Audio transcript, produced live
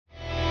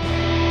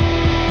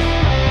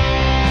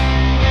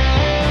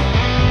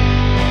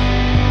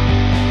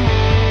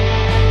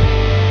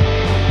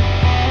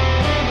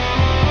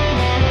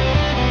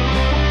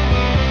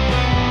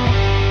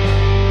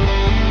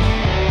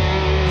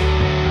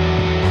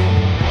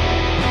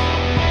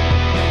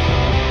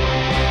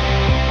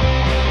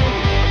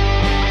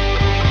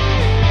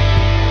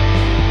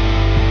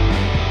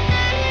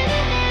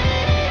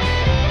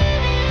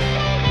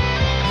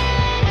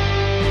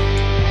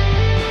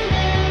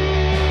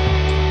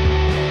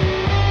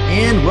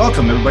And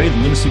welcome, everybody, to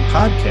the Lunacy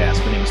Podcast.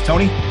 My name is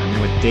Tony. I'm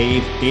here with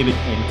Dave, David,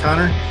 and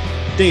Connor.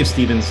 Dave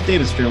Stevens,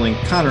 David Sterling,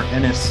 Connor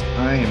Ennis.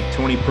 I am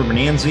Tony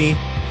Permananzi.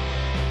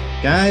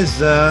 Guys,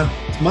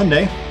 it's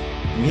Monday.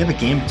 We have a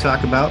game to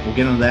talk about. We'll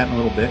get into that in a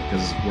little bit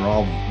because we're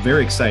all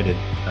very excited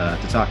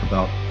to talk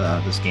about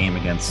this game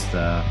against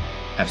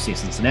FC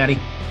Cincinnati.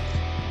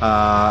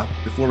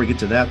 Before we get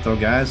to that, though,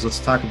 guys,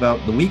 let's talk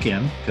about the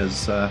weekend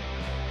because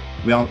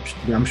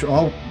I'm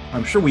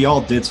sure we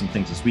all did some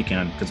things this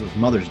weekend because it was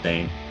Mother's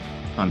Day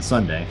on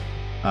Sunday.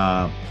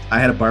 I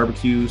had a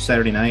barbecue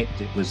Saturday night.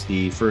 It was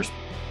the first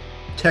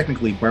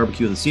technically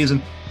barbecue of the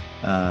season.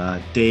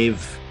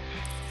 Dave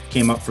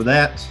came up for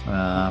that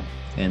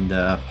and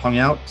hung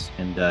out,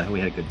 and we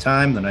had a good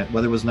time. The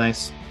weather was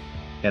nice.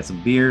 Had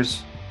some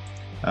beers,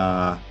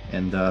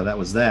 and that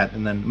was that.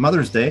 And then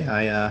Mother's Day,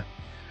 I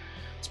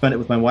spent it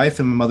with my wife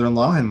and my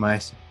mother-in-law, and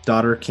my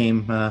daughter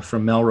came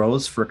from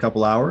Melrose for a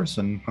couple hours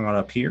and hung out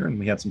up here, and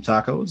we had some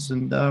tacos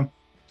and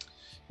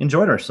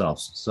enjoyed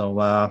ourselves.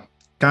 So,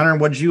 Connor,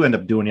 what did you end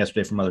up doing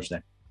yesterday for Mother's Day?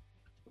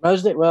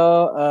 Mother's Day.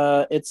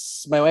 Well,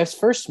 it's my wife's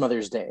first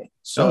Mother's Day.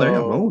 So, there you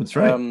go. Oh, that's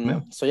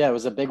right. So yeah, it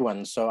was a big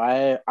one. So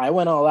I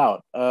went all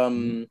out.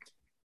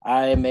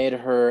 I made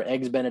her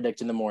eggs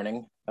Benedict in the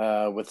morning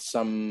with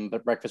some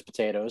breakfast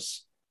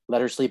potatoes.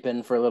 Let her sleep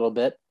in for a little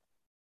bit,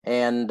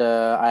 and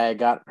I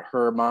got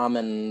her mom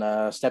and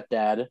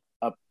stepdad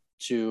up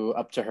to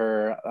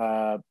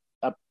her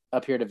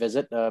up here to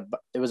visit.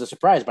 It was a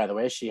surprise, by the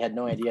way. She had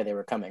no idea they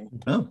were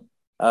coming. Oh.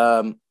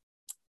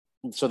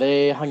 So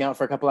they hung out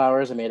for a couple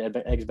hours. I made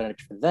eggs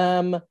Benedict for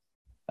them.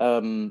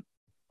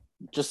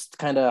 Just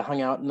kind of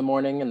hung out in the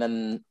morning, and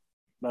then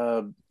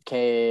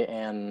Kay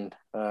and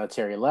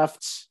Terry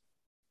left,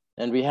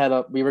 and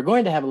we were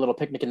going to have a little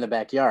picnic in the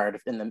backyard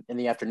in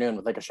the afternoon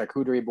with like a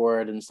charcuterie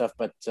board and stuff,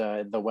 but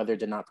the weather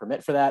did not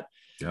permit for that.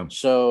 Yep.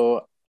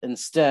 So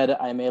instead,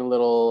 I made a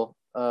little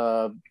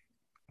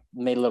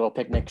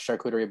picnic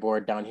charcuterie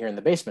board down here in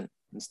the basement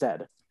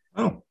instead.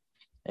 Oh.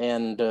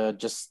 And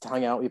just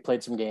hung out. We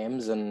played some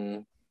games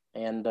and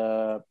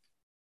yeah,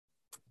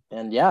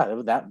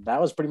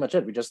 that was pretty much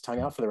it. We just hung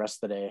out for the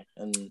rest of the day.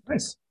 And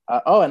nice.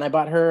 And I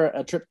bought her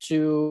a trip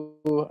to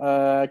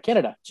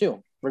Canada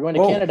too. We're going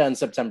to Canada in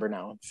September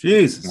now.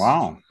 Jesus.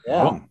 Wow.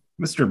 Yeah. Well,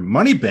 Mr.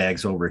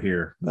 Moneybags over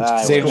here.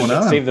 Save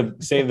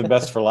the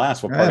best for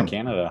last. What part of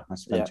Canada? I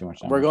spent too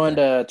much time. We're going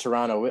to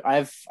Toronto.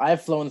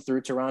 I've flown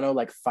through Toronto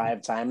like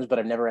 5 times, but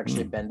I've never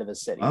actually been to the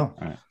city. Oh,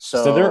 right.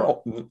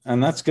 So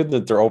and that's good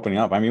that they're opening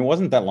up. I mean, it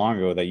wasn't that long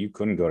ago that you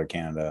couldn't go to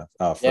Canada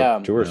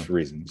for tourist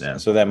reasons. Yeah.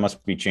 So that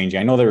must be changing.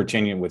 I know they were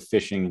changing it with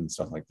fishing and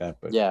stuff like that.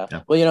 But yeah.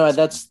 Well,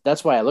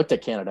 that's why I looked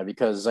at Canada,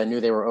 because I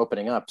knew they were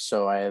opening up.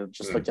 So I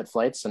just looked at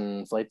flights,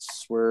 and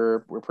flights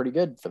were pretty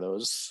good for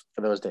those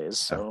days.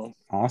 So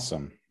awesome.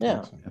 Yeah.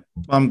 Awesome. Well,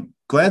 I'm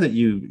glad that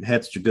you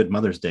had such a good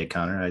Mother's Day,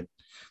 Connor.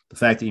 The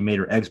fact that you made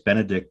her eggs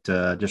Benedict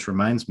just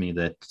reminds me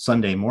that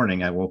Sunday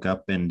morning I woke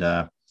up and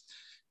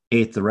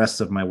ate the rest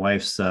of my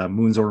wife's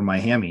Moons Over My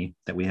Hammy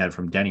that we had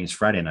from Denny's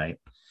Friday night.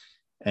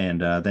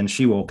 And then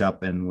she woke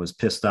up and was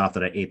pissed off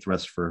that I ate the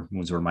rest of her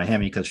Moons Over My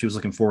Hammy because she was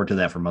looking forward to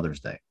that for Mother's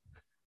Day.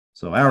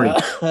 So I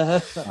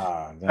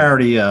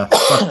already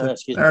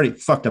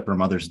fucked up her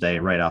Mother's Day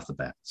right off the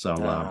bat.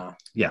 So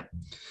yeah.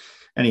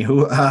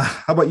 Anywho,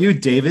 how about you,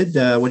 David?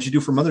 What'd you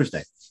do for Mother's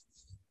Day?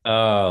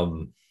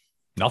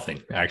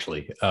 Nothing,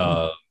 actually.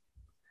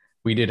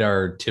 We did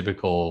our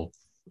typical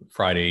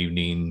Friday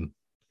evening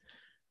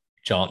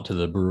jaunt to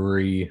the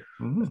brewery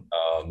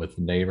with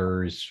the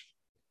neighbors.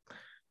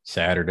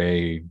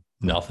 Saturday,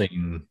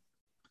 nothing.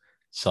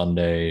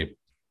 Sunday,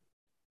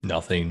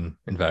 nothing.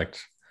 In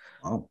fact,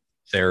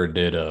 Sarah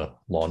did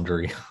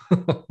laundry.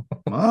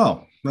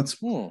 Wow, that's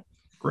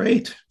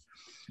great.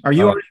 Are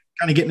you already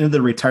kind of getting into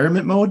the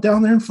retirement mode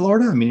down there in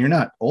Florida? I mean, you're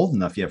not old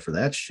enough yet for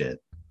that shit.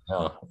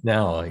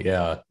 No,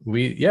 yeah.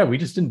 We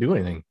just didn't do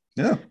anything.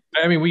 Yeah.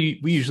 I mean, we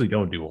usually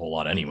don't do a whole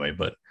lot anyway,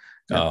 but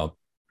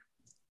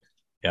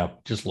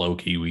just low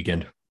key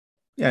weekend.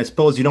 Yeah, I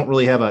suppose you don't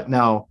really have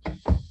now.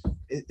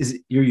 Is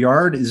your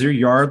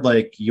yard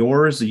like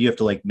yours? Do you have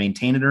to like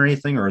maintain it or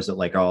anything, or is it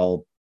like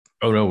all?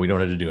 Oh no, we don't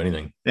have to do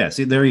anything. Yeah,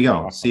 see, there you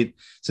go. See,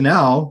 so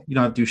now you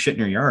don't have to do shit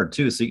in your yard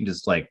too, so you can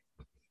just like,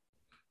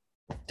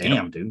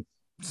 damn, dude.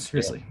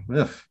 Seriously.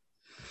 Yeah.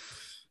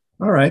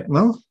 All right.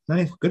 Well,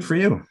 nice. Good for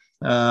you.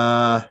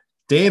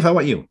 Dave, how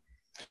about you?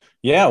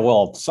 Yeah,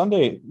 well,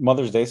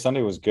 Mother's Day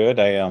Sunday was good.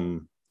 I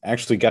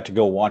actually got to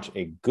go watch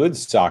a good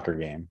soccer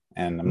game,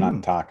 and I'm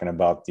not talking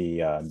about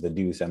the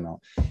Deuce ML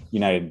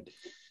United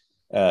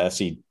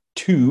FC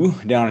 2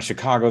 down in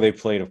Chicago. They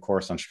played, of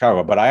course, on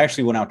Chicago, but I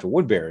actually went out to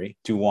Woodbury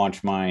to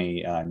watch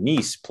my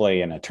niece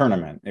play in a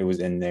tournament. They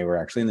were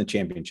actually in the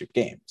championship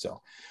game.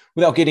 So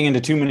without getting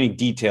into too many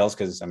details,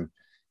 because I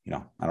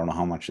don't know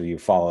how much you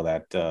follow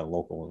that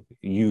local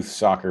youth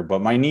soccer,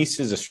 but my niece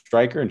is a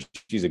striker and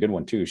she's a good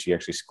one too. She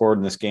actually scored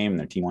in this game and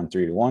their team won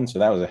 3-1. So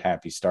that was a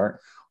happy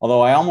start.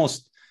 Although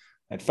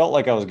it felt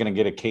like I was going to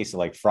get a case of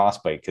like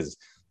frostbite because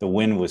the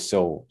wind was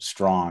so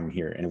strong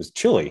here, and it was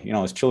chilly. It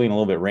was chilly and a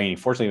little bit rainy.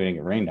 Fortunately, we didn't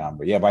get rained on.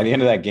 But yeah, by the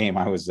end of that game,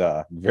 I was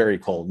very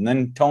cold. And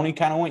then Tony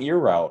kind of went your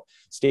route,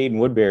 stayed in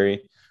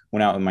Woodbury,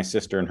 went out with my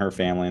sister and her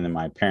family, and then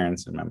my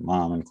parents and my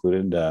mom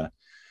included.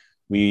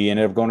 We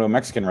ended up going to a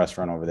Mexican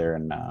restaurant over there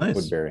in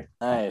Woodbury.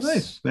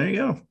 Nice. There you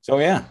go. So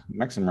yeah,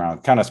 Mexican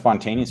route, kind of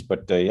spontaneous,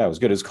 but yeah, it was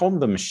good. It was called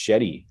the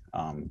Machete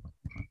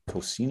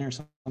Cocina or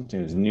something.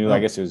 It was new. I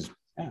guess it was.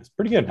 Yeah, it's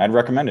pretty good. I'd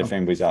recommend it if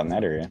anybody's out in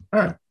that area. All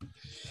right.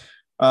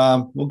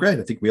 Well, great.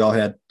 I think we all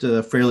had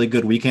fairly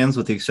good weekends,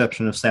 with the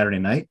exception of Saturday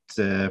night,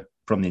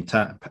 from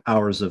the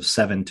hours of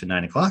 7 to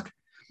 9 o'clock.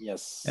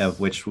 Yes.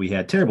 Of which we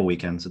had terrible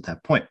weekends at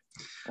that point.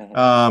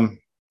 Mm-hmm.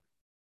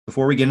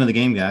 Before we get into the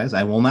game, guys,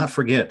 I will not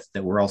forget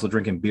that we're also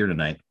drinking beer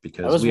tonight,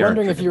 because I was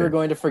wondering if you were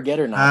going to forget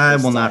or not. I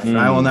will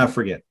not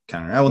forget,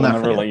 Connor. I will not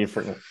never let you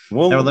forget.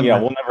 We'll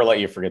never let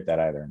you forget that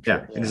either.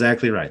 Yeah,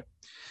 exactly right.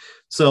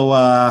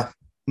 So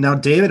now,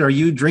 David, are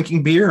you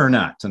drinking beer or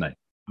not tonight?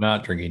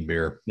 Not drinking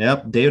beer.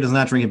 Yep, David is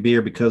not drinking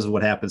beer because of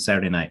what happened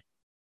Saturday night.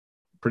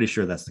 Pretty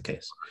sure that's the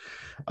case.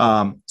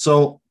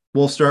 So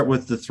we'll start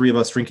with the three of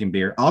us drinking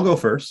beer. I'll go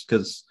first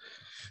because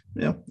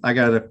I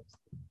got a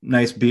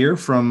nice beer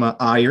from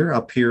Eyre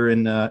up here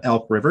in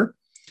Elk River.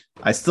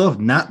 I still have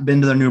not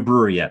been to their new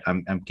brewery yet.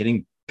 I'm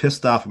getting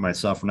pissed off at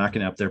myself for not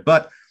getting up there.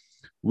 But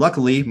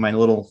luckily, my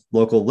little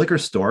local liquor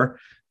store,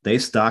 they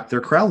stock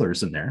their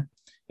crowlers in there.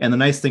 And the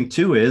nice thing,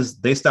 too, is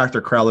they stock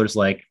their crowlers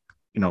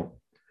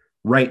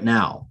right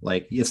now.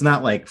 Like, it's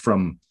not like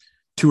from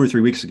 2 or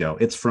 3 weeks ago.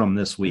 It's from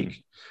this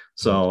week.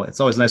 So it's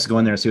always nice to go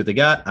in there and see what they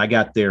got. I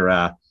got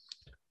their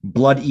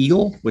Blood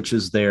Eagle, which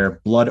is their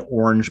blood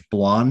orange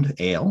blonde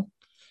ale.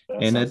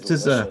 And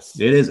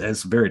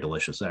it's very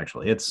delicious,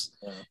 actually. It's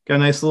got a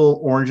nice little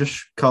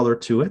orangish color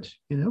to it,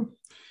 and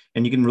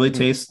you can really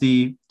taste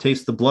the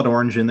blood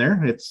orange in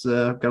there. It's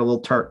got a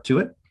little tart to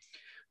it.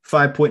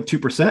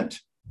 5.2%.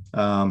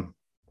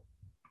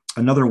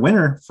 Another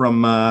winner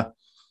from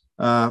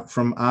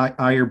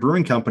Eyre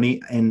Brewing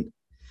Company. And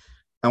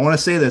I want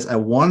to say this, I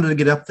wanted to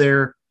get up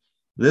there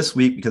this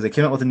week because they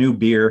came out with a new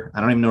beer.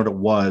 I don't even know what it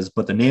was,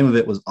 but the name of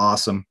it was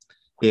awesome.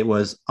 It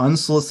was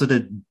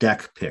Unsolicited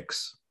Deck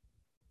Picks.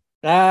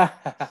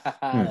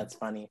 That's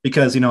funny.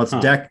 Because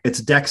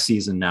it's deck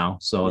season now,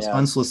 so it's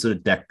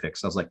Unsolicited Deck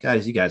Picks. I was like,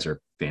 guys, you guys are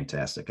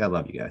fantastic. I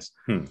love you guys.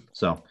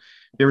 So if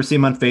you ever see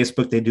them on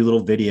Facebook, they do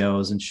little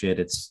videos and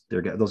shit.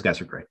 Those guys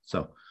are great.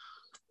 So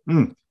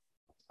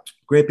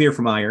great beer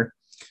from Eyre.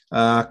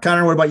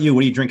 Connor, what about you?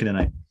 What are you drinking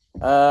tonight?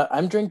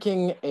 I'm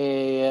drinking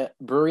a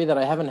brewery that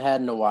I haven't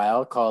had in a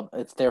while.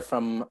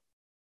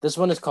 This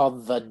one is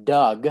called The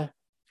Doug,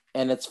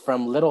 and it's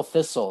from Little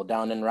Thistle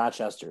down in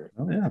Rochester.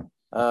 Oh yeah.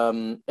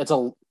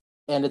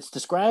 It's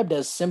described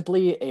as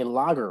simply a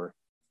lager,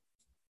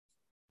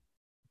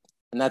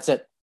 and that's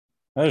it.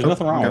 There's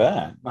nothing wrong with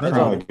that. Nothing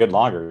wrong with a good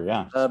lager.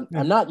 Yeah.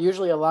 I'm not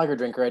usually a lager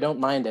drinker. I don't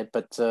mind it,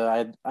 but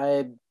I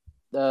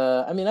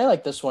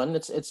like this one.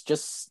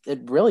 It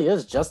really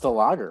is just a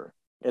lager.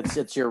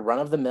 It's your run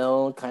of the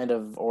mill kind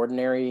of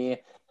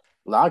ordinary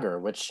lager,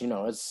 which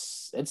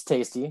it's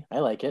tasty. I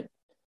like it.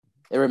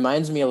 It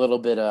reminds me a little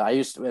bit.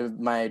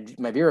 My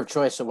beer of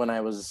choice when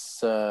I was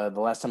the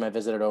last time I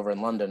visited over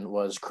in London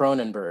was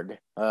Kronenberg.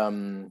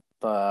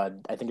 But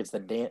I think it's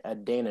a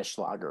Danish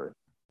lager,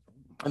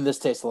 and this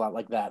tastes a lot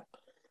like that.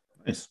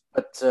 Nice.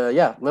 But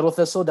Little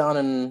Thistle down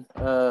in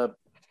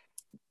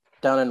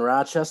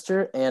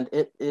Rochester, and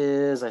it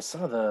is. I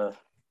saw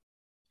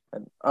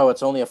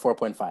it's only a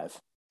 4.5.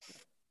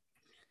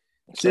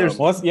 Well,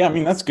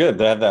 that's good.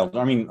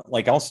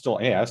 I'll still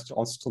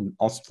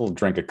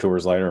drink a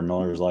Coors Light or a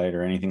Miller's Light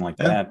or anything like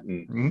that,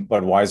 and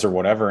Budweiser,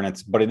 whatever.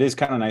 But it is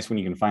kind of nice when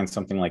you can find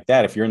something like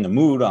that if you're in the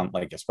mood on,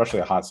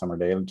 especially a hot summer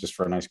day, just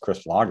for a nice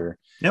crisp lager.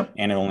 Yep.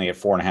 And it only at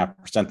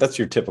 4.5%. That's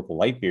your typical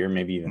light beer,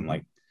 maybe even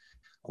a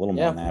little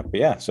more than that. But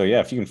yeah, so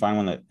yeah, if you can find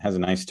one that has a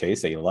nice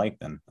taste that you like,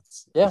 then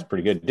that's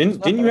pretty good.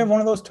 Didn't you have one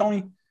of those,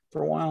 Tony,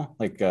 for a while?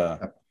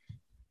 What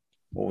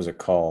was it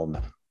called?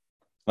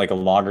 Like a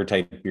lager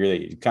type beer that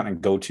you kind of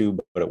go to,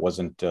 but it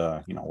wasn't,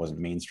 wasn't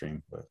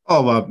mainstream. But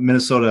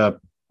Minnesota,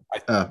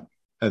 right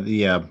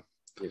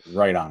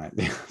on it.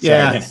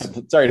 Yeah,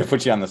 sorry to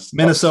put you on the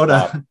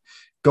Minnesota.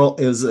 It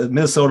was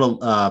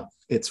Minnesota.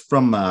 It's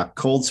from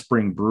Cold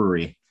Spring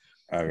Brewery.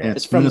 Okay.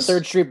 It's from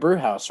Third Street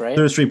Brewhouse, right?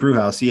 Third Street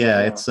Brewhouse.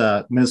 Yeah, it's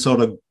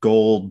Minnesota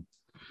Gold.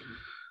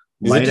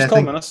 Is it just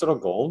called Minnesota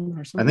Gold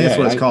or something? I think that's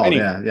what it's called.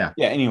 Yeah.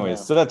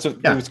 Anyways, so it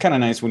was kind of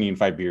nice when you can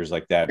find beers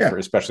like that,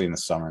 especially in the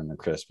summer and they're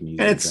crisp and easy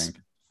to drink.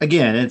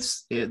 Again,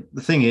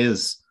 the thing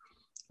is,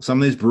 some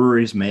of these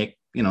breweries make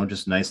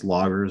just nice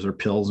lagers or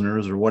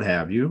pilsners or what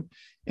have you,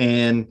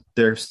 and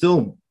they're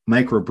still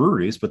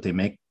microbreweries, but they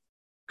make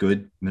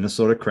good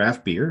Minnesota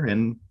craft beer,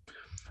 and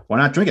why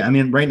not drink it? I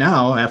mean, right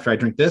now after I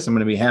drink this, I'm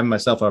going to be having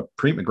myself a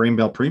Grain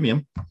Belt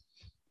Premium. I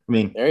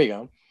mean, there you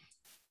go.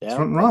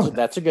 Yeah,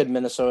 that's a good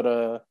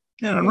Minnesota.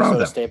 Yeah, nothing wrong with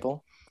that.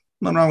 Staple.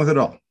 Nothing wrong with it at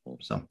all.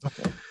 So,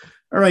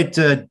 all right,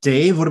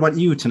 Dave, what about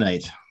you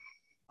tonight?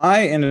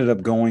 I ended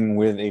up going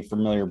with a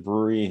familiar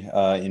brewery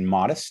in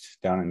Modest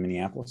down in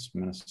Minneapolis,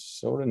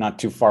 Minnesota, not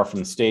too far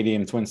from the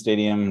stadium, Twin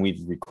Stadium. We've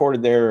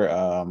recorded there,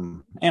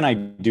 and I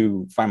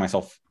do find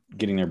myself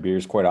getting their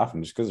beers quite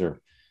often just because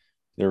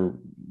they're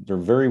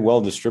very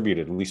well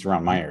distributed, at least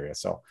around my area.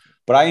 So,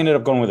 but I ended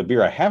up going with a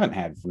beer I haven't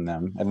had from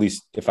them. At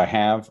least if I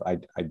have,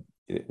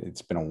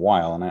 it's been a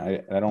while, and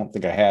I don't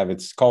think I have.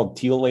 It's called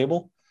Teal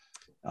Label.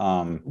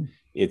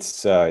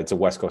 It's a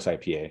West Coast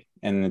IPA,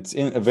 and it's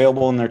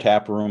available in their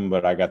tap room,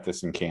 but I got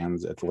this in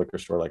cans at the liquor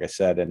store, like I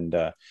said. And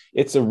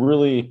it's a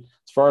really,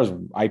 as far as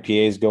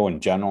IPAs go in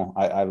general,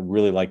 I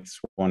really like this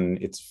one.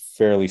 It's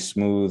fairly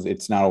smooth.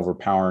 It's not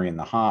overpowering in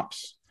the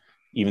hops,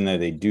 even though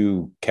they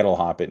do kettle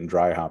hop it and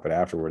dry hop it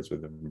afterwards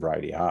with a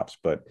variety of hops.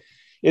 But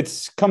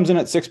it comes in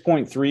at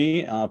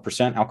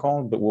 6.3%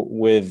 alcohol, but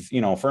with,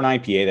 for an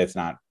IPA, that's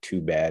not too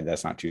bad.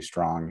 That's not too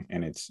strong.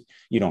 And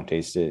you don't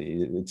taste it.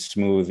 It's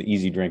smooth,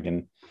 easy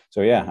drinking.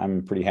 So yeah,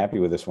 I'm pretty happy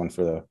with this one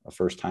for a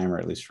first timer,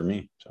 at least for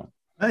me. So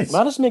nice.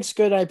 Modest makes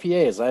good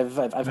IPAs.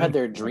 I've had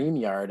their Dream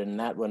Yard,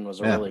 and that one was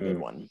a really good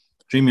one.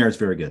 Dream Yard's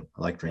very good.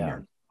 I like Dream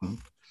Yard. Mm-hmm.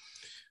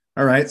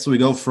 All right, so we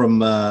go from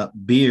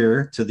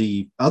beer to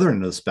the other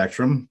end of the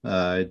spectrum.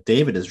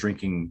 David is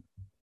drinking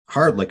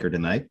hard liquor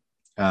tonight.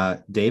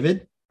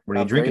 David, what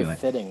are you drinking tonight?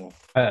 Fitting.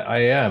 I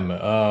am.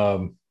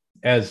 Connor,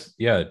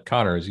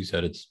 as you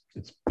said, it's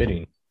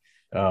fitting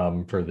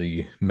for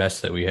the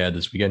mess that we had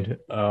this weekend.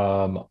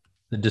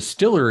 The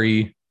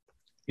distillery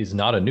is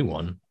not a new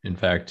one. In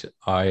fact,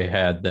 I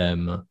had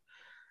them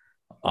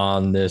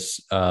on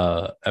this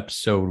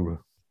episode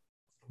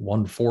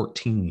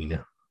 114. I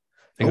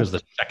think it was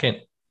the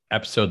second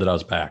episode that I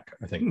was back,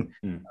 I think.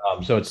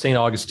 So it's St.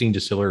 Augustine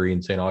Distillery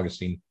in St.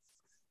 Augustine.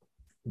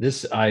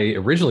 This, I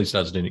originally said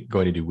I was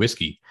going to do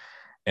whiskey,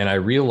 and I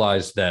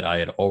realized that I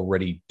had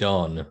already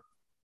done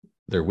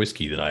their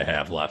whiskey that I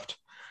have left.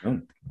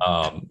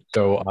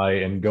 So I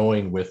am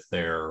going with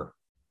their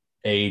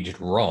aged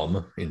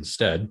rum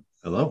instead.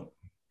 Hello.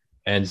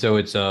 And so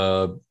it's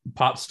a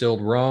pot stilled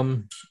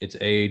rum. It's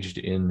aged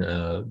in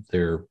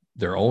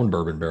their own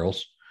bourbon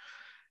barrels,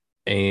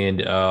 and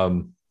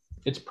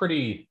it's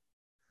pretty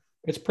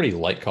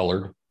light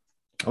colored.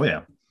 Oh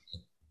yeah.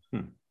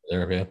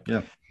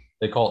 Yeah.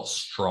 They call it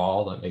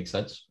straw. That makes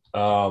sense.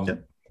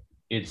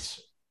 It's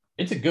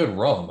a good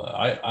rum.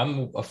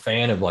 I'm a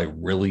fan of like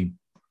really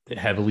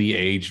heavily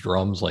aged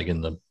rums, like in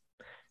the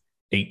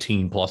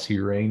 18 plus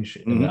year range.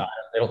 And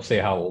they don't say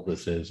how old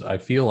this is. I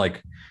feel like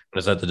when I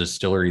was at the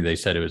distillery, they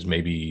said it was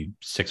maybe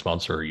 6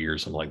 months or a year,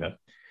 something like that.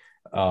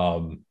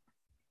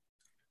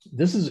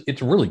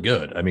 It's really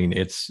good. I mean,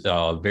 it's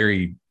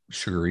very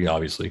sugary,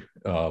 obviously.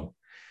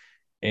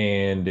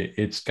 And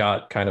it's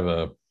got kind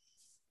of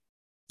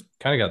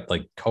got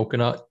like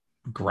coconut,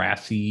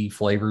 grassy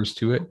flavors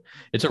to it.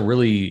 It's a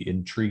really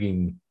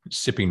intriguing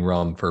sipping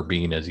rum for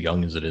being as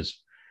young as it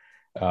is.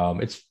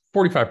 It's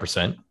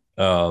 45%,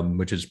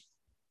 which is,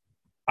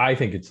 I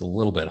think it's a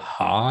little bit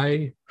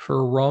high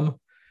for rum.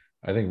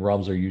 I think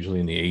rums are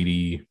usually in the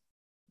 80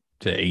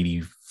 to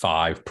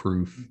 85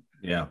 proof.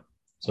 Yeah.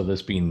 So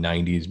this being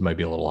 90s might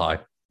be a little high.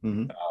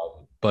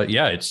 But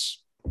yeah,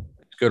 it's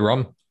good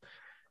rum.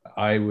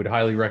 I would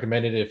highly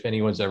recommend it if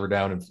anyone's ever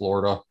down in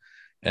Florida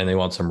and they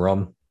want some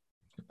rum.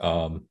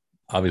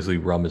 Obviously,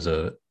 rum is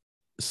a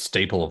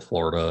staple of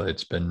Florida.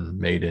 It's been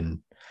made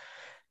in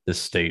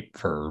this state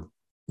for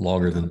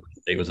longer than the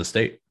state was a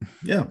state.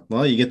 Yeah.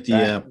 Well, you get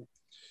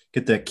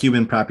the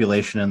Cuban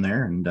population in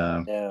there, and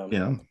I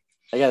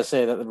gotta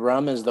say that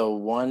rum is the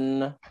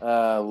one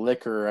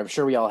liquor. I'm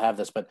sure we all have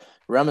this, but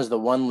rum is the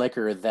one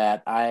liquor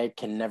that I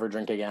can never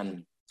drink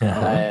again.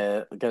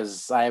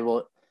 Because I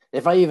will,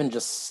 if I even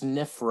just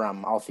sniff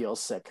rum, I'll feel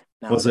sick.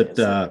 Nowadays.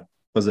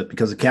 Was it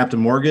because of Captain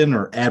Morgan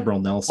or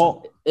Admiral Nelson?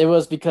 Oh, it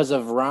was because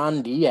of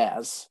Ron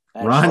Diaz.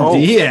 Actually. Ron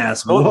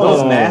Diaz.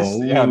 Those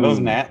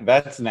nasty.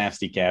 That's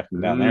nasty captain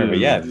down there. But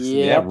yeah,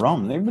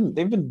 rum.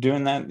 They've been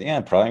doing that.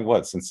 Yeah,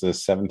 probably since the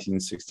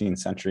 17th, 16th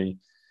century.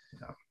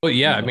 Well,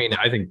 yeah. I mean,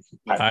 I think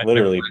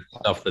literally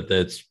stuff it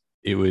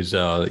was.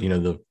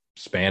 The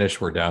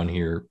Spanish were down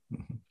here,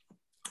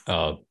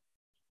 quote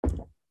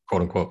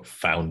unquote,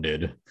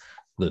 founded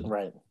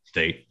the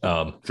state.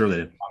 Sure they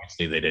did.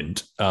 Obviously they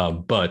didn't.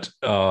 But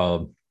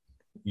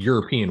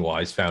European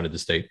wise founded the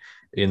state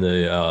in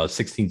the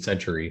 16th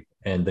century,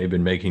 and they've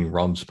been making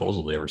rum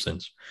supposedly ever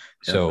since.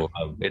 Yeah. So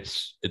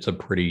it's a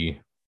pretty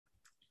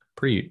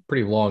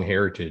long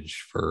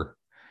heritage for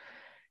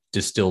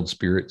distilled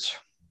spirits.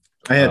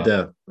 I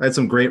had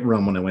some great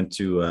rum when I went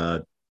to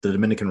the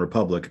Dominican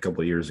Republic a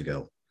couple of years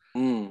ago.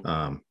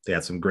 They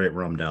had some great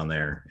rum down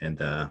there,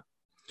 and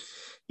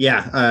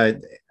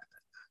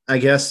I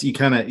guess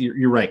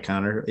you're right,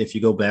 Connor. If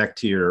you go back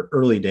to your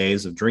early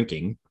days of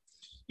drinking,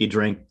 you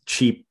drank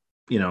cheap,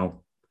 rum,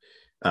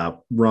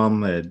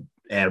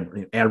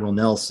 Admiral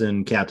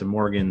Nelson, Captain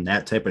Morgan,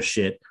 that type of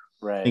shit.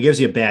 Right. It gives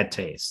you a bad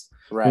taste.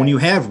 Right. When you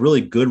have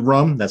really good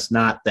rum, that's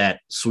not that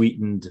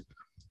sweetened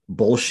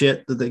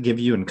bullshit that they give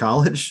you in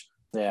college.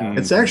 Yeah,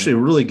 it's actually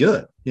really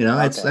good.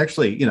 It's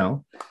actually it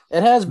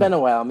has been a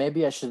while.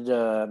 Maybe I should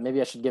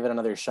give it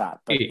another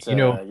shot. But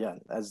yeah,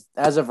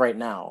 as of right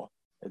now,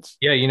 it's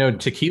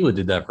tequila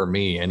did that for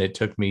me, and it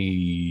took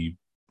me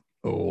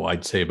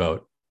I'd say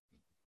about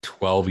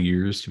 12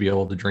 years to be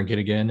able to drink it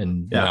again,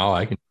 and now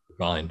I can do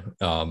fine.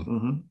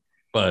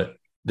 But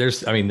there's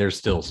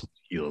still some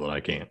tequila that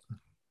I can't.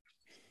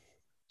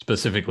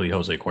 Specifically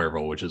Jose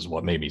Cuervo, which is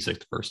what made me sick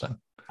the first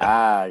time.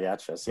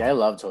 Gotcha. See, I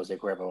loved Jose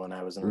Cuervo when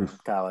I was in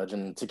college,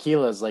 and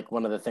tequila is like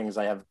one of the things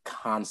I have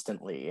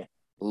constantly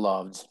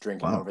loved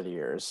drinking over the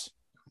years.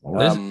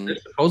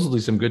 There's supposedly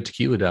some good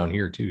tequila down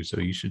here too, so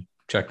you should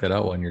check that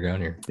out when you're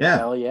down here. Yeah,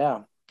 hell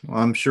yeah. Well,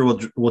 I'm sure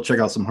we'll check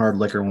out some hard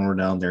liquor when we're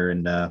down there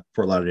in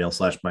Fort Lauderdale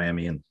 /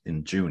 Miami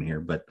in June here.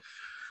 But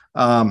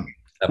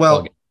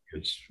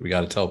we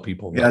got to tell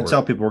people. Yeah,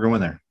 tell people we're going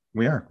there.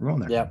 We're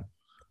going there.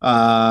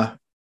 Yeah.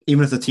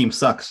 Even if the team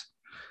sucks,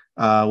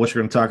 what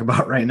you're going to talk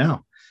about right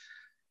now?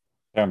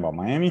 Talking about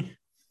Miami?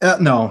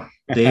 No,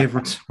 Dave.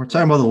 we're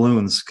talking about the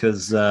Loons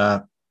because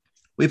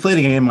we played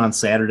a game on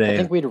Saturday. I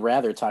think we'd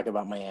rather talk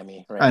about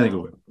Miami. I think we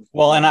would.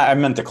 Well, and I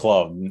meant the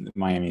club,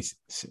 Miami.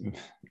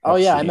 Oh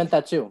yeah, I meant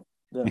that too.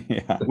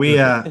 Yeah. We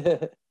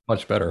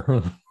much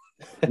better.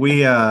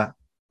 we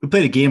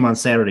played a game on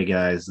Saturday,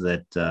 guys,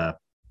 that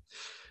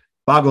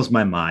boggles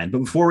my mind. But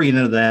before we get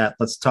into that,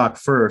 let's talk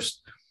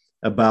first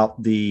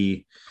about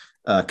the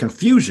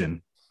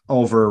confusion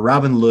over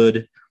Robin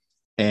Lod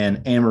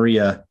and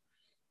Amarilla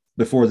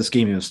before this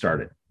game even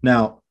started.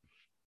 Now,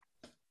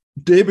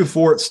 day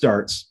before it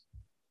starts,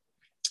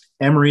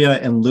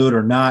 Amarilla and Lod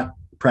are not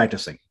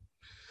practicing.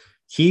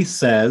 He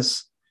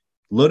says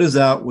Lod is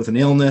out with an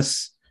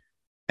illness.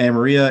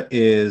 Amarilla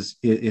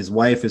his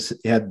wife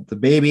had the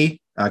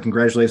baby.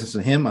 Congratulations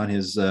to him on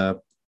his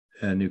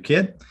new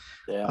kid.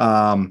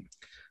 Yeah.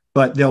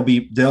 But they're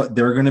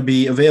going to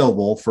be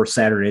available for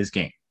Saturday's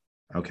game.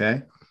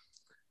 Okay.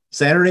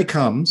 Saturday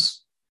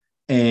comes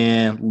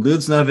and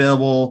Lod's not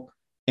available.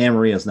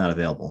 Amarilla's not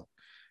available.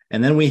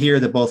 And then we hear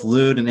that both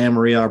Lod and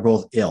Amarilla are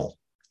both ill.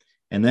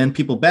 And then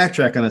people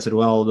backtrack on it and said,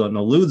 well,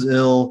 no, Lod's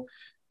ill.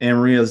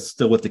 Amarilla's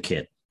still with the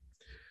kid.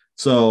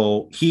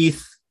 So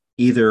Heath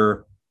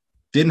either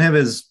didn't have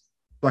his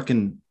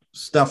fucking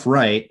stuff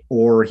right,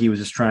 or he was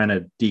just trying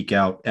to deke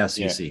out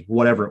SEC,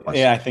 whatever it was.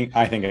 Yeah, I think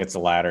it's the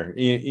latter.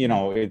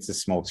 It's a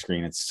smoke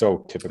screen. It's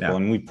so typical.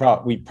 And we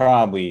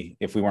probably,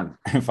 if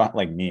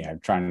like me, I'm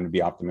trying to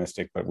be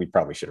optimistic, but we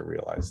probably should have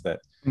realized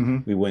that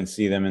we wouldn't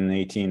see them in the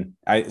 18.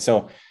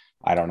 So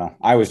I don't know.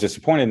 I was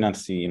disappointed not to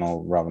see,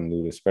 Robin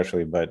Lod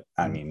especially, but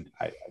I mean,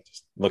 I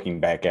just looking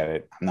back at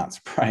it, I'm not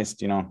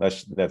surprised.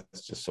 That's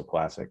just so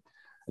classic.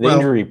 The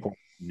injury reports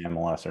in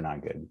MLS are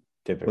not good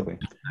typically.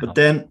 But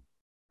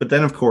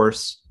then of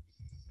course,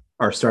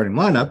 our starting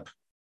lineup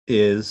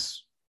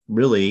is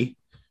really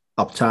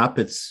up top.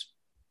 It's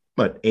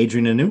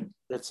Adrien Anu.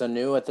 It's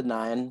Anu at the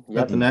 9.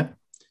 Yep. At the 9.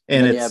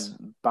 And it's you have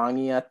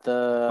Bongi at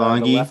the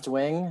left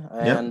wing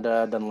and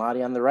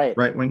Dunladi on the right.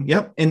 Right wing.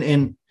 Yep.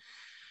 And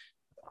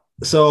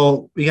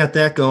so we got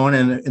that going,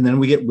 and then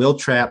we get Will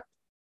Trapp.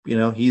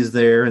 He's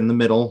there in the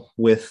middle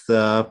with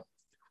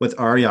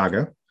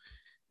Arriaga,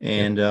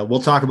 and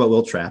we'll talk about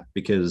Will Trapp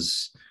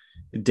because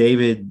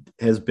David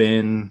has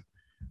been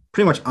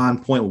pretty much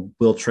on point with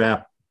Will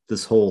Trapp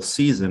this whole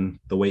season,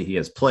 the way he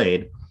has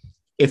played.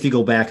 If you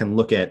go back and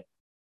look at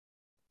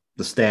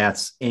the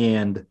stats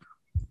and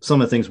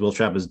some of the things Will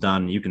Trapp has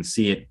done, you can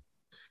see it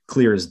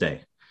clear as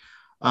day.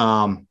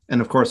 And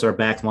of course, our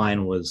back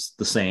line was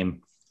the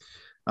same.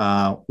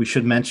 We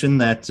should mention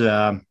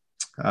that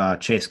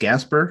Chase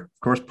Gasper,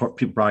 of course,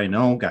 people probably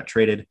know, got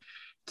traded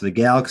to the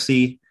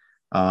Galaxy.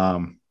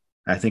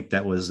 I think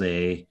that was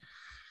a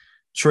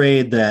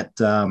trade that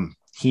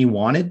he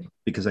wanted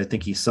because I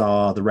think he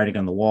saw the writing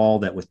on the wall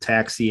that with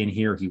Taxi in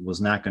here, he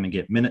was not going to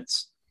get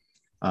minutes.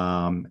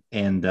 We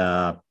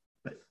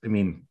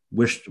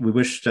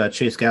wish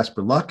Chase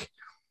Gasper luck.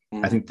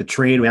 I think the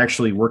trade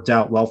actually worked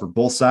out well for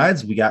both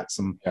sides. We got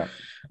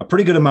a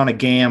pretty good amount of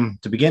GAM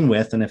to begin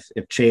with. And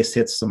if Chase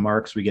hits some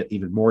marks, we get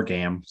even more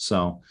GAM.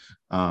 So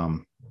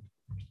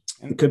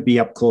it could be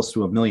up close to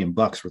 $1 million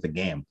worth of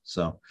GAM.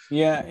 So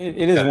yeah,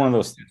 it is one of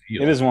those.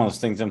 It is one of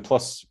those things. And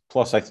plus,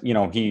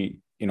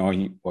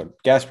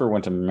 Gasper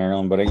went to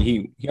Maryland, but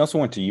he also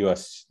went to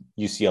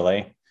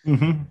UCLA.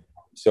 Mm-hmm.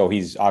 So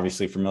he's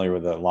obviously familiar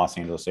with the Los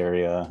Angeles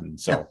area, and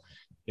so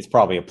it's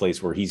probably a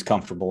place where he's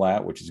comfortable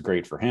at, which is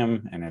great for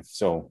him. And if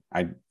so,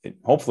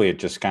 hopefully it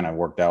just kind of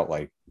worked out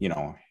like,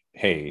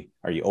 hey,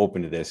 are you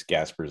open to this?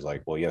 Gasper's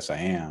like, well, yes, I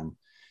am.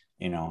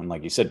 And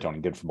like you said, Tony,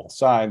 good for both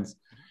sides.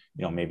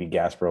 Maybe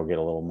Gasper will get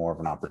a little more of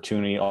an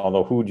opportunity.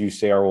 Although, who would you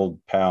say our old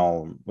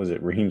pal, was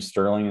it Raheem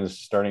Sterling is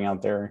starting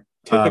out there?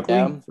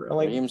 Typically,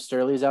 Raheem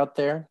Sterling's out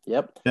there.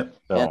 Yep. So.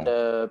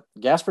 And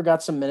Gasper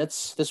got some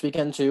minutes this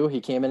weekend too.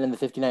 He came in the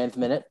 59th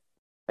minute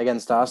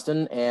against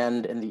Austin,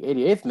 and in the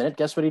 88th minute,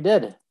 guess what he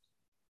did?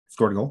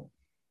 Scored a goal.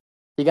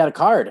 He got a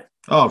card.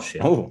 Oh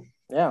shit! Oh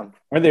yeah.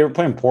 They were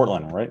playing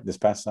Portland, right? This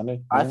past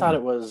Sunday. I thought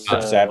it was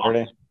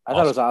Saturday. I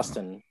thought it was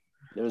Austin.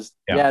 It was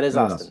it is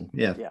Austin.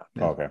 Yeah.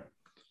 Okay.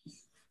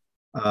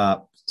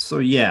 So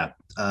yeah,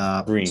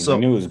 Green. So I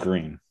knew it was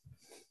green.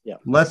 Yeah.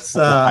 Let's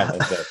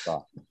let's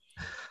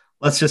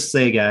just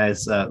say,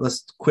 guys,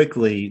 let's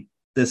quickly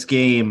this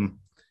game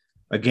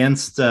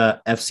against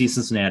FC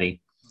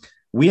Cincinnati.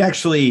 We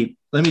actually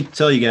let me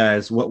tell you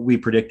guys what we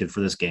predicted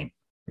for this game.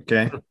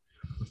 Okay.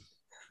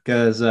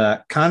 Because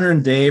Connor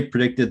and Dave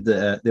predicted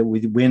that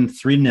we'd win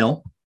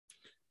 3-0.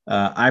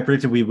 I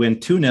predicted we'd win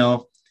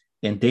 2-0,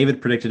 and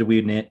David predicted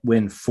we'd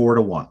win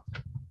 4-1.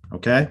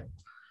 Okay.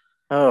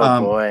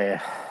 Oh boy.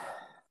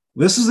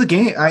 This is the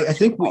game. I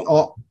think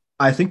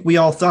we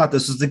all thought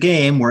this was the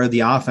game where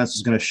the offense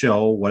is going to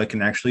show what it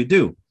can actually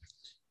do.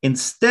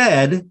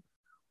 Instead,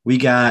 we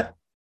got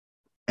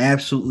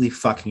absolutely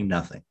fucking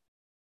nothing.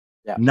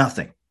 Yeah.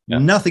 Nothing. Yeah.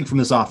 Nothing from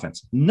this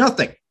offense.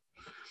 Nothing.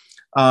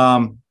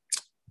 So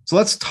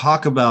let's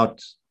talk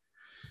about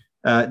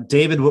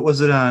David. What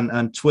was it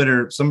on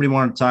Twitter? Somebody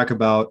wanted to talk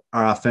about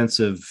our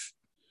offensive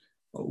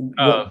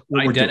what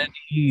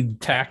identity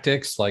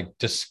tactics, like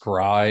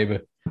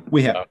describe.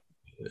 We have. I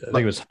think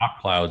it was Hot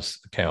Cloud's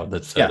account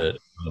that said it.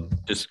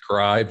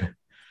 Describe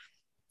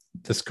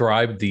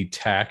the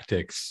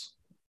tactics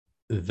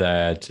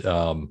that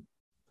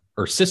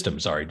or system.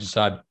 Sorry,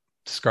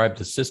 describe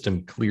the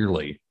system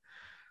clearly,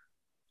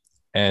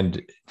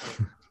 and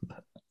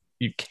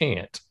you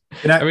can't.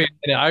 And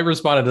I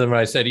responded to them and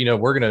I said,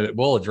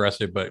 we'll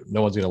address it, but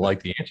no one's going to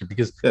like the answer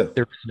because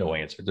there is no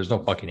answer. There's no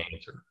fucking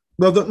answer.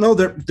 Well,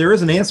 there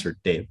is an answer,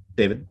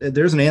 David.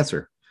 There's an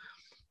answer.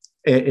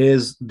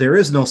 There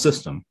is no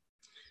system.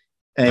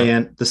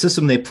 And the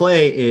system they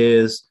play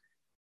is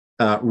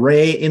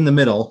Ray in the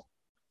middle,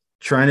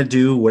 trying to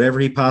do whatever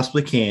he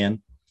possibly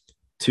can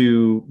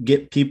to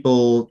get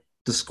people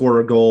to score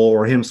a goal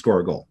or him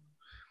score a goal.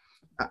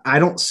 I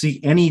don't see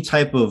any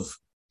type of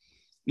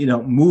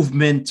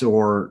movement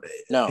or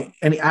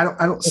any.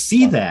 I don't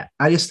see that.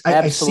 I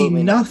see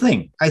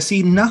nothing. I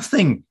see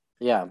nothing.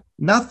 Yeah,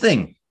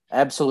 nothing.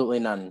 Absolutely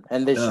none.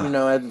 And this,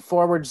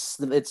 forwards,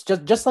 it's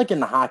just like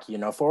in hockey.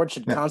 Forwards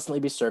should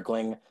constantly be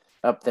circling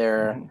up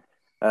there,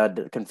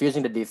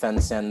 confusing the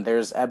defense. And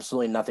there's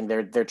absolutely nothing.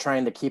 They're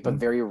trying to keep a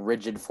very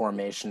rigid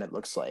formation. It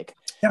looks like,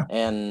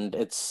 and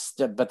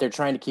but they're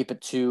trying to keep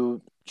it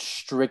to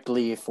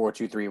strictly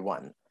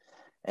 4-2-3-1,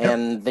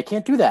 and they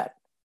can't do that.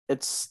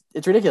 It's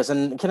ridiculous.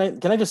 And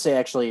can I just say,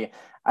 actually,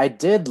 I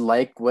did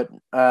like what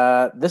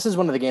this is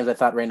one of the games I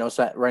thought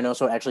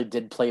Reynoso actually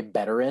did play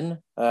better in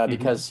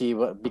because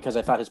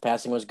I thought his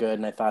passing was good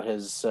and I thought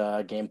his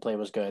gameplay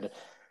was good.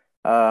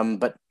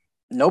 But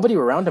nobody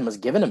around him was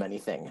giving him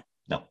anything.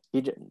 No,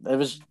 it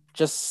was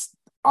just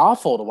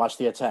awful to watch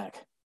the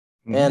attack.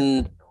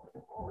 And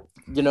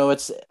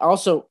it's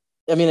also,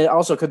 it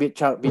also could be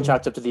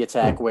chalked up to the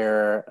attack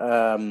where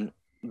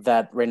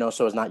that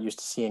Reynoso is not used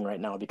to seeing right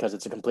now because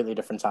it's a completely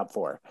different top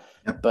four.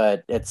 Yep.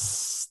 But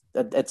it's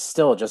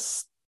still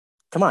just,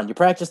 come on, you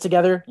practice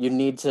together. You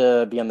need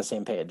to be on the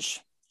same page.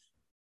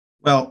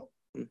 Well,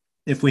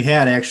 if we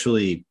had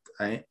actually,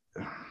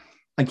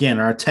 again,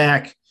 our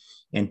attack,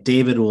 and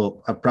David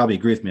will probably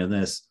agree with me on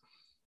this,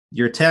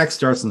 your attack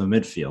starts in the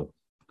midfield.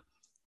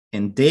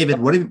 And David,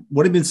 what have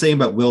you been saying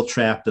about Will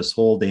Trapp this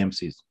whole damn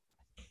season?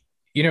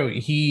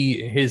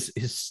 His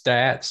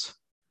stats,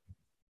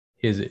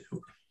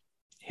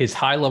 his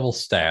high level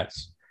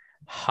stats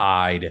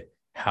hide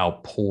how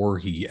poor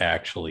he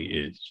actually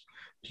is.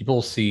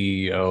 People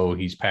see,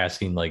 he's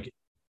passing like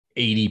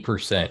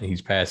 80%.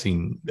 He's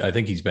passing, I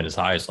think he's been as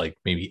high as like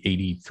maybe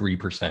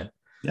 83%.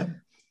 Yeah.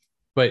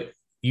 But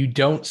you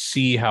don't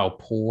see how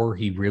poor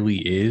he really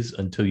is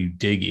until you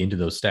dig into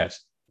those stats.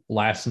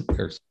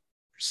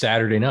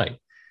 Saturday night,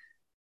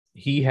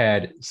 he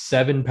had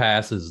 7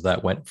 passes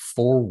that went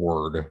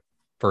forward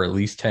for at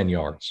least 10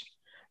 yards.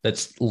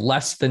 That's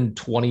less than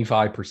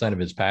 25% of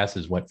his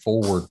passes went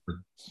forward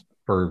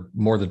for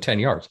more than 10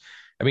 yards.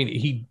 I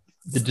mean,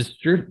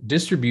 the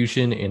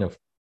distribution in a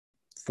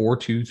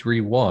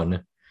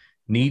 4-2-3-1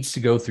 needs to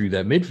go through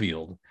that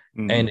midfield.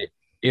 And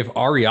if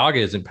Arriaga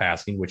isn't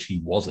passing, which he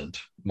wasn't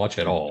much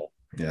at all,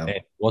 and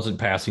wasn't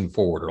passing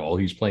forward at all,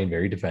 he's playing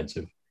very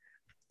defensive,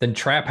 then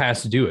Trapp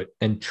has to do it.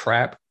 And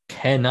Trapp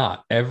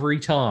cannot. Every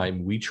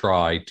time we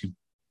try to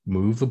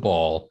move the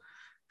ball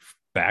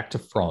back to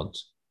front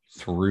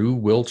through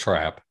Will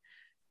Trapp,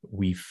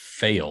 we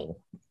fail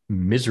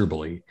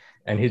miserably.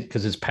 And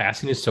because his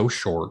passing is so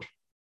short,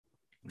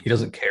 he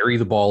doesn't carry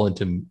the ball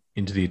into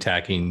the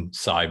attacking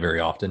side very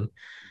often.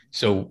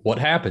 So what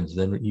happens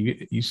then?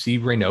 You see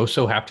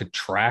Reynoso have to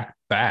track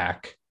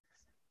back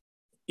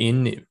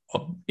in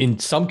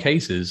some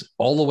cases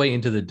all the way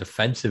into the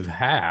defensive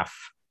half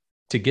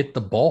to get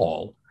the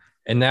ball.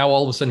 And now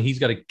all of a sudden he's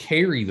got to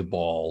carry the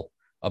ball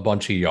a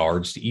bunch of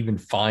yards to even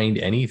find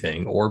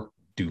anything or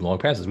do long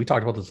passes. We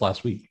talked about this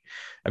last week.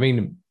 I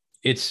mean,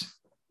 it's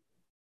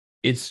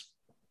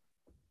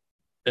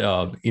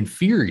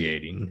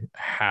infuriating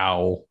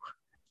how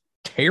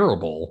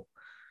terrible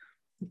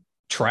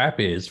Trapp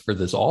is for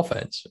this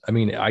offense. I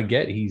mean, I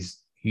get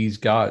he's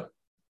got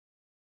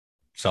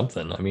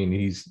something. I mean,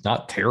 he's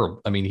not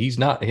terrible. I mean, he's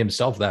not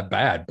himself that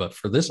bad, but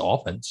for this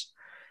offense,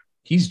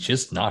 he's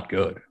just not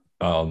good.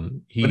 But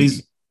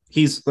he's.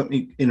 Let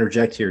me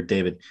interject here,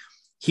 David.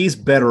 He's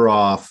better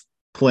off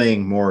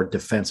playing more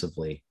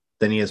defensively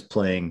than he is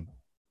playing.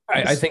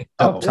 I think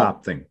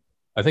top thing.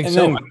 I think and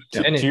so.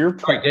 Then to your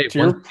point,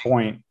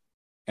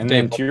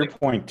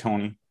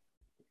 Tony.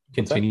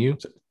 Continue.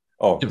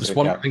 Oh, just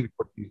one thing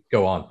before you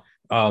go on.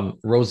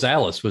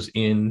 Rosales was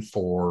in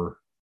for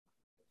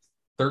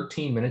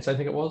 13 minutes, I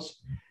think it was.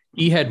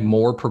 He had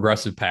more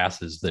progressive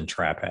passes than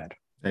Trapp had.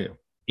 I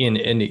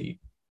mean,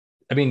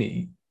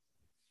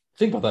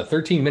 think about that: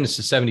 13 minutes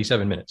to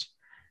 77 minutes,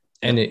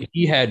 and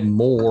he had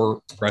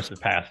more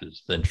progressive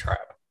passes than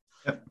Trapp.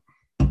 Yep.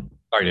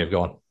 Sorry, Dave,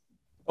 go on.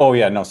 Oh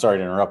yeah, no, sorry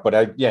to interrupt,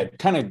 but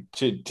kind of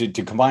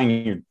to combine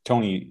your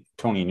Tony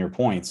and your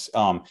points,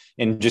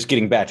 and just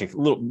getting back to a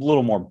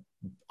little more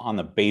on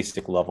the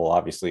basic level.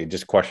 Obviously,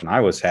 just a question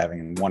I was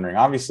having and wondering.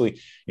 Obviously,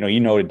 you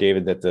noted,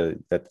 David, that the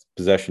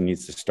possession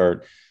needs to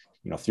start,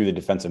 through the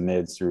defensive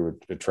mids, through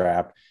a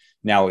trap.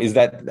 Now, is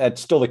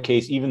that's still the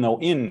case? Even though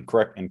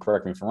correct me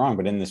if I'm wrong,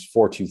 but in this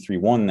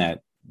 4-2-3-1,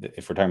 that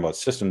if we're talking about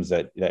systems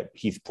that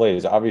Heath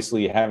plays,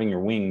 obviously having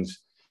your wings,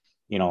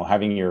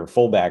 having your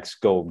fullbacks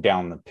go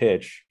down the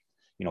pitch,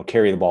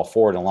 carry the ball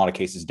forward in a lot of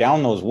cases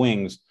down those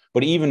wings.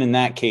 But even in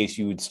that case,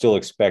 you would still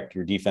expect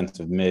your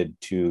defensive mid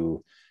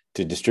to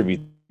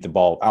distribute the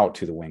ball out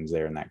to the wings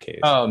there in that case.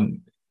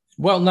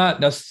 Well,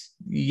 not necessarily.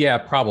 Yeah,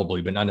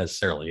 probably, but not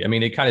necessarily. I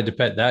mean, it kind of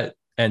depends. That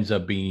ends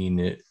up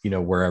being,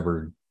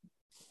 wherever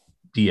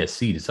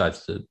DSC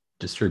decides to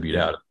distribute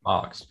out of the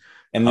box.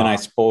 And then I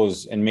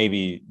suppose, and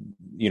maybe,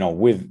 we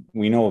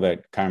know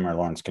that Kymar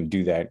Lawrence can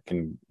do that.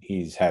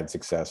 He's had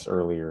success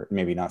earlier,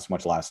 maybe not so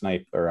much last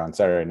night or on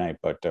Saturday night,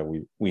 but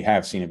we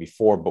have seen it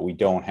before, but we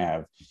don't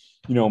have,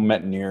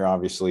 Metanier,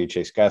 obviously.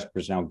 Chase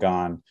Gasper's now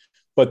gone.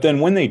 But then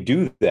when they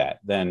do that,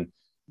 then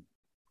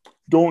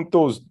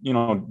doesn't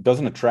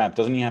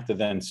he have to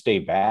then stay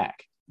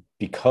back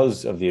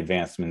because of the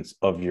advancements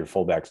of your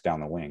fullbacks down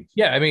the wings?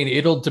 Yeah, I mean,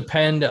 it'll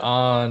depend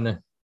on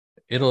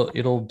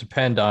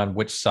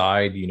which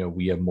side,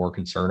 we have more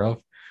concern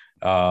of.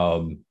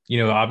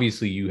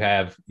 Obviously you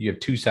have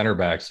two center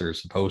backs that are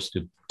supposed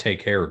to take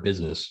care of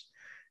business,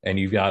 and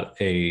you've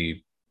got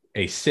a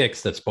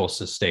six that's supposed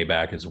to stay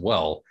back as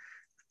well.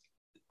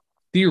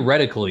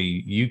 Theoretically,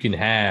 you can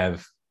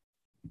have,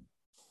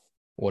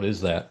 what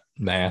is that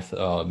math?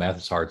 Math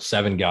is hard.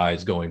 7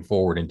 guys going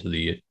forward into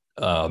the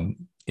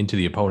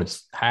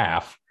opponent's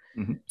half,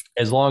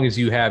 as long as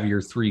you have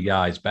your 3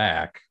 guys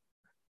back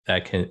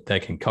that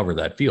can cover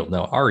that field.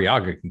 Now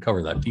Arriaga can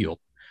cover that field,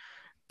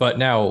 but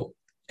now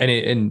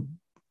and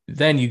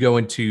then you go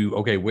into,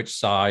 okay, which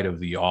side of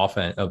the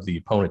offense of the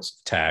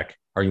opponent's attack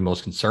are you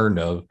most concerned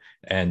of?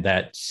 And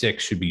that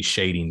 6 should be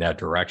shading that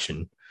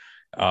direction.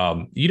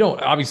 You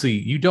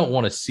don't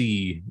want to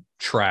see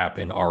Trapp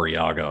and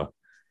Arriaga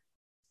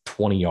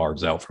 20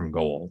 yards out from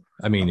goal.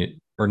 I mean,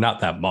 or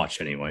not that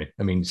much anyway.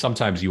 I mean,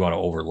 sometimes you want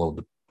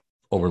to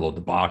overload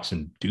the box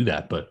and do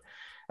that, but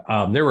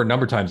there were a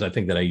number of times, I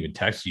think, that I even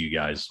texted you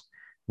guys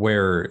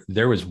where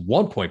there was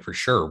one point for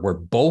sure where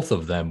both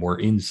of them were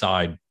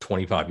inside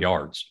 25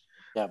 yards.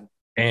 Yeah.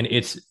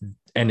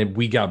 And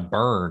we got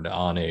burned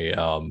on a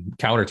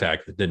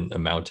counterattack that didn't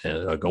amount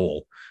to a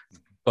goal.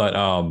 But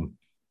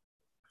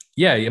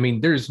yeah, I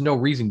mean, there's no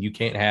reason you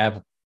can't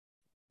have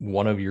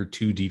one of your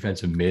 2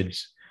 defensive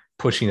mids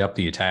pushing up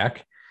the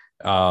attack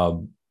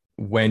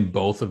when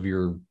both of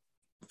your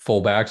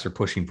fullbacks are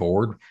pushing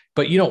forward,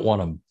 but you don't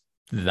want them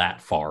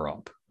that far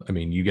up. I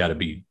mean, you got to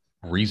be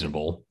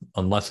reasonable,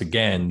 unless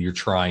again you're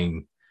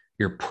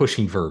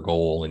pushing for a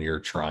goal and you're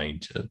trying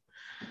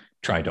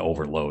to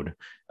overload.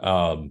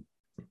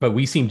 But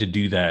we seem to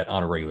do that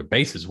on a regular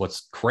basis.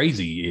 What's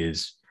crazy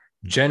is,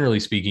 generally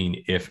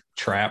speaking, if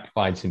Trapp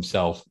finds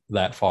himself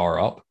that far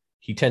up,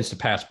 he tends to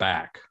pass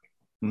back.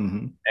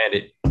 Mm-hmm. And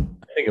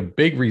I think a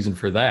big reason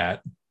for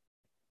that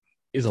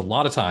is a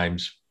lot of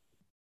times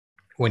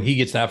when he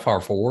gets that far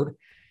forward,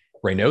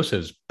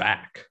 Reynoso's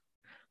back.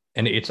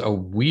 And it's a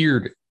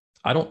weird,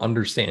 I don't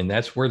understand. And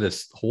that's where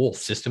this whole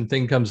system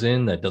thing comes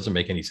in that doesn't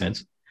make any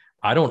sense.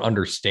 I don't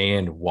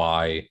understand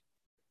why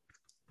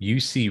you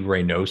see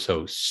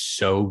Reynoso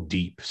so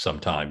deep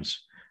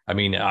sometimes. I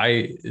mean,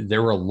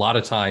 there were a lot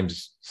of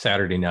times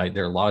Saturday night,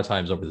 there are a lot of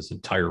times over this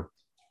entire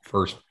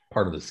first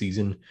part of the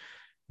season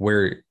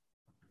where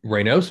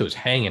Reynoso is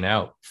hanging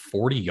out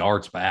 40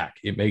 yards back.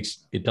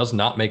 It does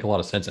not make a lot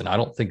of sense. And I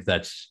don't think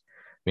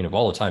of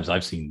all the times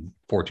I've seen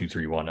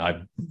 4-2-3-1,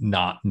 I've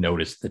not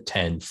noticed the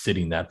 10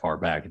 sitting that far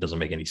back. It doesn't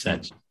make any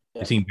sense.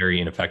 They seem very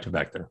ineffective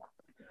back there.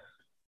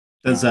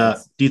 Do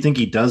you think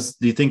he does?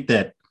 Do you think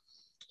that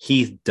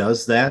he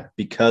does that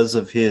because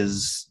of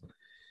his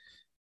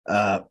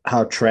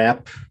how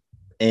Trapp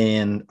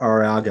and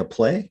Arriaga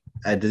play,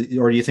 or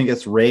do you think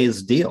it's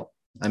Ray's deal?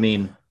 I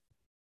mean,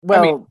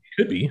 it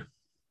could be.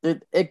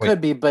 It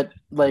could be, but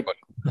like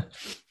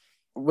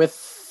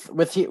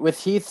with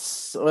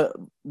Heath's,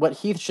 what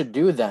Heath should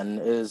do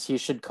then is he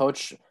should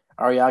coach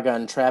Arriaga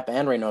and Trapp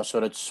and Reynoso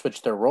to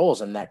switch their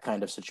roles in that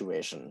kind of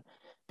situation,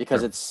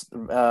 because it's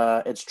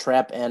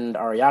Trapp and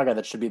Arriaga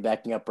that should be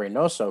backing up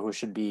Reynoso, who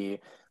should be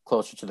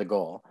closer to the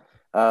goal.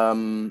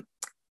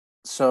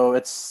 So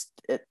it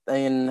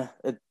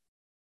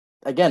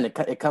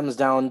comes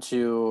down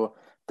to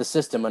the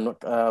system and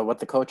what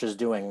the coach is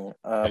doing,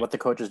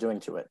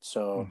 to it.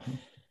 So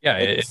yeah,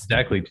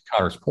 exactly to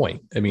Connor's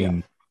point. I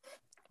mean,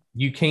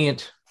 you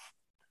can't.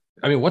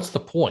 I mean, what's the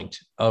point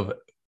of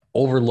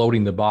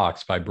overloading the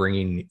box by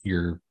bringing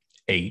your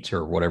 8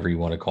 or whatever you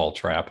want to call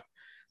Trapp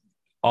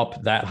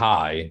up that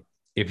high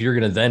if you're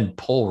going to then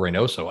pull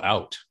Reynoso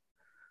out?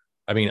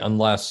 I mean,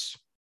 unless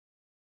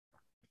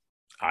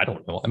I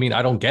don't know. I mean,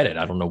 I don't get it.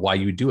 I don't know why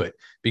you do it,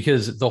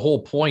 because the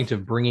whole point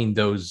of bringing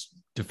those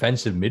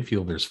defensive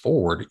midfielders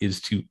forward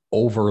is to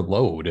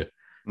overload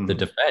the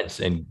defense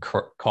and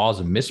cause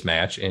a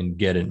mismatch and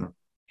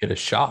get a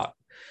shot.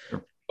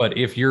 But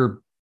if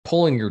you're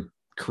pulling your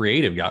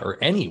creative guy or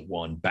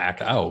anyone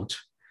back out,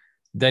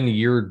 then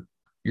you're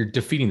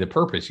defeating the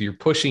purpose. You're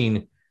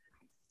pushing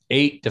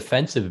 8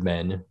 defensive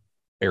men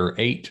or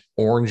 8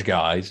 orange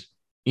guys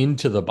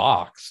into the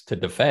box to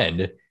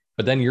defend,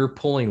 but then you're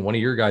pulling one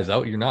of your guys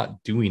out. You're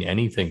not doing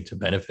anything to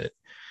benefit.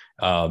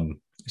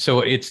 So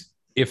it's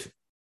if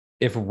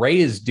Ray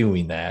is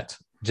doing that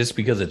just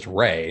because it's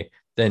Ray,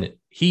 then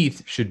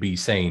Heath should be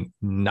saying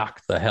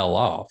knock the hell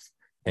off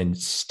and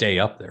stay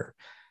up there.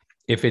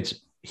 If it's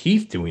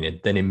Heath doing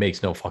it, then it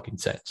makes no fucking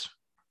sense.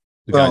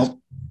 The guy's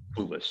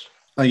clueless.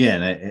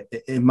 Again,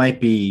 it might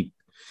be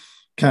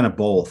kind of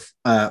both.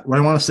 What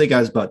I want to say,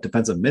 guys, about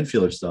defensive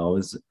midfielders, though,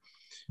 is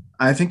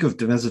I think of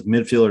defensive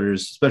midfielders,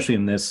 especially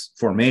in this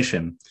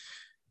formation,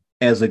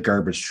 as a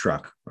garbage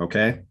truck,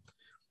 okay?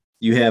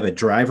 You have a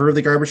driver of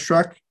the garbage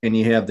truck, and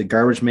you have the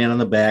garbage man on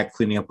the back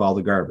cleaning up all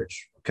the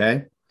garbage,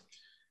 okay?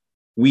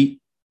 We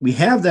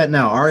have that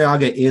now.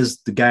 Arriaga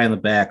is the guy in the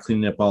back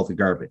cleaning up all the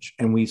garbage,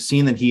 and we've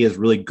seen that he is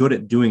really good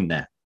at doing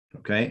that,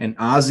 okay? And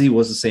Ozzy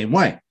was the same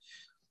way.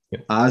 Yeah.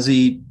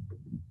 Ozzy,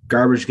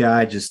 garbage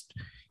guy, just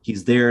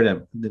he's there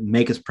to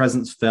make his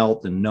presence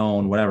felt and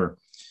known, whatever.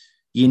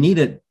 You need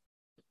a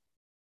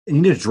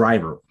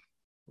driver,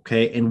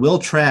 okay? And Will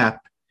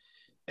Trapp,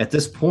 at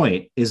this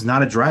point, is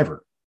not a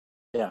driver.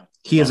 Yeah.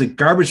 He is a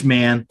garbage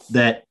man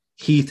that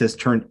Heath has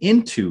turned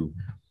into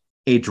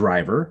a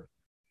driver,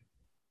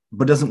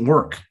 but doesn't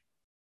work.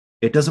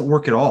 It doesn't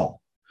work at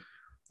all.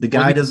 The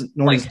guy doesn't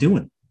know what he's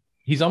doing.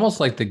 He's almost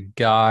like the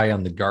guy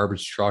on the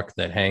garbage truck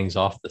that hangs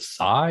off the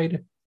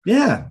side.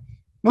 Yeah.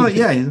 Well,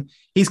 yeah,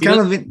 he's kind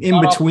of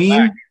in between.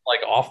 Back,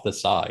 like off the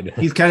side.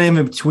 He's kind of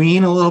in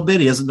between a little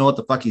bit. He doesn't know what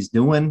the fuck he's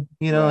doing.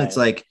 You know, It's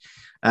like,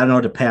 I don't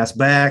know to pass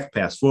back,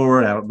 pass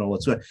forward. I don't know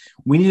what's going.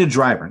 We need a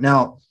driver.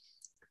 Now,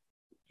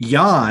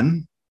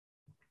 Jan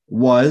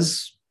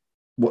was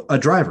a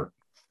driver,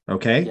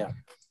 okay? Yeah.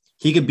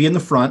 He could be in the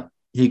front.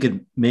 He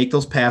could make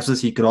those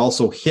passes. He could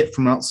also hit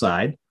from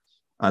outside.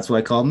 That's why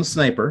I call him the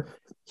sniper.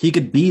 He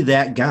could be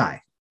that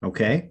guy,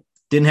 okay?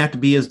 Didn't have to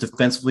be as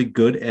defensively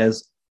good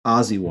as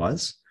Ozzy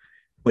was,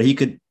 but he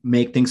could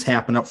make things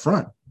happen up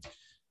front.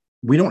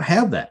 We don't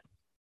have that.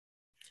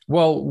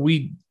 Well,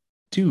 we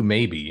do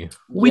maybe.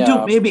 We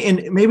do maybe,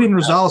 and maybe in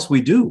Rosales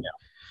we do. Yeah.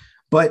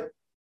 But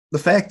the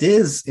fact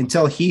is,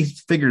 until he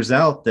figures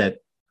out that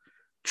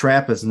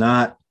Trapp is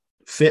not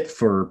fit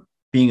for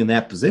being in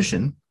that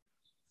position,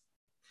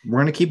 we're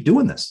going to keep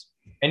doing this.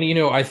 And,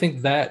 I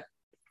think that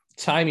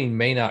timing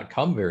may not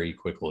come very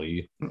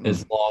quickly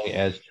as long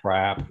as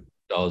Trapp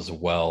does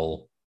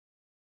well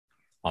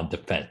on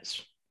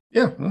defense.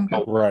 Yeah.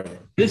 Okay. Right.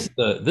 This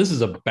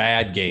is a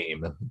bad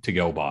game to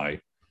go by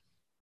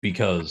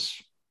because,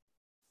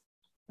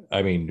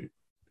 I mean,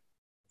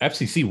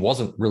 FCC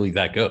wasn't really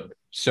that good.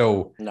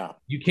 So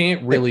you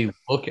can't really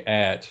look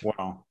at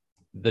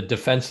the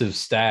defensive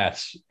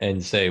stats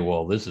and say,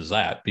 well, this is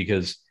that,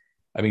 because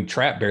I mean,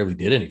 Trapp barely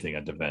did anything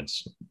on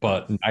defense,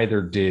 but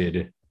neither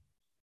did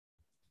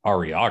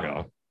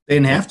Arriaga. They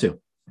didn't have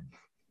to.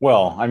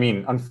 Well, I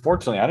mean,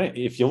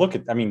 unfortunately, if you look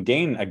at,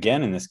 Dane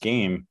again in this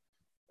game,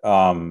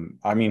 I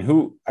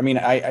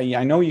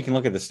know you can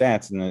look at the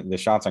stats and the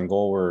shots on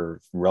goal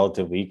were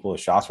relatively equal. The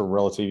shots were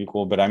relatively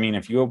equal. But I mean,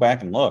 if you go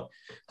back and look,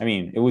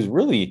 it was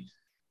really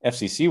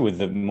FCC with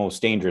the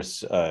most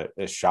dangerous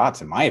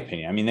shots, in my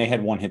opinion. I mean, they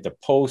had one hit the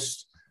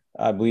post,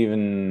 I believe,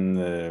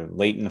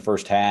 late in the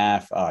first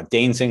half.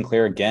 Dane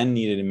Sinclair again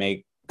needed to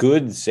make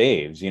good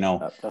saves.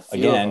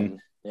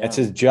 Again, that's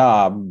his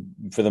job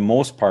for the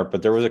most part.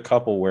 But there was a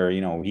couple where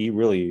he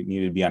really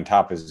needed to be on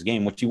top of his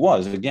game, which he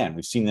was. Again,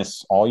 we've seen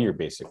this all year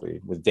basically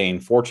with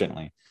Dane.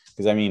 Fortunately,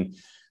 because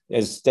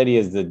as steady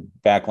as the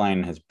back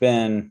line has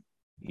been,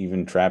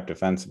 even trapped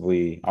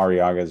defensively,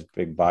 Arriaga's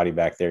big body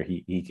back there,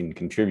 he can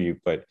contribute,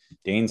 but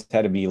Dane's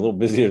had to be a little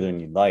busier than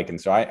you'd like.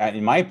 And so I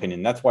in my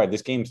opinion, that's why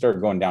this game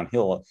started going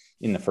downhill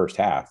in the first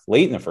half,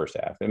 late in the first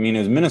half. I mean, it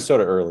was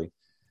Minnesota early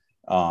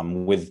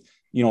with,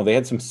 they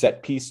had some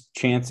set piece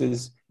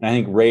chances. And I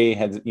think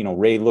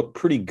Ray looked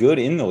pretty good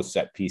in those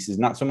set pieces,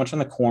 not so much on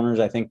the corners,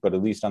 I think, but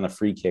at least on the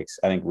free kicks,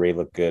 I think Ray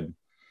looked good.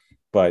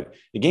 But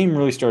the game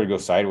really started to go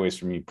sideways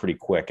for me pretty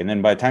quick. And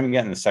then by the time we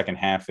got in the second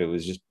half, it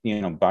was just,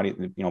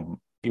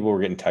 people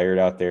were getting tired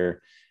out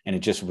there, and it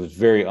just was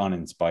very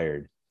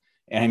uninspired.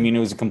 And I mean, it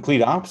was a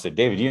complete opposite.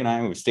 David, you and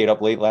I, we stayed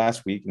up late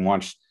last week and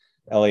watched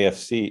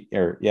LAFC,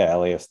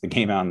 the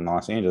game out in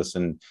Los Angeles.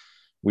 And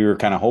we were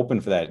kind of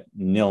hoping for that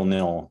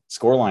 0-0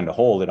 scoreline to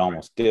hold. It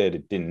almost did.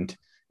 It didn't.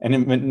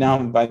 And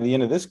now by the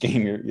end of this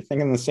game, you're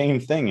thinking the same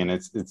thing. And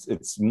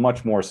it's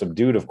much more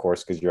subdued, of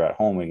course, because you're at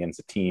home against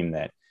a team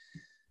that,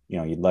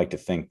 you'd like to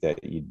think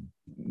that you'd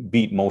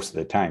beat most of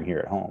the time here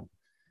at home.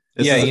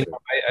 I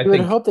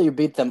would hope that you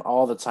beat them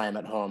all the time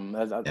at home.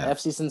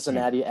 FC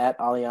Cincinnati at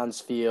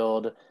Allianz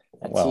Field,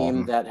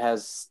 team that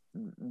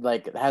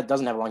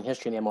doesn't have a long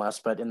history in the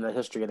MLS, but in the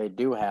history they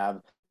do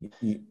have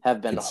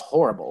been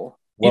horrible.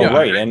 Well,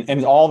 right,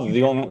 and all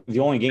the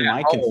only game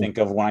I can think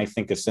of when I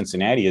think of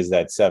Cincinnati is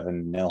that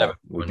 7-0.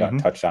 We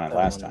touched on it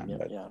last time,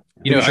 but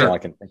I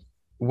can think.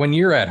 When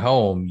you're at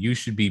home, you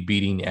should be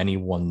beating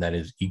anyone that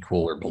is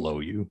equal or below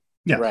you.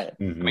 Yeah, right.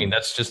 I mean,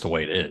 that's just the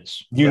way it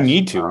is. You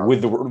need to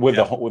with the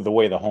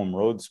way the home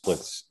road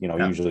splits,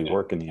 usually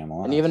work in the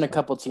MLS, and even a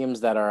couple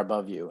teams that are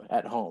above you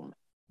at home.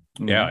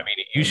 Yeah, I mean,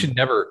 you should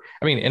never.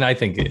 I mean, and I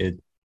think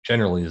it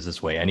generally is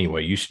this way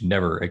anyway. You should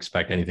never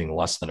expect anything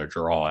less than a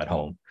draw at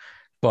home.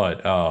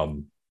 But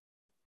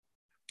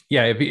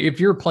if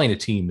you're playing a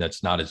team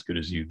that's not as good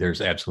as you,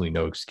 there's absolutely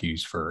no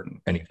excuse for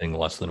anything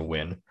less than a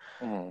win.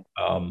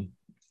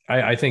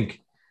 I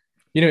think,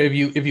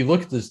 if you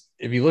look at this,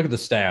 if you look at the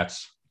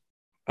stats.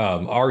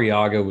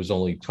 Arriaga was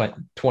only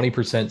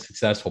 20%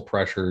 successful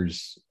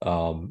pressures.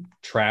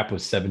 Trapp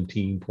was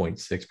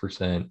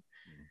 17.6%.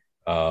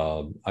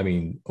 I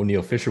mean,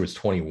 O'Neal Fisher was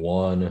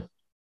 21.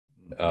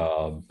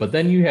 But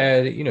then you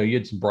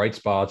had some bright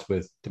spots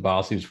with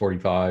Tabasi was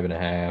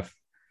 45.5.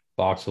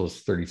 Boxall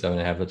was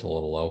 37.5. That's a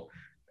little low.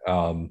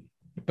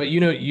 But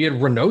you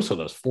had Reynoso that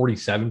was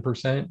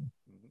 47%.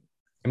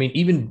 I mean,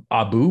 even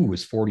Abu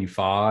was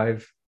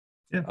 45.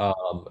 Yeah.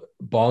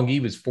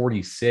 Bongi was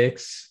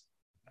 46.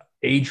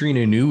 Adrien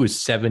Anu was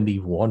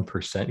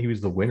 71%. He was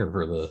the winner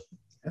for the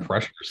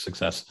pressure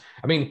success.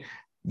 I mean,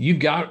 you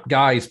got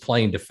guys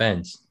playing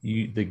defense.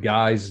 The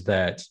guys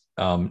that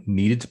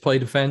needed to play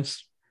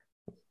defense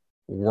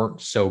weren't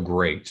so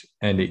great.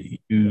 And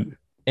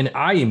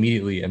I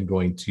immediately am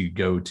going to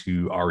go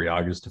to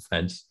Arriaga's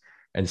defense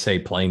and say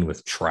playing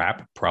with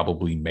Trapp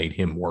probably made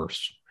him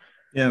worse.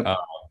 Yeah.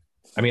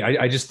 I mean,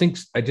 I just think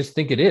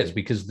it is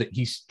because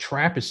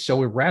Trapp is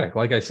so erratic.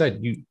 Like I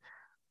said,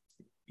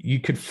 you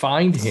could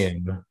find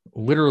him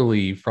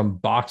literally from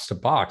box to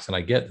box. And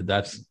I get that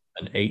that's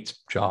an 8's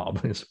job.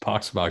 It's a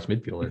box to box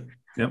midfielder,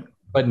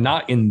 but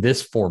not in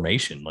this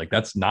formation. Like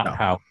that's not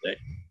how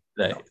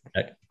that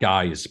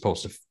guy is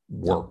supposed to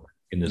work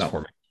in this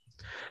formation.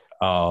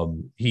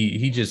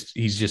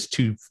 He's just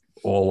too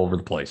all over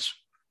the place.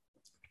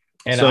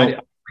 And I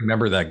don't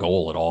remember that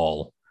goal at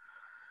all.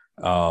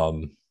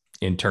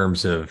 In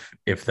terms of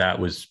if that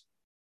was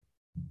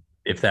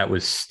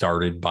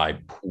started by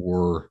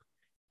poor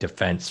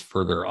defense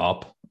further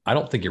up, I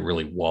don't think it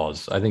really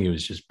was. I think it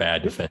was just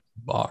bad defense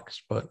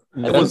box. But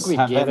I think we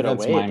gave it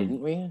away, didn't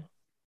we?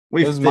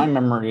 It was my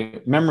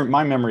memory.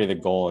 My memory of the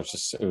goal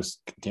is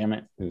damn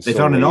it. They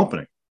found an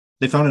opening.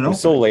 They found an opening.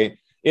 So late.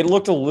 It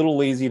looked a little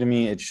lazy to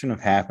me. It shouldn't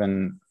have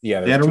happened.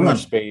 Yeah, there's too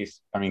much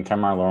space. I mean,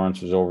 Kemar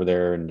Lawrence was over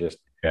there and just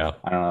I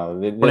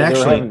don't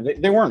know.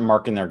 They weren't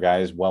marking their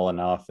guys well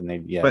enough, and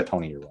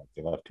Tony, you're right.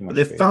 They left too much.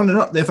 They found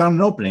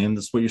an opening, and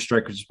that's what your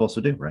strikers are supposed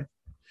to do, right?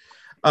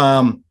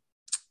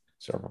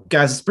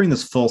 Guys, let's bring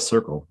this full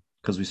circle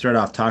because we started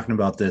off talking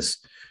about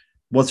this.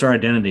 What's our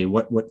identity?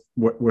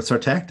 What's our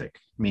tactic?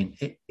 I mean,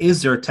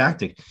 is there a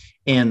tactic?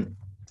 And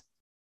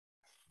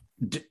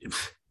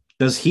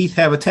does Heath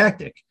have a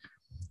tactic?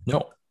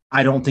 No,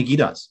 I don't think he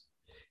does.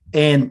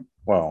 And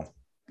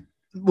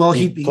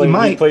he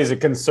plays a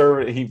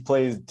conservative. He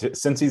plays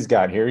since he's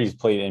got here. He's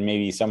played, and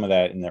maybe some of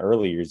that in the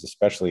early years,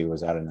 especially,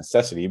 was out of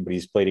necessity. But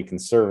he's played a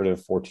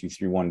conservative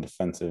 4-2-3-1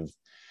 defensive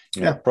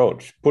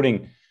approach,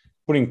 putting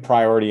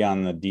priority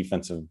on the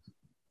defensive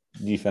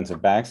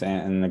backs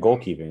and the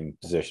goalkeeping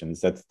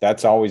positions.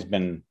 That's always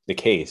been the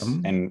case.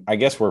 Mm-hmm. And I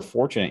guess we're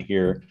fortunate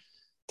here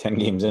 10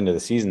 games into the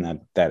season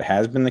that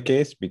has been the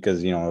case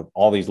because,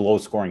 all these low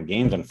scoring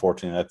games,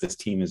 unfortunately, that this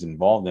team is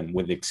involved in,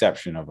 with the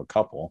exception of a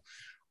couple,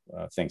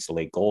 thanks to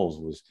late goals,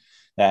 was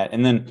that.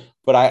 And then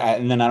I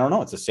don't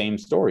know. It's the same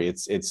story.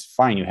 It's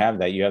fine. You have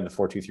that. You have the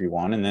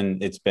 4-2-3-1, and then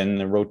it's been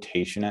the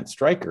rotation at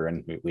striker,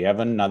 and we have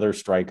another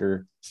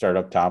striker start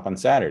up top on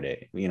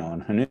Saturday.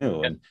 And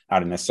Hanu, and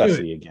out of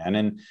necessity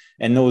again,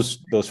 and those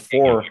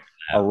four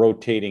are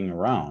rotating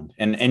around,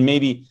 and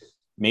maybe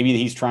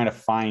he's trying to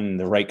find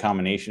the right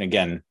combination.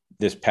 Again,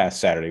 this past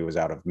Saturday was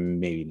out of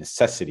maybe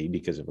necessity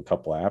because of a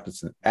couple of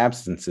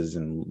absences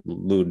in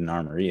Lod and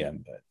Armaria,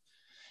 but.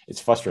 It's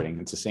frustrating.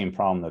 It's the same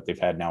problem that they've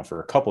had now for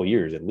a couple of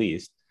years, at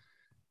least.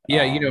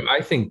 Yeah.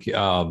 I think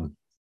the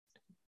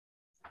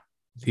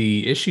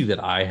issue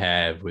that I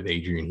have with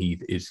Adrian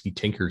Heath is he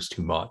tinkers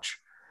too much.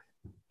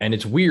 And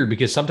it's weird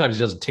because sometimes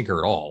he doesn't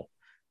tinker at all,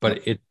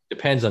 but it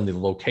depends on the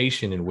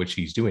location in which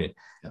he's doing it.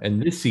 Yeah.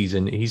 And this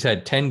season he's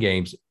had 10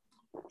 games,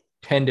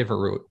 10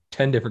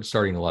 different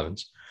starting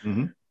 11s.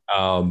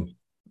 Mm-hmm.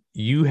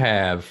 You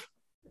have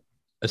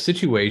a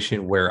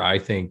situation where I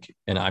think,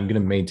 and I'm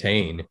going to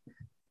maintain,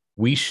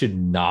 we should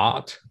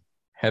not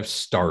have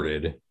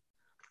started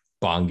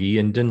Bongi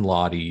and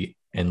Dinladi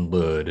and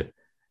Lud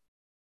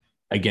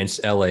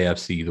against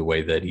LAFC the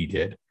way that he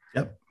did.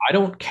 Yep. I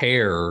don't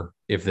care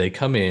if they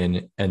come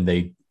in and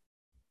they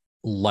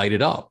light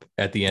it up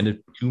at the end of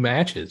 2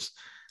 matches.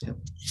 Yep.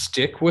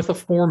 Stick with a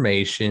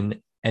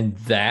formation, and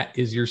that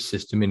is your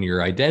system and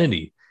your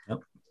identity. Yep.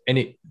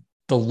 And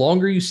the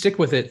longer you stick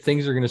with it,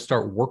 things are going to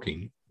start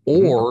working.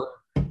 Or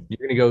you're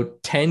going to go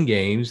 10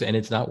 games and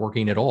it's not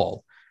working at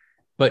all.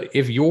 But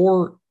if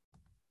you're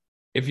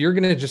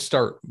going to just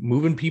start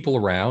moving people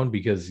around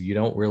because you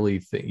don't really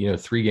think,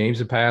 3 games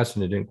have passed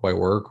and it didn't quite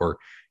work, or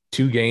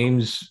 2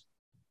 games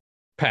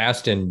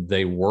passed and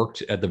they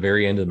worked at the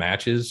very end of the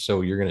matches,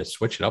 so you're going to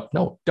switch it up.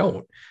 No,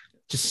 don't.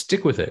 Just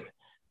stick with it.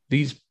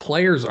 These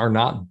players are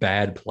not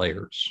bad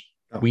players.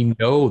 Oh. We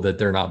know that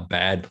they're not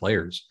bad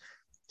players.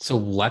 So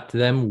let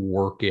them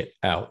work it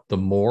out. The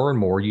more and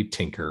more you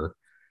tinker,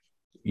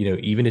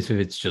 even if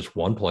it's just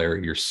one player,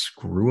 you're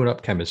screwing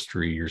up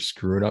chemistry, you're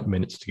screwing up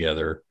minutes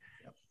together.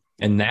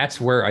 And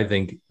that's why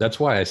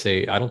I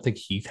say, I don't think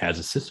Heath has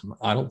a system.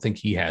 I don't think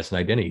he has an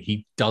identity.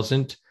 He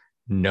doesn't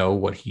know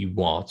what he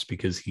wants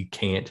because he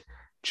can't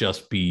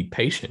just be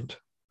patient.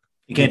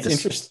 You can't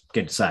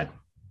decide.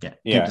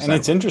 Yeah. And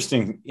it's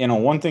interesting,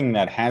 one thing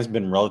that has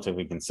been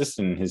relatively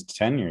consistent in his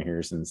tenure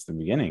here since the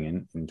beginning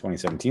in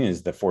 2017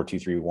 is the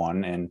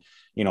 4-2-3-1. And,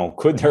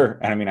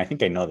 I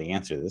think I know the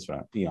answer to this,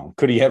 but,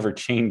 could he ever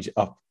change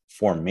up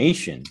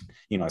formation?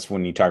 It's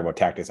when you talk about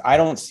tactics. I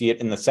don't see it.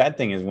 And the sad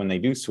thing is when they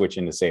do switch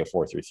into, say, a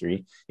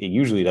 4-3-3, it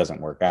usually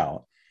doesn't work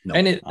out. No.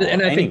 And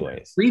I think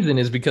the reason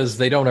is because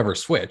they don't ever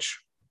switch.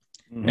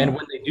 Mm-hmm. And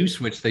when they do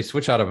switch, they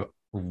switch out of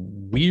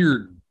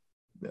weird,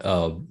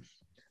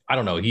 I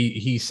don't know.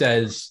 He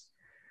says,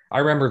 I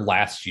remember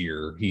last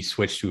year he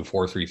switched to a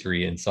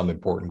 4-3-3 in some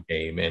important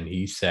game. And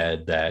he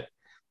said that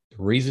the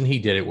reason he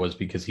did it was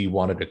because he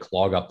wanted to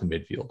clog up the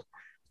midfield.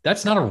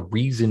 That's not a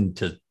reason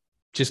to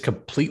just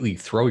completely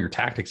throw your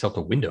tactics out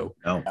the window.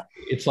 No.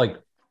 It's like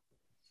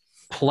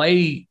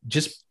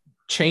just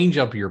change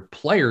up your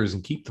players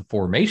and keep the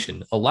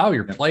formation. Allow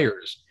your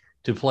players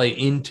to play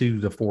into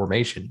the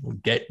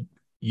formation. Get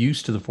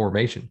used to the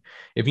formation.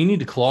 If you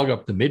need to clog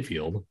up the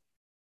midfield,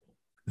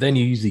 then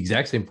you use the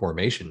exact same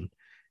formation,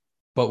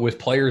 but with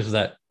players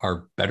that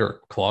are better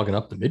at clogging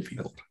up the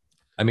midfield.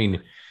 I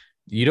mean,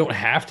 you don't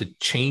have to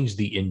change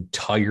you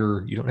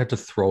don't have to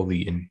throw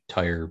the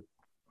entire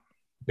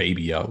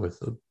baby out with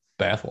the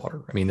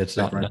bathwater. I mean, that's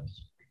not right.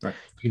 You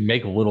can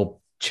make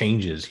little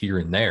changes here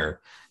and there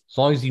as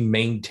long as you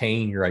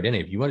maintain your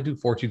identity. If you want to do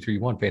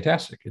 4-2-3-1,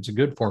 fantastic. It's a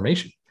good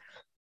formation,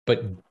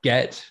 but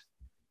get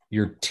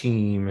your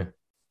team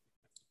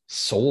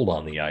sold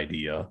on the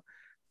idea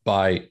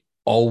by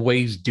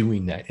always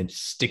doing that and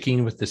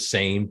sticking with the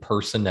same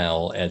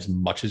personnel as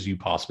much as you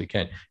possibly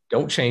can.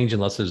 Don't change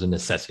unless there's a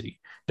necessity.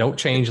 Don't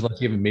change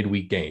unless you have a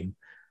midweek game.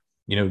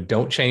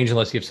 Don't change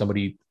unless you have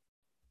somebody,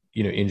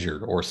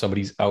 injured, or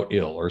somebody's out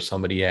ill, or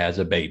somebody has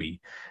a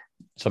baby.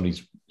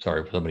 Somebody's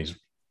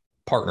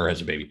partner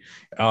has a baby.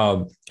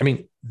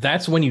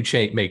 That's when you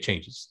make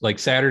changes. Like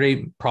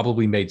Saturday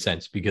probably made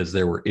sense because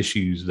there were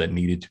issues that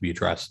needed to be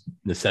addressed.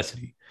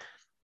 Necessity.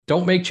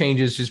 Don't make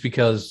changes just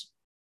because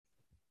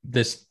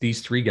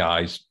these 3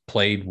 guys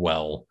played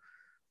well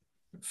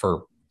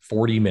for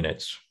 40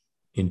 minutes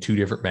in 2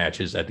 different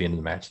matches at the end of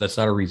the match. That's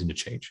not a reason to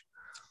change.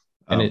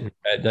 And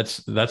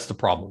that's the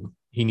problem.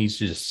 He needs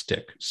to just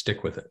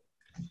stick with it.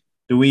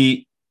 Do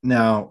we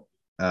now,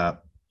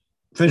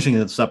 finishing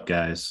this up,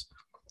 guys,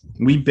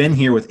 we've been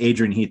here with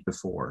Adrian Heath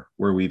before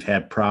where we've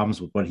had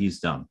problems with what he's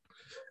done.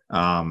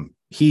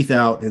 Heath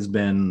out has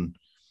been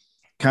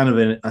kind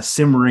of a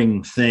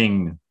simmering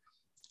thing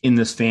in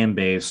this fan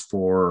base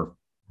for,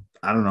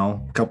 I don't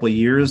know, a couple of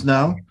years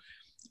now.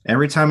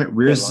 Every time it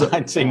rears,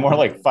 I'd say more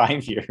like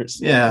 5 years.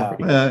 Yeah.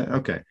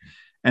 Okay.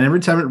 And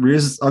every time it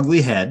rears its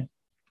ugly head,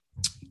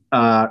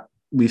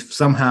 we've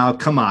somehow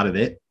come out of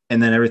it,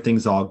 and then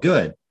everything's all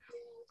good.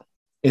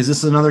 Is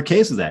this another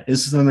case of that?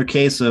 Is this another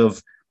case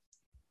of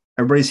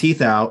everybody's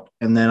Heath out,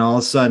 and then all of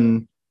a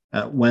sudden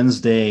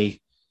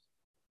Wednesday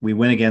we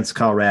win against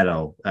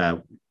Colorado,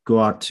 go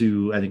out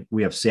to, I think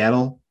we have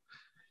Seattle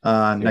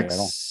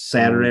next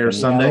Saturday or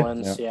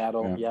Sunday.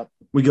 Seattle. Yep.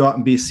 We go out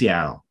and beat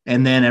Seattle,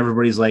 and then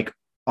everybody's like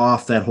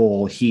off that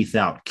whole Heath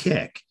out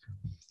kick.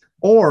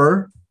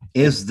 Or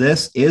is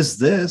this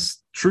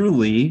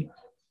truly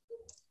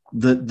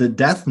the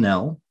death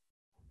knell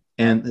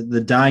and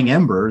the dying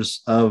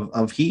embers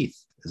of Heath?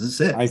 Is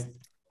this it?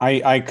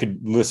 I could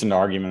listen to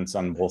arguments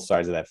on both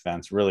sides of that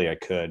fence. Really, I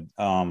could.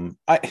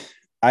 I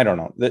don't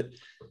know.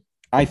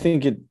 I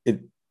think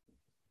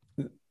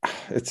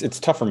it's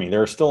tough for me.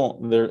 They're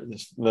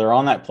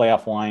on that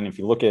playoff line. If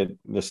you look at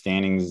the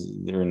standings,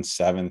 they're in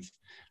 7th.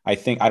 I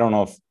don't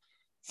know if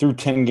through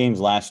 10 games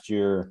last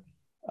year,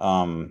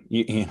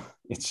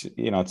 it's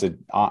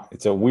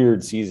a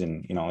weird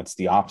season. It's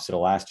the opposite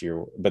of last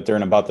year, but they're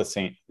in about the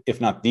same,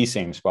 if not the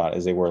same spot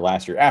as they were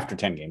last year after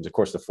 10 games. Of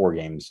course, the 4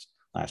 games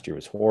last year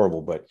was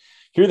horrible, but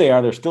here they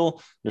are. They're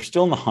still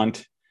in the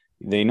hunt.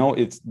 They know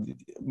it's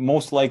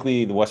most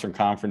likely the Western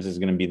Conference is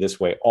going to be this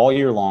way all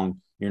year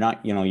long. You're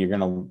not, you're going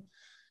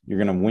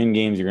to win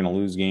games, you're going to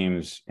lose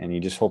games, and you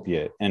just hope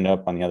you end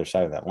up on the other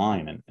side of that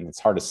line. And it's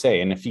hard to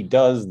say. And if he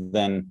does,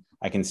 then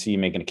I can see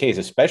making a case,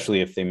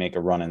 especially if they make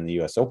a run in the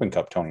U.S. Open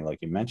Cup, Tony, like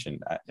you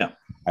mentioned.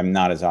 I'm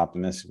not as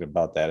optimistic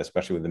about that,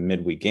 especially with the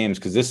midweek games,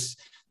 because this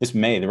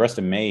May, the rest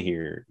of May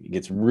here,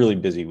 gets really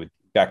busy with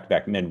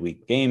back-to-back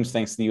midweek games,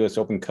 thanks to the U.S.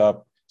 Open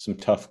Cup, some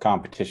tough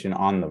competition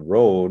on the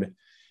road,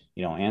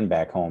 and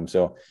back home.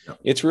 So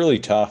it's really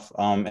tough.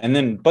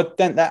 But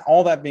then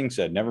all that being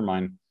said, never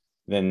mind,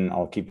 then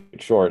I'll keep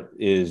it short,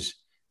 is,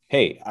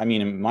 hey, I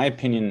mean, in my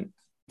opinion,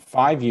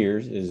 5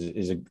 years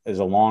is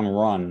a long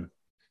run,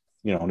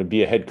 to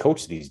be a head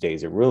coach these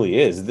days. It really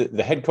is.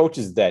 The head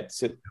coaches that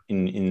sit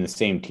in the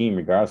same team,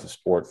 regardless of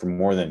sport, for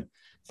more than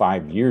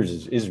 5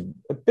 years is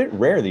a bit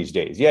rare these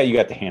days. Yeah, you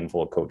got the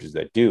handful of coaches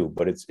that do,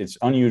 but it's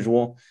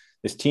unusual.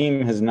 This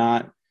team has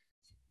not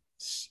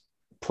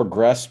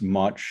progressed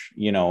much.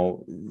 They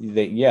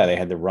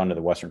had the run to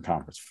the Western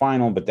Conference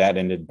Final, but that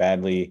ended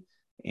badly.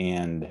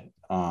 And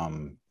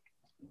they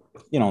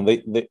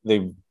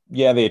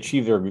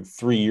achieved their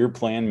 3-year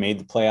plan, made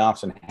the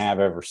playoffs, and have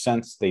ever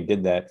since they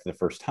did that for the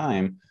first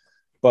time.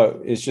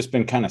 But it's just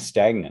been kind of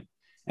stagnant.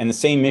 And the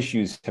same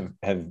issues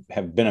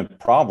have been a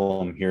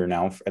problem here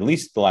now for at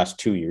least the last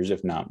 2 years,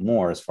 if not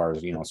more, as far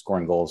as,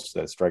 scoring goals,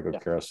 that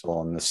strikeout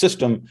carousel and the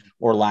system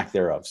or lack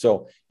thereof.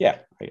 So,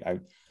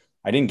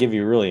 I didn't give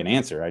you really an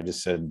answer. I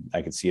just said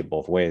I could see it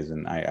both ways,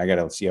 and I got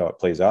to see how it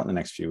plays out in the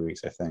next few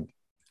weeks, I think.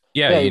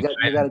 Yeah, you got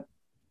to.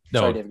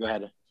 No, sorry, Dave, go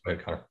ahead. Go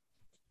ahead, Connor.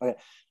 Okay.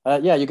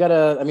 You got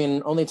to. I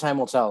mean, only time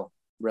will tell,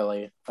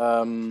 really.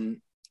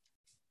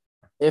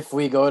 If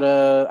we go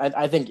to,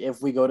 I think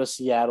if we go to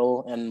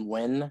Seattle and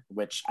win,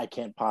 which I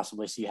can't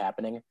possibly see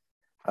happening,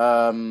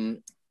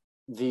 then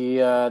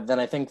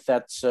I think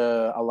that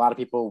a lot of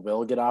people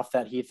will get off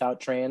that Heath out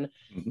train.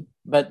 Mm-hmm.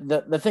 But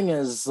the thing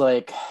is,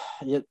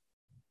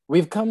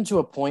 we've come to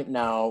a point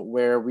now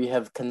where we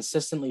have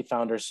consistently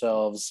found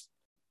ourselves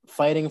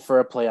fighting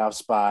for a playoff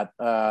spot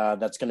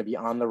that's going to be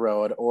on the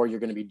road, or you're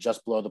going to be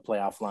just below the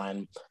playoff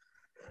line.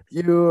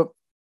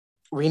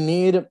 We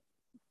need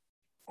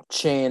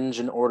change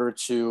in order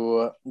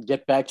to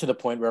get back to the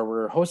point where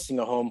we're hosting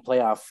a home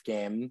playoff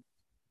game,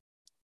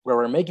 where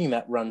we're making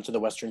that run to the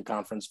Western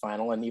Conference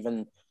Final and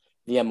even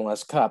the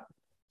MLS Cup.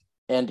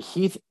 And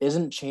Heath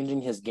isn't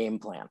changing his game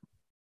plan.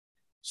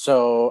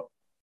 So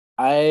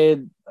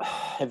and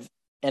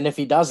if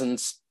he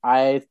doesn't,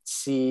 I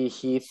see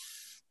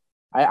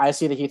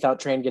the Heath out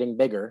train getting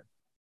bigger,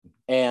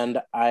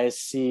 and I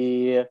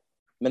see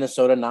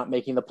Minnesota not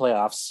making the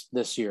playoffs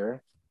this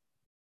year.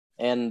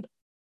 And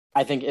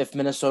I think if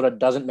Minnesota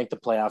doesn't make the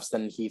playoffs,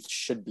 then Heath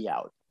should be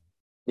out,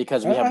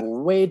 because we have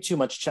way too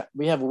much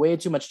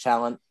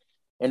talent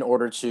in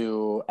order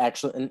to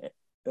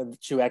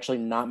actually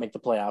not make the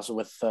playoffs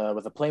with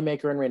a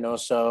playmaker in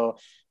Reynoso.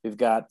 We've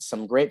got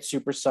some great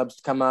super subs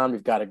to come on.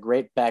 We've got a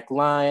great back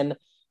line,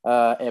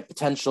 a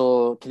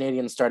potential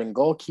Canadian starting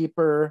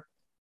goalkeeper.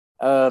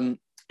 We're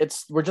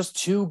just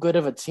too good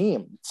of a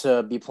team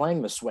to be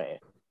playing this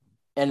way.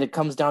 And it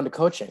comes down to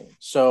coaching.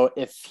 So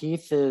if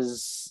Heath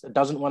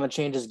doesn't want to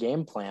change his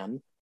game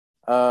plan,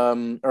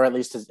 or at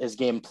least his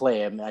game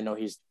play, I know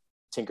he's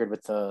tinkered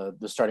with the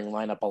starting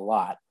lineup a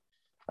lot,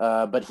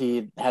 but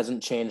he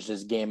hasn't changed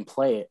his game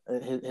play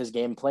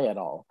at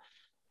all.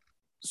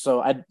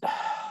 So I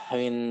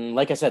mean,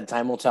 like I said,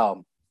 time will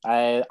tell.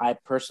 I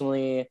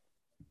personally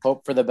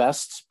hope for the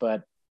best,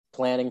 but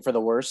planning for the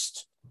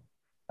worst.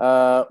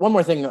 One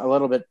more thing, a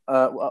little bit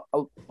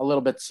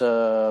going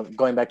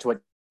back to what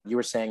you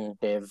were saying,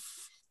 Dave.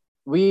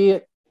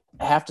 We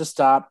have to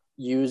stop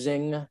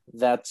using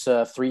that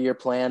 3-year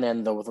plan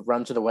and the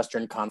run to the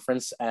Western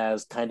Conference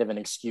as kind of an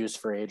excuse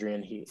for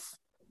Adrian Heath,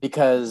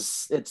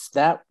 because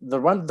the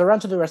run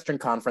to the Western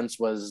Conference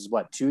was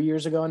 2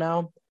 years ago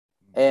now,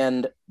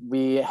 and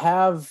we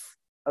have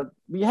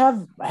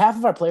half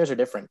of our players are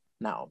different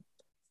now,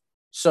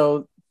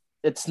 so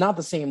it's not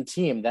the same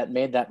team that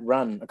made that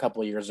run a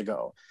couple of years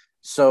ago.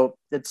 So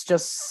it's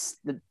just,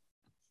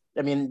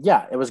 I mean,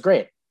 yeah, it was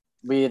great.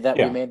 We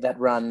made that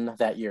run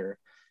that year,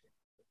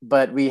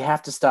 but we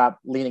have to stop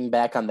leaning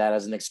back on that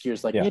as an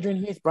excuse.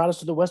 Adrian Heath brought us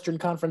to the Western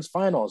Conference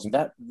Finals.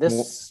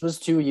 This was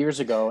 2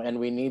 years ago, and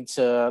we need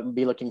to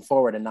be looking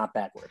forward and not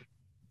backward.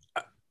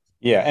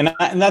 Yeah, and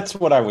that's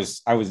what I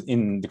was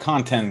in the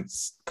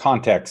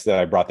context that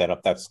I brought that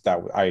up.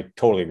 I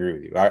totally agree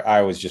with you.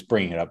 I was just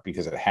bringing it up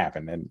because it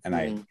happened, and mm-hmm.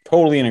 I'm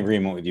totally in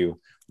agreement with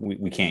you.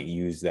 We can't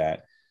use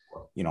that.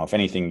 If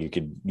anything, you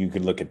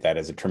could look at that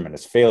as a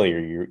tremendous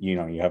failure.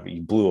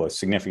 You blew a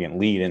significant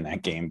lead in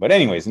that game. But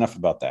anyways, enough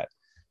about that.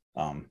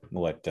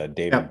 We'll let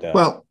David.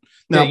 I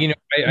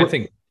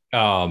think,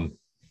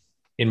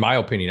 in my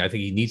opinion, I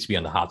think he needs to be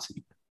on the hot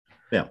seat.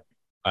 Yeah.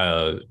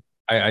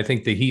 I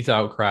think the Heath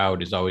out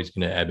crowd is always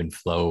going to ebb and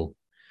flow.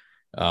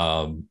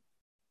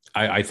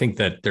 I think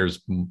that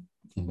there's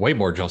way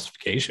more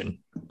justification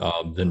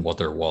than what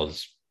there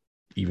was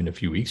even a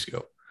few weeks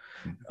ago.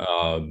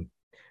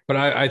 But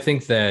I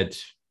think that,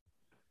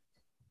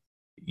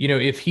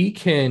 if he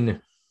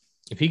can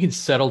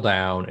settle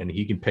down and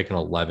he can pick an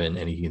 11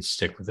 and he can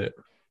stick with it,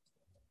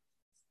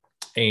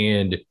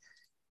 and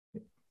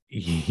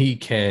he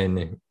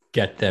can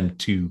get them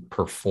to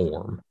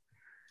perform,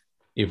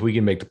 if we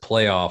can make the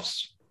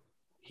playoffs,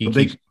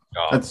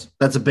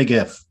 that's a big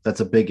if. That's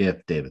a big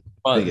if, David.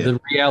 But the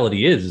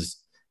reality is,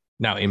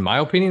 now, in my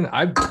opinion,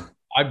 I've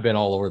been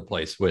all over the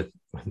place with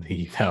the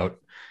Heath out.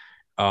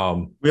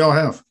 We all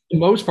have. For the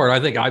most part, I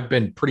think I've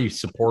been pretty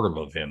supportive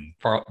of him,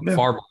 far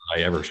more than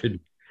I ever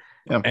should.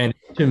 Yeah. And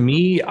to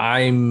me,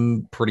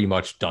 I'm pretty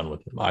much done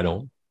with him. I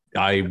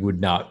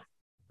would love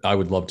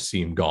to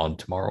see him gone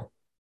tomorrow.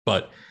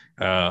 But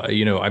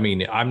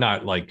I'm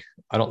not like,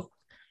 I don't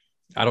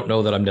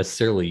know that I'm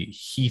necessarily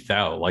Heath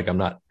out. Like, I'm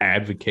not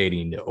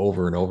advocating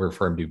over and over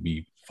for him to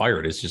be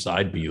fired. It's just,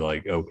 I'd be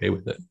like, okay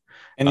with it.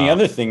 And the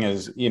other thing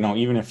is,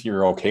 even if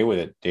you're okay with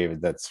it,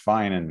 David, that's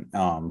fine. And,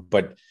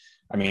 but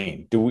I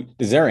mean,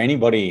 is there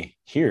anybody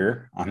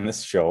here on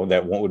this show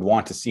that would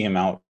want to see him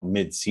out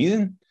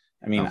mid-season?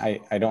 I mean, I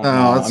don't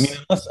know. I mean,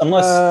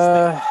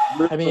 unless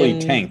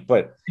really tank,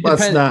 but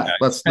let's not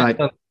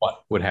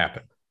what would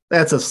happen.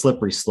 That's a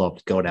slippery slope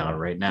to go down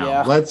right now.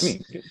 Yeah.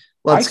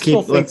 I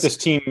still think this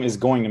team is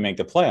going to make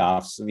the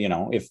playoffs.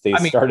 If they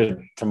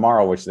started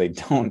tomorrow, which they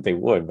don't, they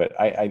would. But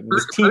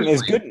this team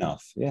is good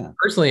enough. Yeah.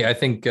 Personally, I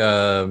think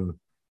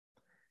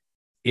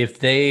if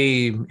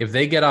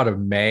they get out of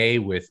May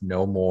with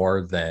no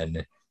more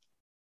than,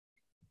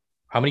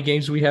 how many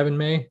games do we have in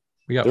May?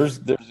 We got there's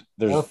 5,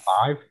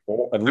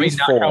 at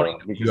least 4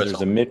 because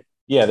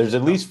there's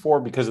at least 4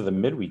 because of the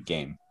midweek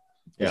game.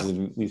 There's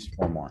at least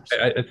 4 more.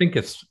 So. I think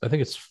it's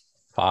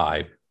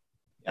 5.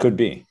 Could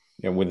be.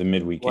 Yeah, with the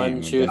midweek game.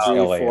 1, 2,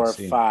 3, 4,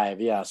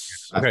 5.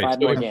 Yes. Okay. 5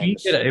 more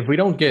games. If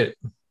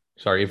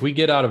we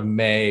get out of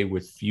May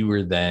with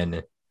fewer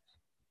than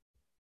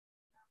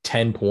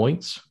 10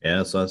 points.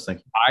 Yeah, so I was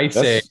thinking.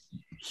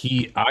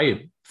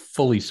 I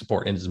fully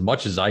support, and as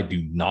much as I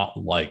do not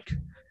like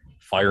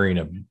firing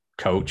a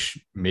coach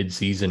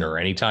mid-season or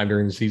anytime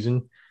during the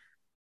season,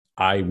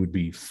 I would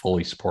be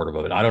fully supportive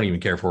of it. I don't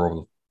even care if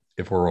we're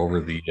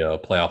over the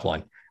playoff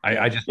line.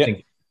 I just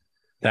think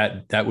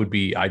that would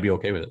be, I'd be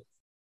okay with it.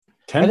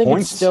 10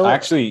 points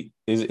actually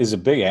is a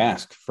big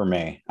ask for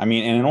May. I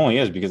mean, and it only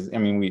is because, I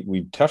mean,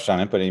 we touched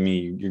on it, but I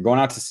mean, you're going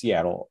out to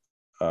Seattle,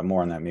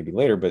 more on that maybe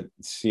later, but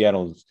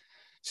Seattle,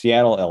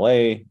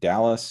 LA,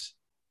 Dallas.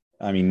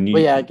 I mean,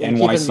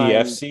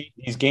 NYCFC,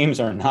 these games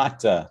are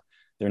not,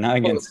 they're not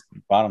against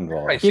bottom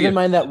dwellers. Keep in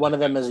mind that one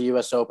of them is a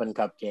U.S. Open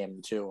Cup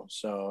game too.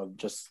 So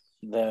just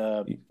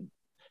I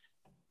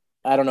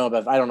don't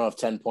know if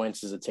 10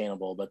 points is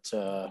attainable, but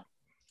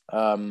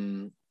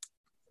I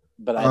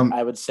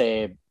would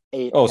say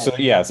 8. Oh, so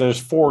yeah, so there's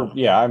 4.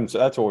 Yeah, that's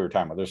what we were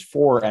talking about. There's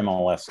 4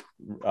 MLS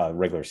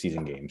regular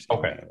season games.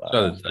 Okay,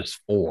 so there's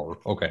 4.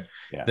 Okay,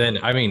 yeah. Then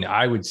I mean,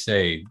 I would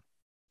say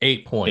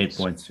 8 points.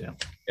 8 points, yeah.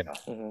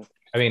 Mm-hmm.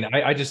 I mean,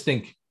 I just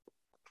think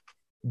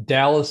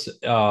Dallas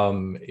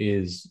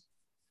is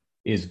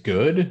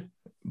good,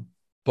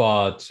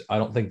 but I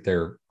don't think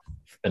they're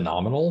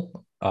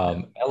phenomenal.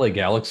 LA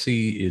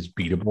Galaxy is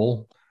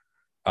beatable.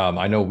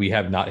 I know we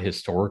have not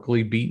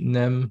historically beaten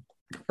them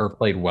or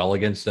played well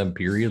against them,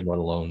 period, let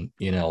alone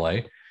in LA.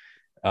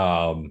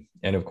 And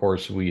of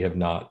course, we have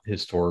not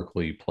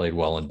historically played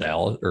well in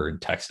Dallas or in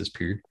Texas,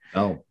 period.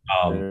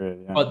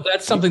 But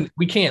that's something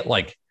we can't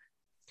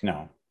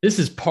no. This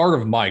is part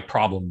of my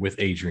problem with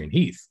Adrian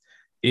Heath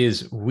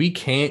is we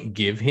can't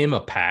give him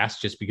a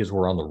pass just because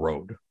we're on the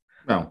road.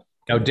 No.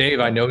 Now, Dave,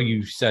 I know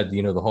you said,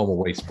 the home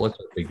away splits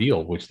are a big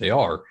deal, which they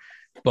are.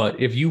 But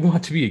if you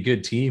want to be a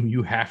good team,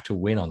 you have to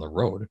win on the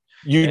road.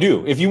 You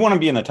do. If you want to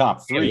be in the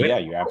top 3,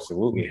 you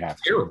absolutely have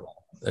to. Terrible.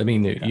 I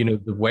mean,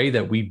 the way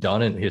that we've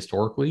done it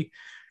historically,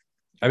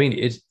 I mean,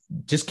 it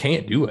just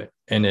can't do it.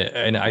 And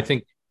I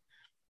think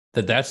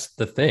that's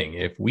the thing.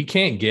 If we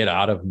can't get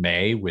out of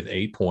May with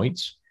 8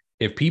 points,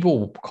 if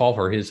people call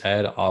for his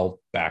head, I'll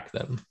back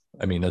them.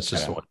 I mean, that's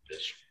just what it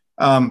is.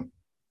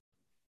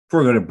 Before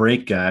we go to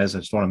break, guys,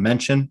 I just want to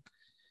mention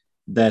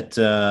that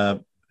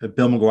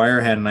Bill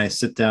McGuire had a nice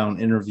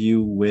sit-down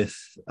interview with,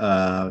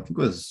 I think it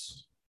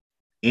was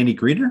Andy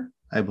Greeter,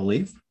 I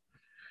believe.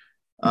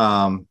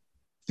 I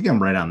think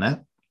I'm right on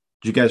that.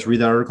 Did you guys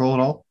read that article at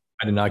all?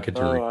 I did not get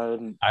to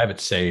read. I have it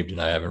saved and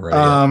I haven't read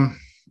it.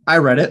 I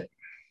read it,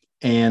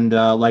 and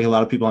like a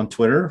lot of people on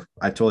Twitter,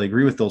 I totally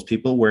agree with those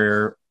people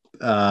where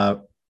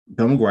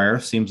Bill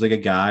McGuire seems like a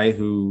guy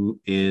who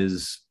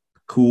is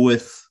cool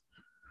with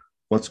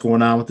what's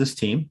going on with this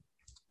team,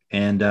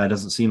 and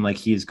doesn't seem like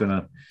he's going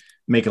to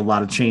make a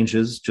lot of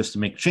changes just to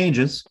make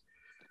changes,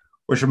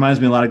 which reminds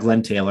me a lot of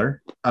Glenn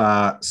Taylor.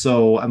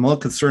 So I'm a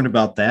little concerned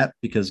about that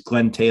because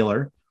Glenn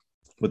Taylor,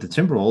 with the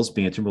Timberwolves,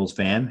 being a Timberwolves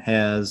fan,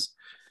 has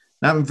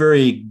not been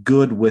very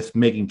good with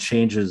making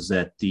changes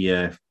at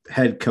the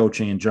head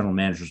coaching and general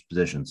manager's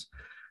positions.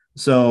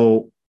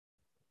 So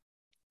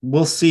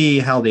we'll see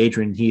how the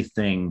Adrian Heath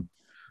thing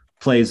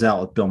plays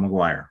out with Bill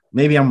McGuire.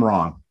 Maybe I'm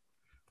wrong,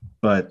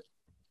 but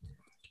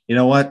you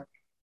know what?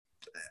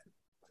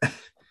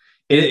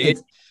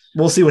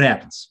 We'll see what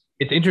happens.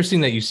 It's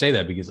interesting that you say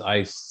that because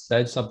I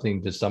said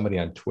something to somebody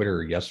on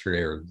Twitter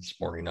yesterday or this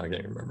morning. I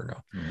can't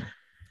remember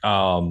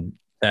now.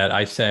 That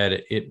I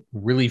said it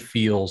really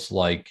feels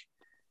like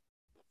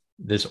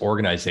this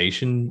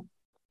organization,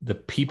 the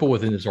people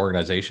within this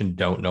organization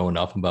don't know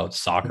enough about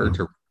soccer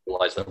to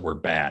realize that we're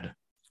bad.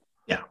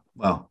 Yeah.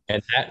 Well,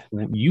 and that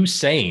you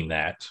saying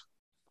that,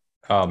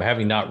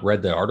 having not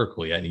read the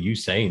article yet, and you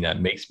saying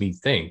that makes me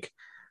think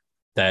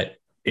that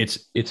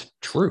it's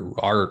true.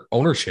 Our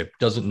ownership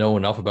doesn't know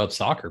enough about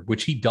soccer,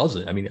 which he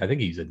doesn't. I mean, I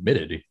think he's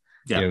admitted.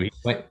 Yeah.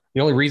 The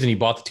only reason he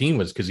bought the team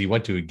was because he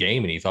went to a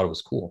game and he thought it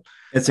was cool.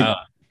 It's a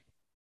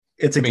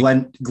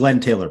Glenn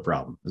Taylor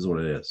problem, is what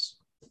it is.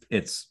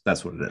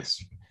 That's what it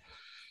is.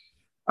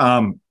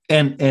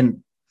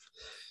 And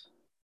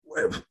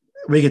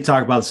we could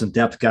talk about some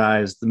depth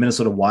guys. The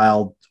Minnesota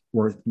Wild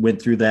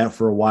went through that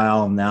for a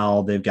while, and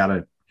now they've got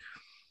a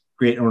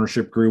great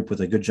ownership group with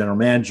a good general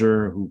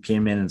manager who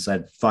came in and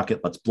said, fuck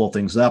it, let's blow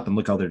things up, and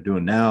look how they're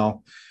doing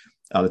now.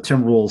 The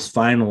Timberwolves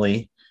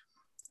finally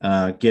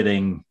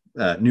getting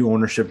new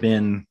ownership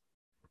in,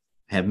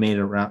 have made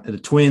it around. The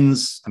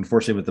Twins,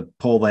 unfortunately, with the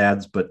Pole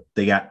lads, but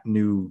they got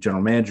new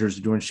general managers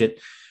doing shit.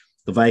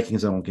 The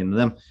Vikings, I won't get into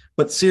them.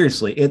 But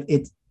seriously,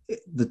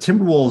 the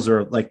Timberwolves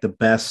are like the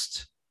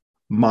best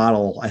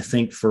model, I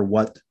think, for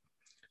what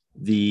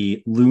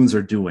the Loons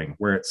are doing,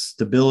 where it's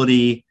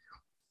stability,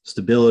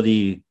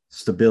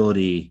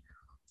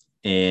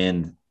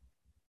 and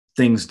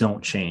things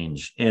don't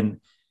change. And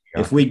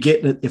if we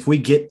get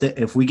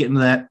into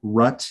that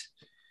rut,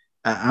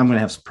 I'm going to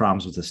have some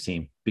problems with this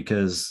team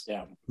because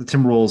the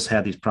Timberwolves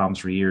had these problems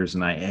for years,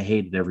 and I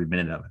hated every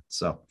minute of it.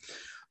 So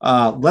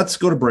let's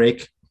go to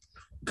break.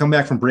 Come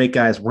back from break,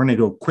 guys. We're going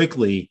to go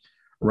quickly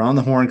around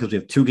the horn because we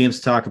have two games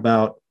to talk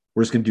about.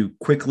 We're just going to do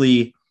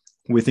quickly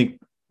what we think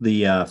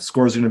the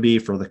scores are going to be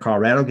for the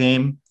Colorado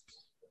game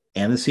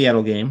and the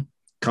Seattle game.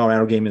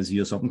 Colorado game is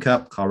US Open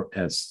Cup.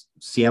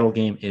 Seattle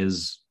game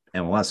is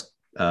MLS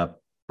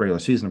regular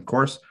season, of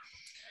course.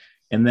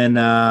 And then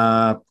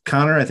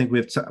Connor, I think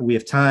we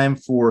have time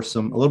for a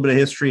little bit of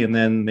history, and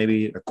then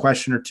maybe a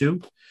question or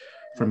two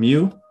from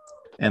you.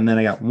 And then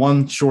I got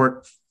one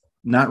short,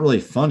 not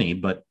really funny,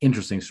 but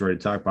interesting story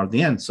to talk about at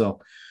the end. So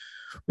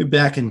we'll be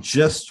back in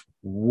just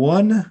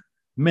 1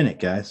 minute,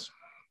 guys.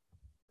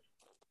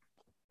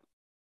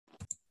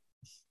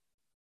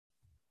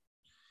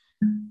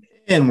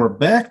 And we're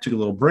back. Took a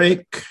little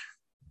break.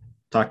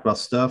 Talked about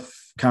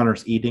stuff.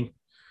 Connor's eating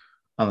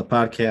on the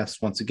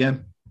podcast once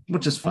again,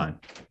 which is fine.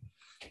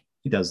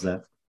 He does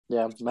that.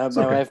 Yeah, my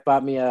wife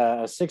bought me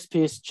a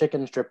 6-piece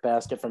chicken strip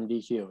basket from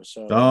DQ.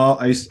 So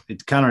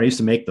Connor, I used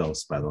to make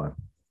those, by the way.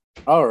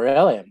 Oh,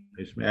 really?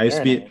 I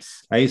used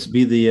to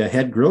be the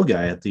head grill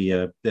guy at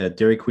the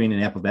Dairy Queen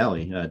in Apple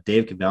Valley.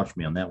 Dave could vouch for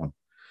me on that one.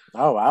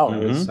 Oh, wow.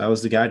 I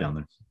was the guy down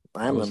there.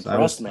 I'm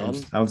impressed,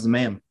 man. I was the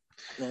man.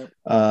 Yeah.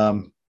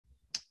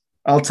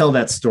 I'll tell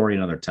that story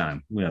another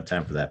time. We don't have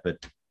time for that, but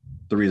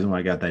the reason why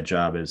I got that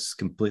job is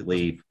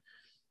completely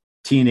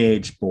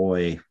teenage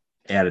boy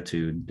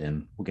attitude,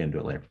 and we'll get into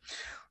it later.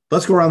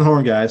 Let's go around the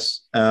horn,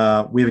 guys. We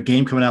have a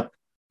game coming up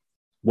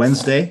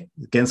Wednesday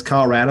against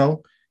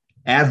Colorado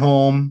at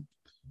home,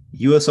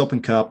 US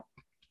Open Cup.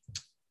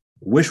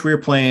 Wish we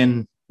were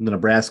playing the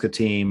Nebraska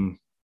team,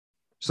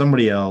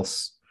 somebody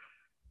else.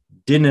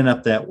 Didn't end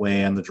up that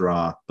way on the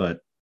draw, but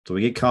so we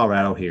get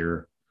Colorado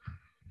here.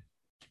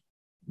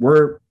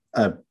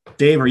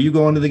 Dave, are you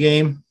going to the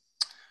game?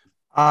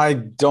 I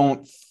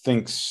don't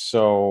think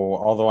so.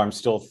 Although I'm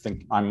still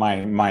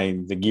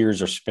the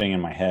gears are spinning in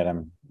my head.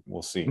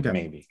 We'll see. Okay.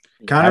 Maybe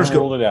Connor's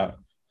rolled it out.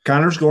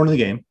 Connor's going to the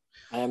game.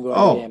 I am going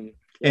to the game.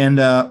 And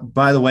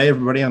by the way,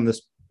 everybody on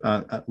this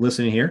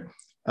listening here,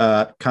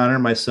 Connor,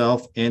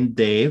 myself, and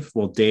Dave.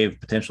 Well, Dave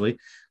potentially,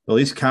 but at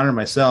least Connor,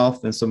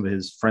 myself, and some of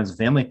his friends and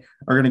family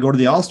are going to go to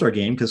the All-Star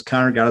game because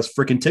Connor got us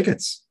freaking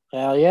tickets.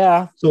 Hell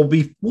yeah! So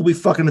we'll be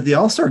fucking at the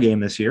All-Star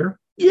game this year.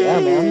 Yeah,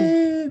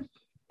 man.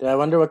 I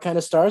wonder what kind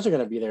of stars are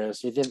going to be there.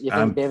 So you think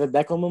David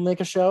Beckham will make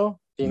a show,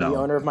 being the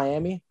owner of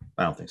Miami?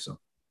 I don't think so.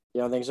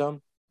 You don't think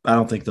so? I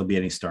don't think there'll be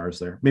any stars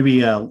there.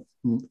 Maybe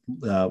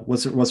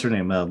what's her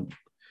name?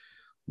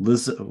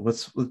 Liz.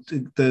 What's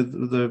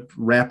the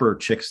rapper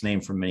chick's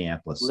name from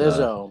Minneapolis?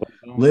 Lizzo.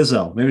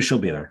 Lizzo. Maybe she'll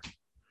be there.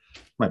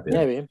 Might be.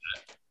 Maybe.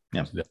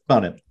 Yeah,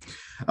 about it.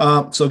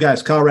 So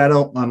guys,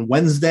 Colorado on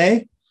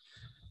Wednesday.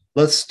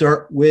 Let's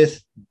start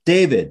with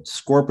David.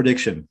 Score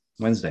prediction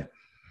Wednesday.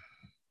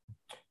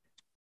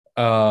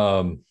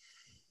 1-2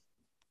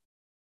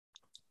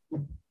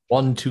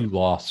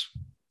 loss.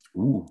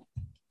 Ooh.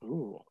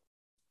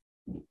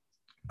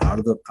 Out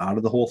of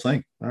the whole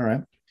thing. All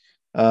right.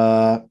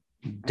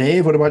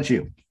 Dave, what about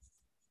you?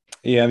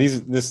 Yeah,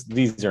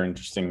 these are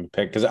interesting to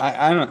pick because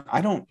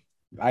I don't.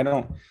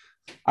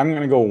 I'm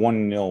going to go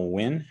 1-0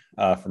 win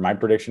for my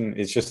prediction.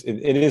 It's just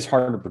it is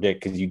hard to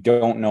predict because you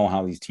don't know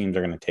how these teams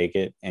are going to take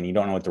it, and you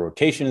don't know what the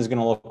rotation is going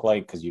to look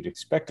like because you'd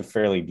expect a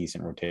fairly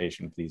decent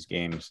rotation for these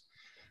games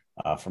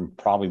from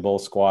probably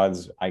both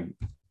squads.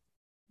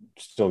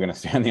 still going to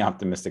stay on the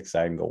optimistic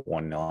side and go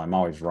 1-0. I'm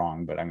always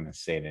wrong, but I'm going to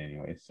say it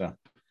anyway. So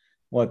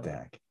what the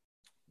heck?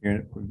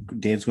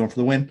 Dave's going for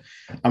the win.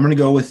 I'm going to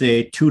go with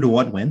a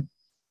 2-1 win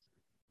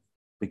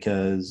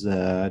because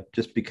I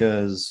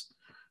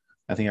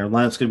think our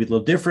lineup's going to be a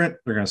little different.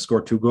 They're going to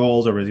score 2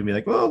 goals. Everybody's going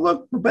to be like, "Oh,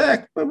 look, we're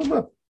back." Blah, blah,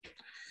 blah.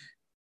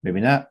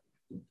 Maybe not.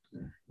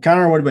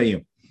 Connor, what about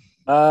you?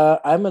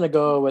 I'm going to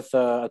go with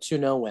a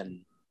 2-0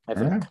 win, I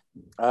think.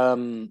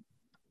 Right.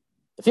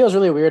 It feels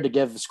really weird to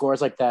give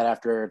scores like that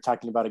after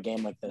talking about a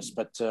game like this,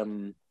 but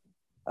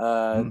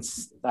I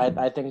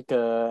think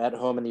at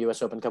home in the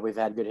U.S. Open Cup, we've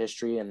had good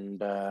history,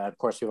 and of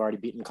course, we've already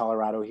beaten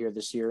Colorado here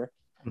this year.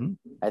 Mm-hmm.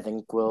 I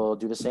think we'll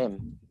do the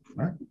same.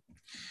 All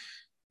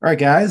right,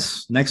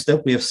 guys. Next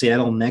up, we have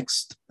Seattle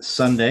next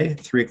Sunday,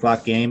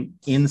 3:00 game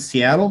in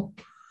Seattle.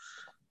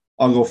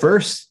 I'll go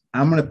first.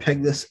 I'm going to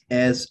peg this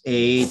as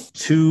a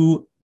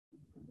 2-0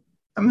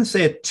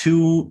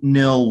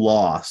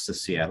 loss to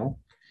Seattle,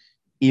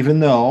 even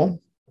though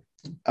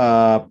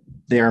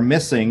they are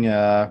missing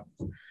their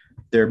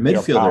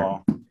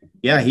midfielder.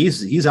 Yeah,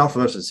 he's out for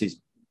the rest of the season.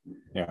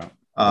 Yeah,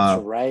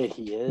 that's right.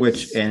 He is.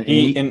 Which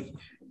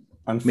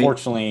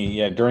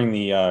unfortunately, during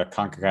the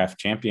CONCACAF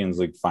Champions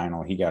League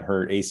final, he got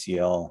hurt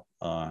ACL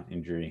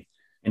injury,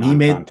 and he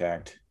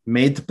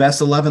made the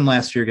best 11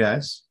 last year,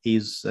 guys.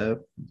 He's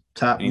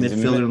top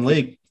midfielder in the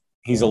league.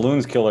 He's a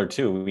Loons killer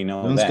too. We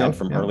know that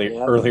from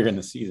earlier in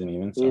the season.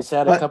 Even he's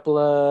had a couple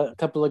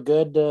of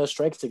good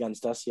strikes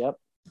against us. Yep.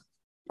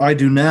 I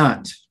do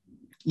not.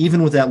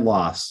 Even with that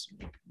loss,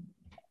 who's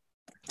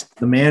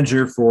the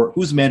manager for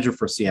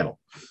Seattle?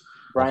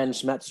 Brian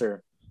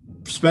Schmetzer.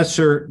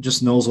 Schmetzer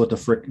just knows what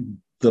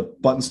the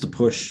buttons to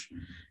push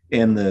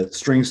and the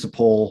strings to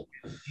pull.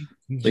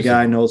 The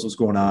guy knows what's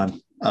going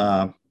on.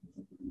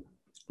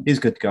 He's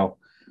good to go.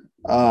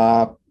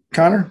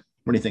 Connor,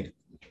 what do you think?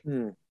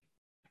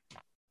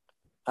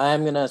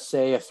 I'm going to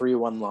say a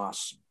 3-1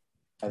 loss.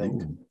 I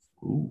think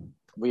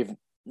we've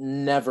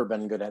never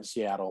been good at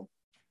Seattle.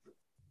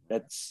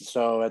 It's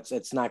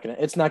not going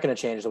to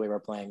change the way we're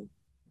playing.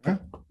 Okay.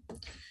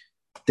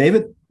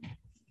 David?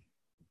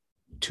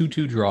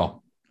 2-2 draw.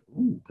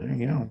 Ooh, there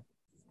you go.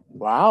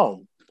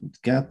 Wow.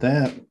 Got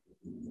that.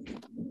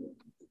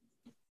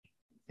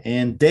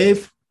 And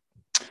Dave?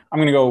 I'm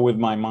going to go with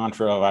my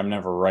mantra of I'm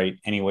never right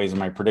anyways in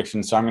my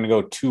predictions. So I'm going to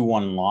go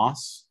 2-1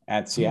 loss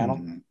at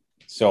Seattle.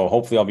 So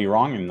hopefully I'll be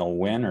wrong and they'll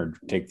win or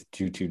take the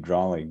 2-2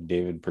 draw like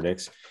David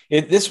predicts.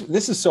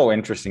 This is so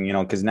interesting,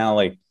 because now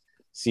like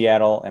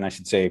Seattle, and I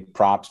should say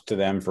props to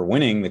them for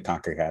winning the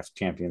CONCACAF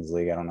Champions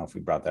League. I don't know if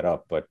we brought that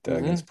up, but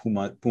against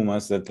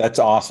Pumas, that's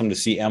awesome to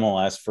see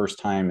MLS first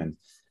time in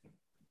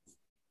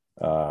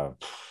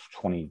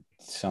 20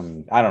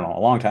 some, I don't know, a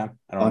long time.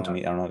 I don't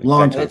know.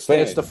 Long time. It's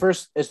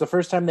the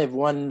first time they've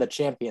won the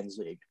Champions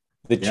League.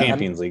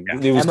 Champions League.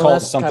 It was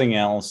called something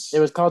else. It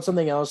was called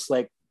something else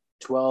like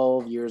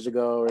 12 years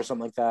ago or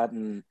something like that.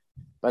 And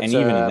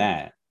even in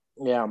that.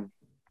 Yeah.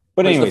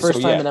 But anyway, it's the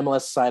first time an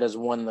MLS side has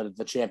won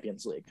the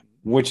Champions League.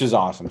 Which is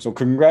awesome. So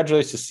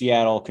congratulations to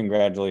Seattle.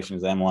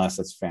 Congratulations to MLS.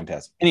 That's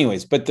fantastic.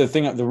 Anyways, but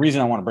the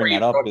reason I want to bring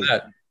that up is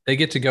they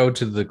get to go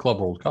to the Club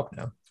World Cup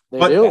now. They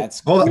do.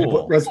 That's cool. In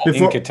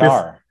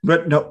Qatar.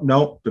 But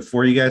no,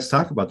 before you guys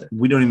talk about that,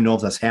 we don't even know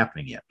if that's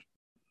happening yet.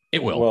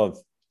 It will.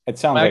 Well, it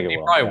sounds like it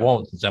will. Probably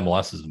won't since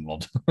MLS is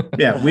involved.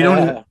 Yeah, we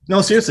don't.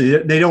 No, seriously,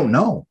 they don't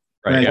know.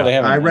 Right.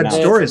 Like, I read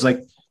stories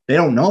like they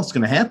don't know it's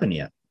going to happen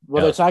yet.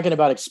 Well, they're talking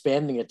about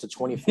expanding it to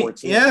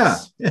 2014. Yeah.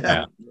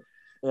 Yeah.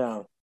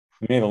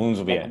 Maybe the Loons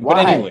will be in.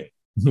 Why? But anyway.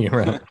 You're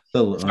right.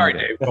 Sorry,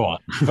 Dave. Go on.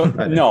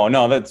 No,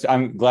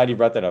 I'm glad you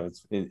brought that up.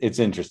 It's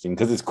interesting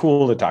because it's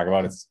cool to talk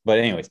about it. But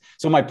anyways,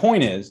 so my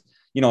point is,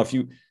 if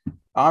you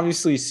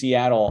obviously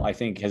Seattle, I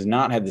think, has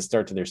not had the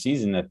start to their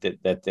season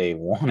that they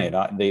wanted.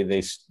 They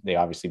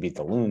obviously beat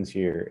the Loons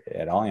here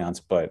at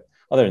Allianz, but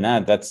other than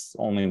that, that's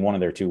only one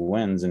of their 2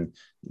 wins.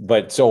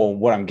 But so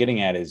what I'm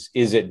getting at is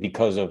it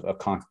because of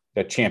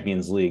a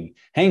Champions League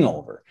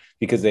hangover?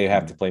 Because they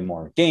have to play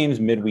more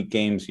games, midweek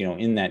games,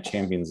 in that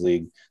Champions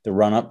League, the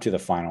run up to the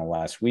final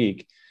last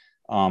week.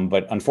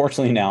 But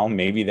unfortunately now,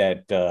 maybe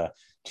that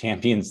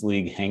Champions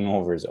League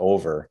hangover is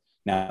over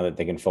now that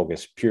they can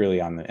focus purely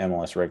on the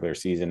MLS regular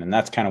season. And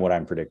that's kind of what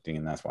I'm predicting.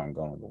 And that's why I'm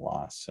going with the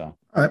loss. So,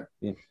 all right.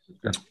 Yeah.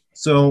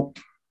 So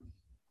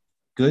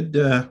good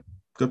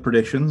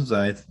predictions.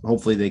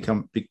 Hopefully the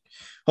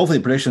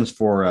predictions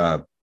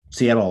for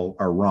Seattle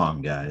are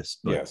wrong, guys.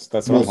 Yes,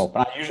 that's what I'm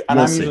hoping. I'm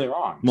usually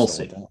wrong. We'll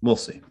see.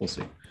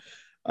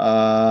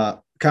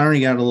 Connor,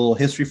 you got a little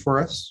history for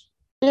us?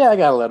 Yeah, I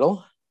got a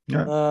little.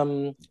 Yeah.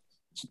 So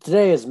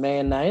today is May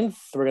 9th.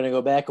 We're going to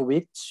go back a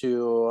week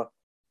to,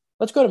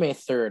 let's go to May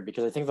 3rd,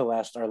 because I think our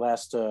last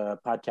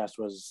podcast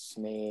was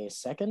May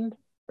 2nd,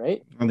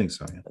 right? I think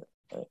so,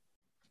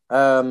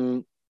 yeah.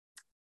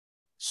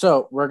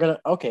 So we're going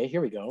to, okay,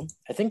 here we go.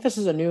 I think this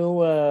is a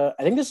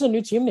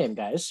new team name,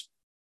 guys.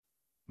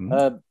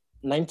 March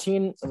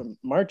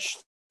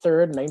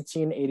 3rd,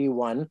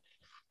 1981,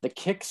 the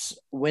Kicks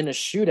win a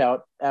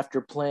shootout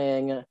after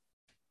playing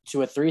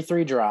to a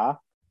 3-3 draw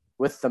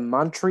with the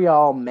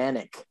Montreal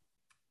Manic.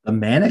 The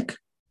Manic?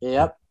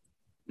 Yep.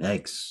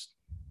 Yikes.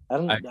 I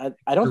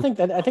don't think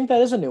that. I think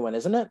that is a new one,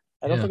 isn't it?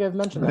 I don't think I've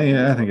mentioned that.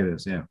 Yeah, I think it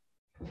is. Yeah.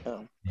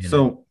 Oh.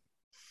 So,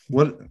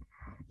 what?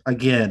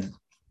 Again,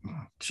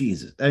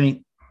 Jesus. I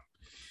mean,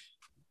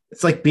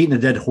 it's like beating a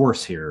dead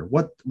horse here.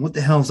 What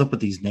the hell's up with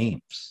these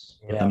names?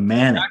 Yeah. The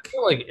Manic.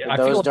 I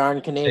feel like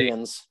darn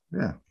Canadians.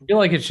 Yeah. I feel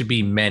like it should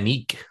be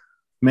Manique.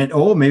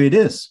 Oh, maybe it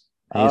is.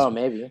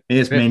 Maybe.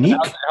 It's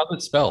Manique. How's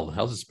it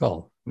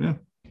spelled? Yeah.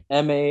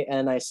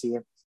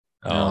 MANIC.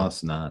 No,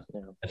 it's not.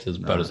 Yeah. That's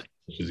about as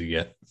English as you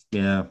get.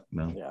 Yeah.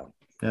 No.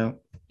 Yeah.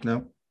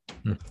 No.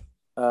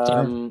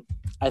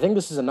 I think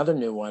this is another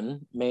new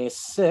one. May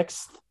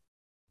 6th,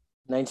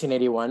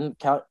 1981.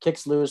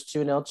 Kicks lose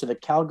 2-0 to the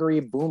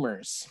Calgary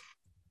Boomers.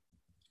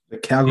 The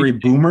Calgary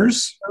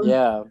Boomers?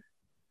 Yeah.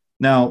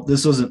 Now,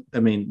 this wasn't, I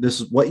mean,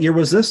 what year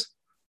was this?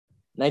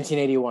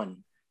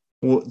 1981.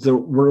 Well,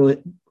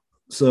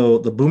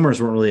 the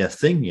Boomers weren't really a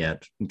thing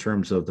yet in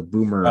terms of the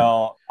Boomer.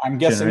 Well, I'm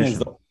guessing generation. is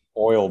the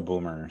oil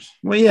boomers.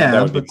 Well, yeah.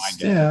 That would be my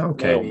guess. Yeah,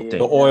 okay.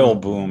 The oil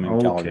boom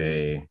in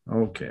Calgary.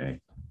 Okay.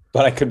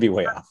 But I could be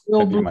way off.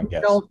 Oil Could be boom my in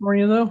guess.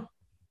 California, though?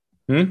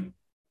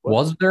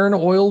 Was there an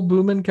oil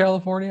boom in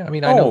California? I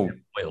mean, I know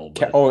oil.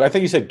 But... I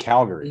think you said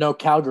Calgary. No,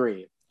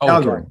 Calgary.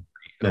 Calgary.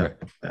 Yeah.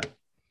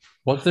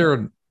 Was there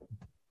an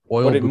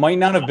oil But it boom? might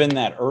not have been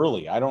that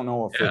early. I don't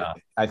know if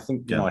I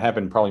think it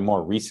happened probably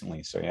more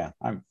recently. So yeah,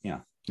 I'm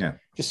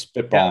just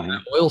spitballing. Yeah,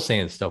 oil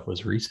sand stuff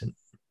was recent.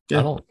 Yeah.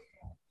 I don't.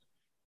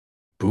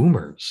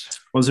 Boomers.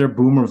 Was there a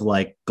boomer of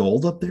like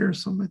gold up there or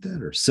something like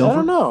that, or silver? I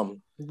don't know.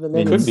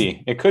 It could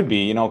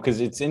be, because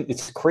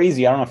it's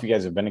crazy. I don't know if you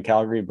guys have been to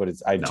Calgary, but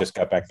I just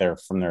got back there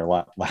from there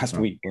last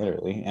week,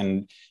 literally.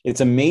 And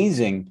it's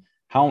amazing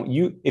how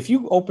if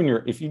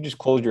you just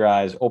close your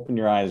eyes, open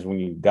your eyes when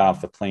you got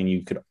off the plane,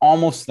 you could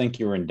almost think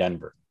you were in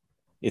Denver.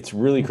 It's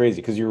really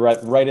crazy because you're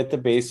right at the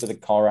base of the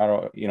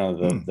Colorado,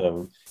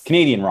 the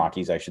Canadian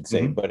Rockies, I should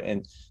say. But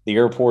and the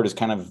airport is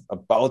kind of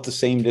about the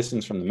same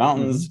distance from the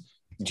mountains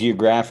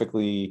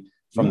geographically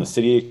from the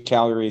city of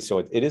Calgary. So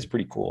it is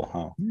pretty cool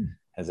how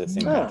has that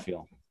same kind of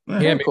feel.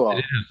 Yeah, cool. It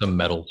is a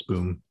metals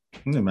boom.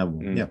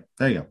 Yeah,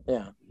 there you go.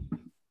 Yeah.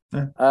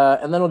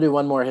 And then we'll do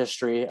one more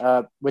history,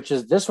 which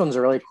is this one's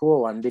a really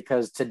cool one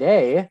because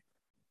today,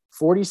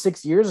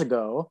 46 years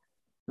ago,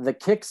 the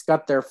Kicks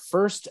got their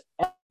first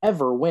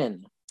ever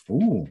win.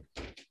 Ooh.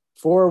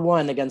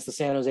 4-1 against the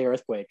San Jose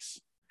Earthquakes.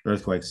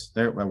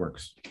 That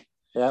works.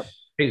 Yep.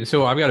 Hey,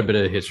 so I've got a bit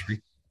of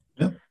history.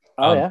 Yeah.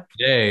 Yeah.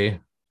 Today,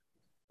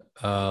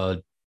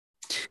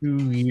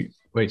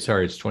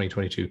 it's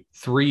 2022.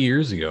 3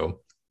 years ago,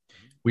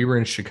 we were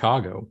in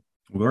Chicago.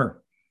 We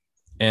were.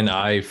 And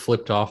I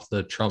flipped off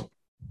the Trump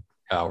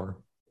Tower.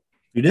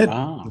 You did.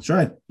 Wow. That's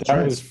right.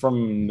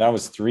 That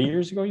was 3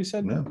 years ago, you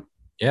said?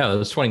 Yeah, that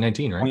was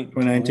 2019, right?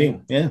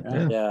 2019. Yeah.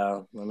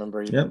 I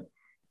remember. Yep.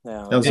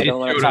 Yeah. I don't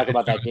want to talk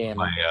about that game.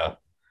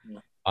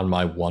 On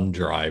my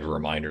OneDrive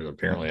reminders.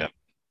 Apparently, I have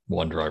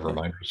OneDrive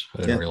reminders.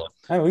 I didn't realize.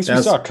 At least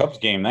we saw a Cubs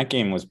game. That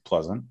game was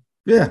pleasant.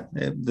 Yeah.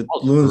 The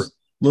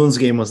Loons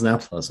game was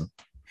not pleasant.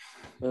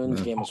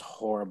 Loons game was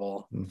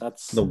horrible.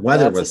 The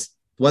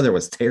weather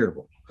was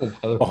terrible.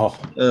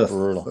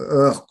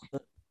 Brutal.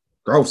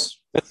 Gross.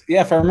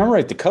 If I remember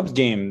right, the Cubs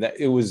game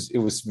it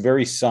was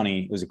very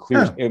sunny. It was a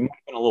clear. It might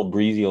have been a little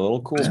breezy, a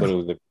little cool, but it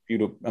was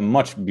a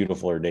much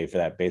beautifuler day for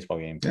that baseball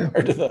game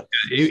compared to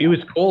it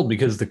was cold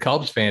because the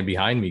Cubs fan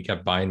behind me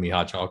kept buying me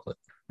hot chocolate.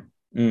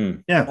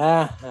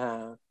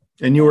 Yeah.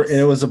 And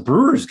it was a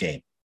Brewers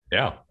game.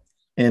 Yeah.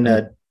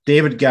 And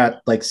David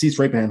got like seats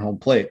right behind home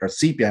plate or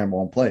seat behind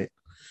home plate.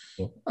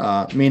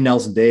 Me and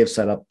Nelson Dave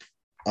set up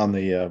on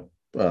the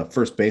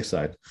first base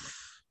side.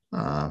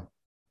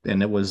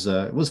 And it was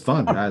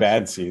fun.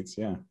 Bad seats,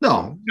 yeah.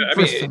 No, it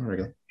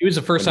was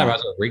the first time I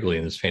was at Wrigley,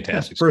 and it was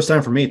fantastic. First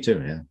time for me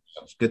too. Yeah,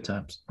 it was good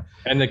times.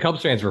 And the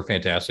Cubs fans were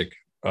fantastic.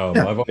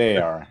 They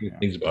are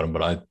things about them,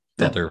 but I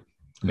thought they're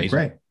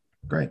amazing.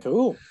 Great,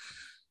 cool.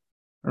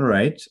 All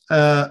right.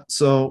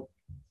 So,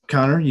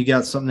 Connor, you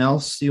got something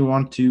else you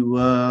want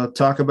to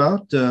talk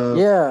about?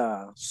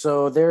 Yeah.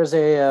 So there's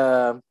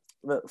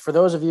for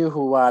those of you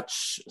who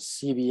watch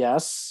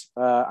CBS,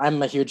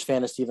 I'm a huge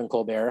fan of Stephen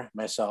Colbert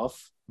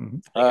myself.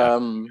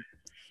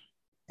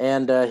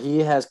 And he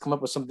has come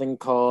up with something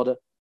called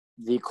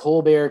the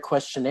Colbert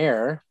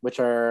Questionnaire, which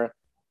are,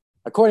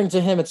 according to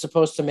him, it's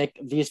supposed to make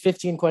these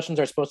 15 questions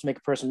are supposed to make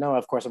a person know.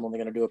 Of course, I'm only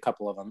going to do a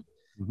couple of them,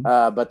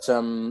 but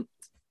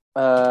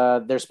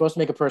they're supposed to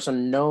make a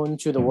person known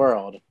to the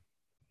world.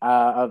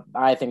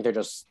 I think they're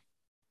just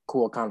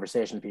cool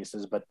conversation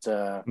pieces, but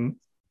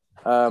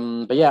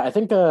yeah, I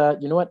think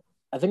you know what?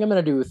 I think I'm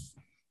going to do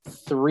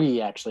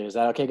 3 actually. Is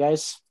that okay,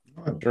 guys?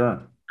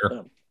 Sure.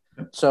 Yeah.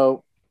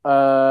 So,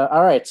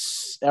 all right,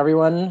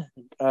 everyone.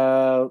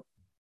 The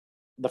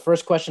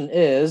first question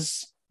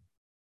is,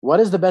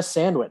 what is the best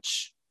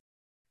sandwich?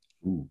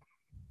 Ooh.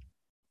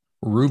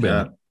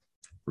 Reuben.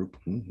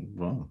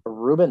 Wow.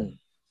 Reuben.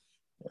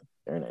 Yeah,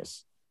 very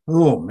nice.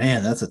 Oh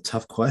man, that's a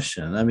tough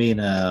question. I mean,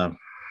 my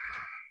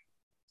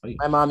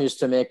mom used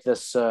to make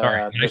this.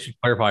 I should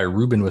clarify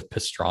Reuben with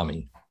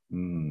pastrami.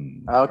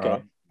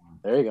 Okay,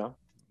 there you go.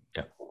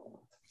 Yeah,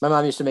 my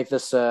mom used to make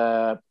this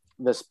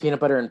this peanut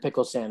butter and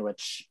pickle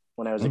sandwich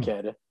when I was a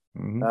kid,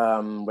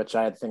 which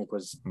I think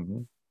was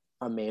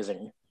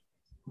amazing.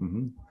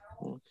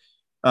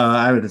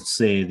 I would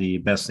say the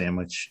best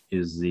sandwich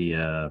is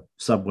the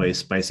Subway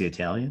Spicy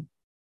Italian.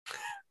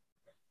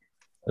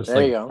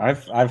 There you go.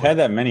 I've had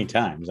that many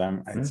times.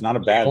 It's not a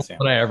bad sandwich.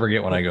 What I ever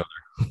get when I go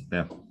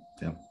there.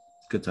 Yeah,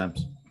 good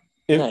times.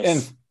 Nice.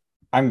 And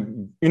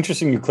I'm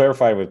interesting you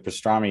clarify with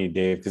pastrami,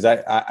 Dave, because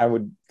I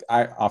would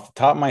off the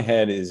top of my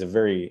head is a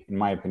very, in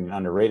my opinion,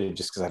 underrated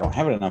just because I don't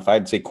have it enough.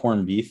 I'd say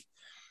corned beef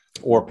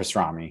or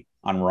pastrami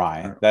on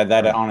rye.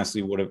 That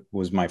honestly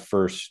was my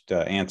first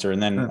answer.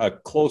 And then a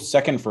close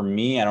second for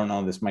me, I don't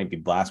know, this might be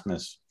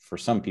blasphemous for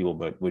some people,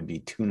 but would be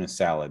tuna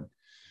salad.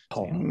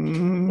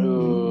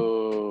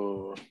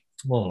 Ooh.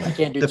 I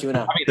can't do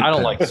tuna. I mean, I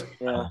don't like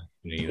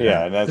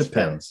yeah, that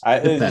depends.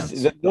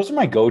 Those are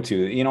my go-to.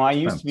 You know, I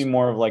used to be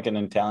more of like an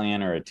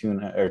Italian or a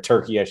tuna or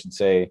turkey, I should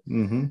say,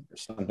 or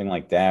something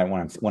like that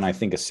when I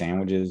think of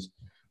sandwiches.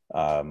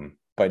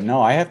 But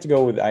no, I have to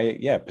go with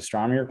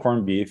pastrami or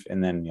corned beef,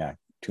 and then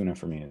tuna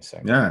for me is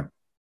second. Yeah.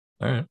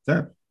 All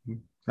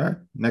right.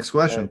 Next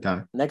question,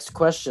 Connor. Next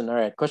question. All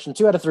right. Question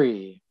 2 out of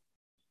 3.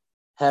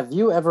 Have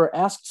you ever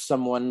asked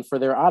someone for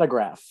their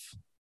autograph?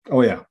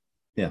 Oh yeah.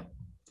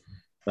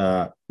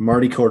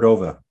 Marty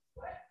Cordova.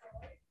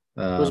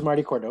 Who's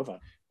Marty Cordova?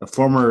 A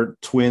former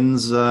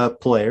Twins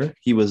player.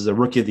 He was the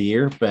Rookie of the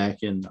Year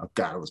back in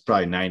it was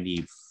probably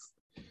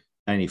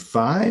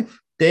 95.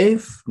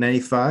 Dave,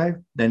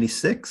 95,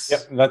 96.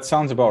 Yep, that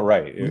sounds about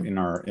right. In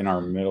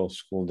our middle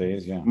school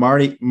days. Yeah.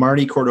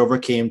 Marty Cordova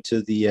came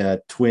to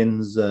the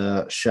Twins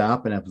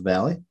shop in Apple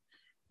Valley,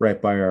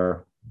 right by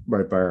our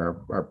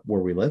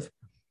where we live,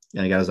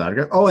 and I got his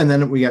autograph. Oh, and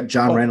then we got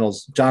John Randall.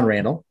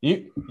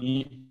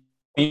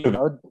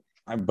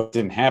 But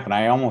didn't happen.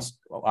 I went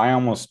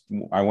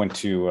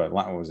to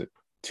what was it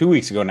 2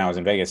 weeks ago now? I was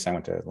in Vegas. I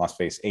went to Las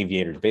Vegas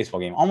Aviators baseball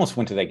game. Almost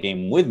went to that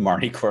game with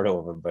Marty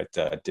Cordova, but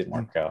it didn't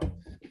work out.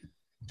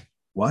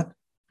 What?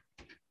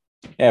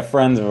 Yeah,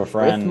 friends of a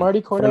friend. With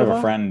Marty Cordova?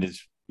 A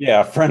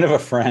friend of a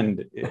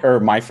friend, or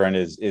my friend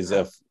is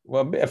a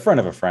friend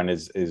of a friend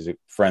is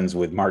friends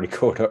with Marty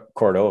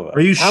Cordova.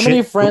 Are you? How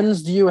many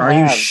friends do you have? Are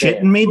you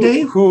shitting me,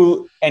 Dave?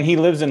 And he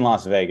lives in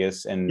Las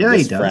Vegas, and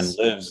this friend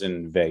lives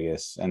in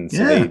Vegas, and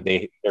so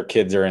their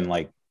kids are in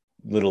like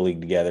Little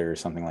League together or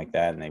something like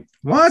that, and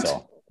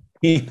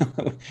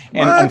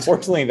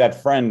unfortunately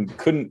that friend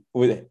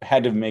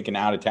had to make an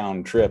out of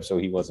town trip, so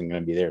he wasn't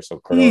going to be there. So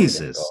Cordova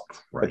Jesus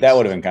Christ. But that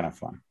would have been kind of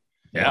fun.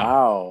 Yeah.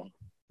 Wow.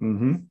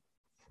 Good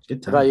times.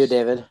 What about you,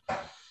 David?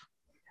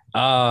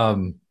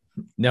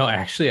 No,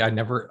 actually,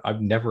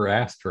 I've never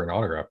asked for an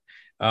autograph.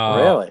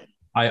 Really?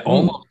 I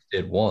almost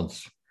did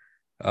once.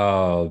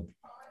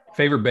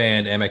 Favorite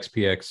band,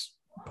 MXPX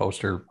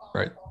poster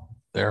right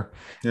there.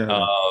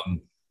 Yeah.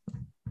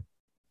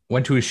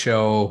 Went to a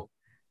show.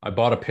 I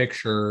bought a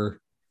picture,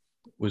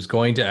 was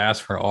going to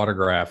ask for an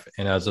autograph,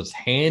 and as I was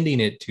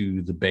handing it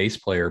to the bass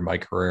player,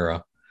 Mike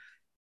Herrera,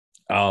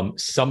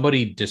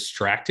 somebody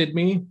distracted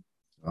me.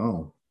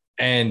 Oh.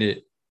 And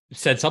it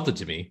said something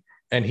to me,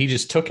 and he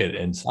just took it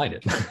and signed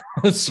it.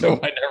 So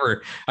I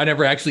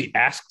never actually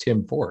asked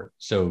him for it.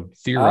 So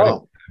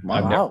theoretically,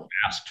 I've never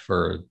asked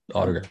for an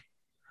autograph.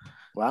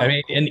 Wow. I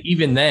mean, and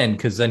even then,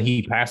 because then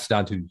he passed it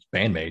on to his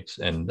bandmates,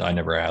 and I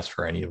never asked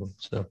for any of them.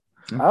 So.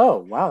 Oh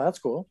wow, that's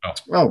cool.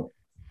 Oh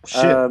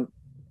shit!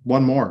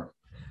 One more.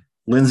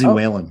 Lindsay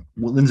Whalen.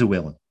 Lindsay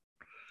Whalen.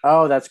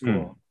 Oh, that's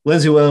cool.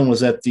 Lindsay Whalen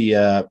was at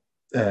the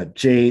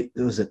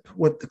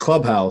the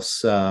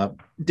clubhouse.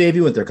 Dave,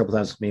 you went there a couple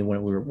times with me when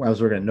I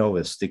was working at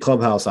Novus, the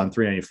clubhouse on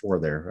 394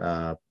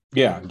 there.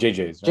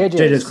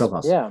 JJ's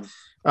clubhouse. Yeah.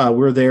 We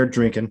were there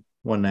drinking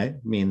one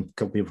night, me and a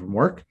couple people from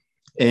work,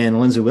 and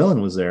Lindsay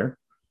Whalen was there,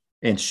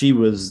 and she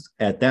was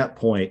at that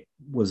point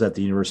was at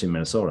the University of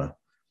Minnesota.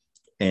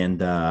 And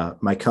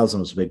my cousin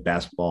was a big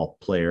basketball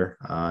player.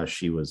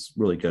 She was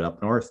really good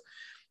up north.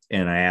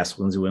 And I asked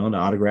Lindsay Whalen to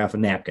autograph a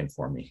napkin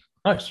for me.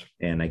 Nice.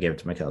 And I gave it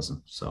to my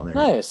cousin. So there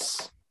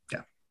nice.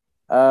 Yeah.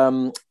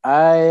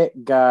 I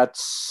got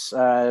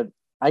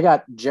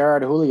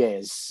Gerard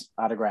Houlier's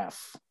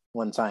autograph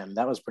one time.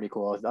 That was pretty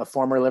cool. A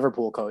former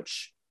Liverpool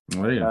coach.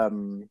 Oh, yeah.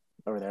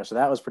 Over there. So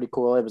that was pretty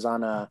cool. It was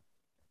on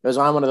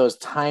one of those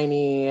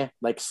tiny,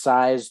 like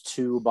size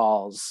 2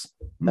 balls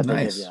that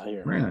they give you out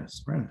here. Very nice.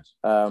 Very nice.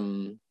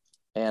 When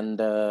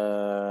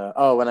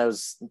I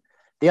was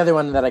the other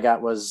one that I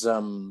got was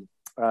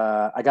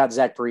I got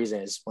Zach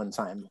Parise's one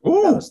time.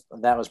 Ooh.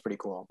 That was pretty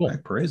cool.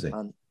 Zach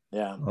Parise.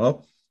 Yeah.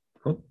 Oh.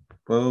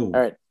 All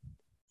right.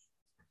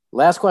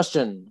 Last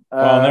question.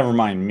 Well, never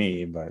mind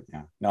me, but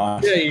yeah. No.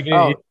 Yeah, you did.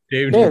 Oh.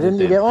 Didn't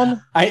you get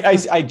one?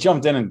 I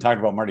jumped in and talked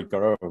about Marty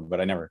Cordova,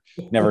 but I never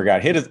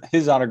got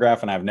his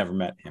autograph, and I've never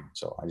met him.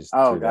 So I just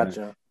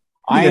gotcha.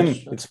 I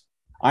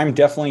I'm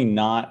definitely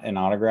not an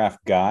autograph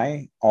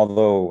guy,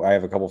 although I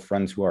have a couple of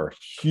friends who are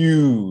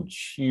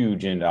huge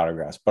into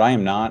autographs, but I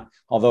am not.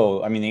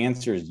 Although, I mean, the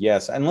answer is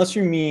yes, unless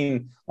you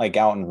mean like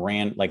out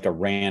and like a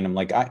random,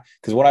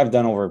 because what I've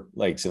done over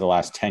say the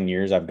last 10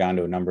 years, I've gone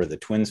to a number of the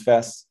Twins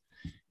Fests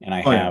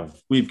and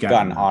we've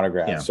gotten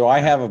autographs. Yeah. So I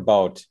have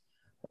about,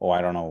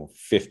 I don't know,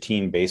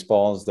 15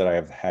 baseballs that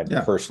I've had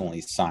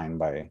personally signed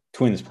by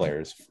Twins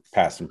players,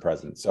 past and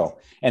present. So,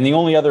 and the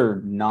only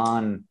other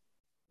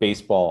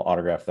baseball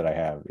autograph that I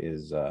have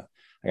is I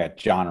got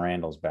John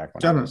Randall's back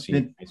when I was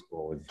in high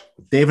school with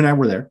Dave and I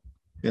were there.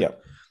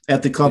 Yep.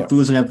 At the Club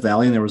Foods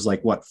Valley, and there was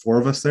 4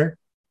 of us there.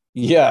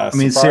 Yeah, I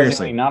mean,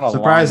 seriously, not a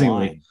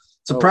surprisingly,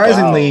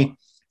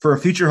 for a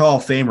future Hall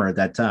of Famer at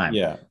that time,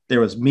 there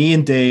was me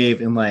and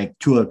Dave and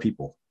 2 other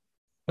people.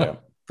 Yeah,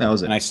 that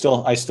was it. And I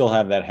still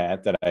have that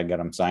hat that I got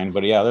him signed.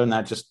 But other than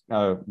that, just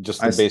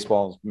the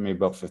baseballs, maybe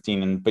about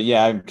 15.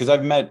 Because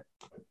I've met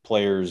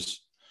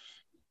players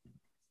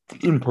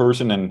in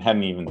person and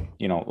hadn't even,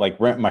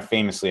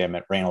 famously I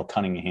met Randall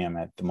Cunningham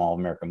at the Mall of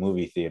America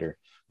movie theater,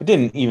 but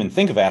didn't even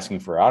think of asking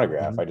for an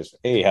autograph. I just,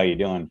 hey, how you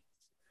doing?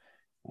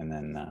 And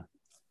then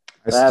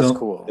that's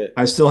cool.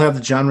 I still have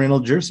the John Randall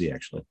jersey,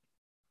 actually.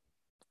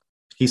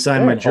 He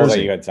signed my jersey.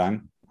 That you had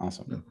signed?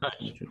 Awesome.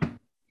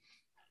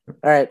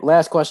 All right,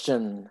 last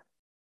question.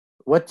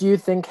 What do you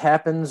think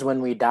happens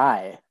when we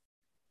die?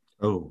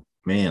 Oh,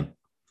 man.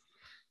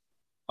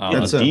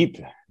 That's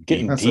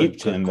getting deep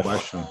to the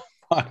question.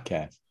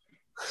 Podcast.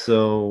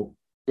 So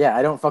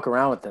I don't fuck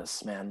around with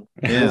this, man.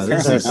 Yeah,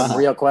 these are some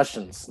real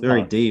questions.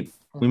 Very deep.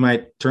 We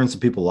might turn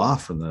some people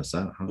off from this.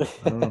 I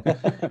don't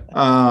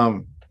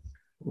know.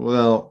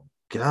 Well,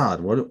 God,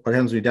 what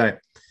happens when we die?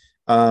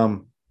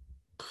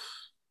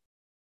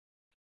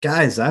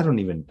 Guys, I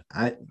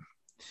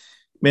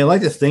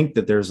like to think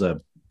that there's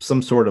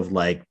some sort of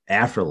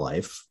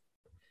afterlife,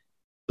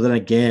 but then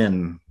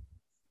again,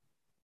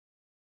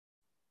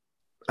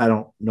 I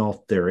don't know if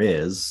there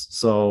is.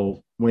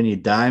 So when you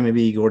die,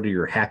 maybe you go to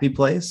your happy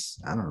place.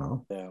 I don't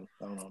know. Yeah,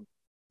 I don't know.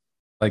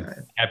 Like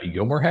Happy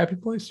Gilmore happy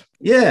place?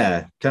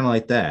 Yeah, kind of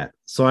like that.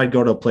 So I'd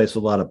go to a place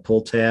with a lot of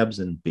pull tabs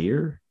and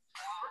beer,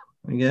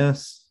 I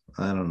guess.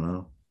 I don't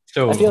know.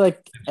 So I feel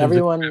like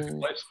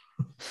everyone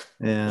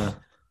Yeah.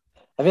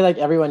 I feel like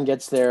everyone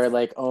gets their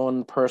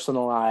own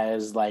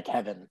personalized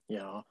heaven,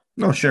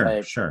 No,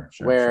 sure.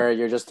 Where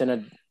you're just in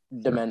a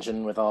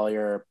dimension with all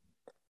your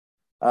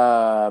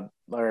or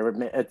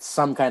it's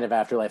some kind of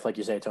afterlife, like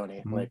you say,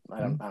 Tony. I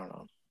don't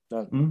know.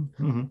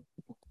 Mm-hmm.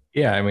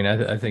 Yeah, I mean,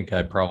 I think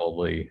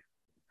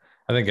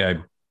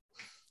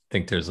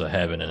there's a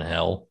heaven and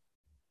hell.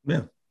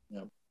 Yeah.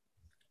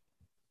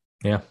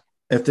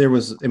 If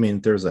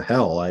there's a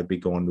hell, I'd be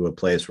going to a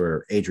place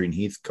where Adrian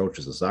Heath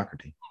coaches the soccer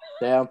team.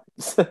 Yeah.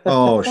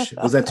 Oh,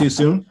 was that too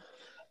soon?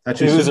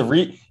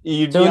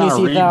 You'd be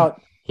on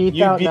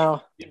Heath out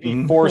now. You'd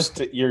be forced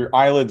to, your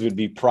eyelids would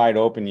be pried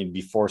open. You'd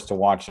be forced to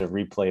watch a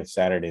replay of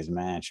Saturday's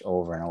match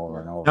over and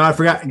over and over. No, I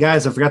forgot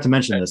to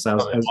mention this.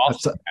 That'd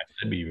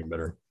be even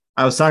better.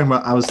 I was talking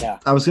about, I was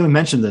going to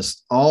mention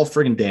this all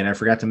friggin' day, and I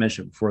forgot to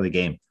mention it before we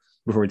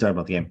talk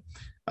about the game.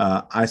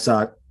 I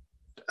saw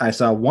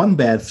one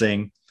bad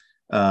thing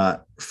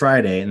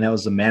Friday, and that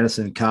was the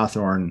Madison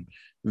Cawthorn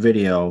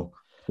video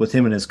with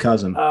him and his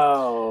cousin.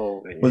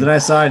 Oh, but then I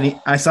saw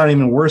an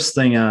even worse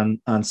thing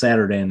on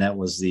Saturday, and that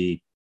was the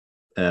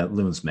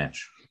Loons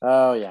match.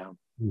 Oh yeah.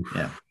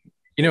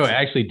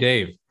 Actually,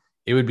 Dave,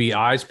 it would be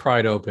eyes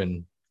pried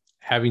open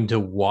having to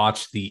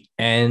watch the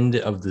end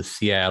of the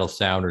Seattle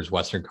Sounders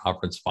Western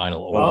Conference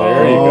Final.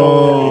 There you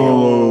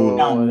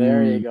go.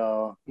 There you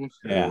go.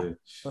 Yeah.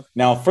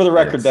 Now, for the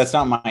record, that's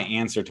not my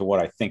answer to what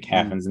I think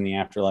happens in the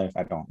afterlife.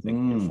 I don't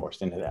think you're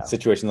forced into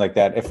situations like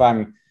that. If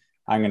I'm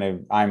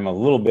a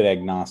little bit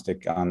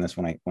agnostic on this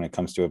when it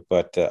comes to it,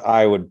 but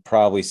I would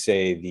probably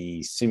say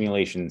the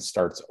simulation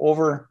starts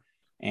over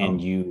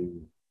and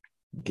you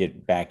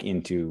get back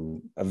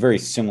into a very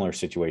similar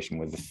situation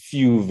with a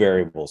few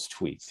variables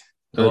tweaked.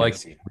 So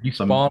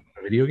respawn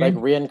a video game?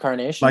 Like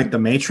reincarnation? Like the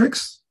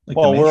Matrix?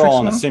 We're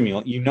all in a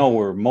simulation.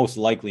 We're most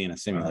likely in a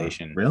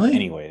simulation really?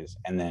 Anyways.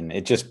 And then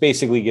it just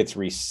basically gets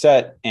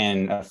reset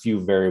and a few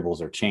variables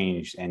are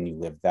changed and you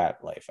live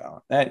that life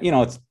out. That,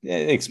 it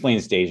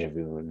explains deja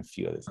vu and a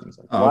few other things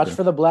like that. Watch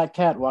for the black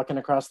cat walking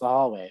across the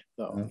hallway,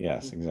 though.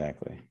 Yes,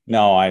 exactly.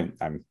 No,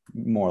 I'm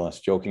more or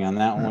less joking on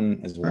that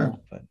one as well.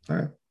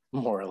 But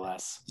more or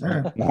less.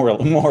 More or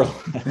less.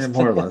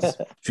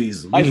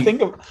 Jeez.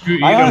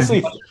 I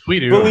honestly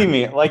believe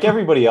me, like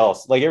everybody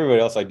else,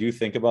 I do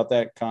think about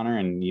that, Connor.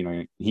 And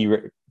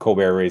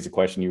Colbert raised a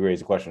question, you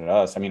raised a question to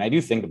us. I mean, I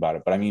do think about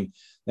it, but I mean,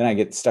 then I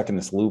get stuck in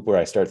this loop where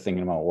I start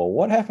thinking about, well,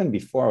 what happened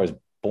before I was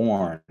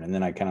born? And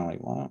then I kind of I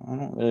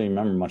don't really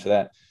remember much of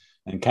that,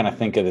 and kind of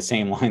think of the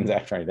same lines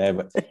after I die.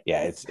 But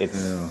yeah,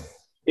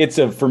 it's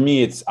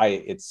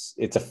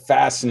a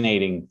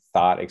fascinating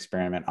thought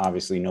experiment.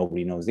 Obviously,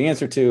 nobody knows the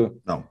answer to.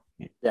 No.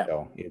 Yeah.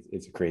 So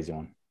it's a crazy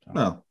one. So.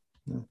 No.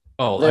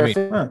 Oh,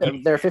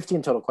 there are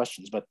 15 total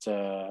questions, but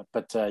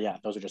yeah,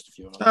 those are just a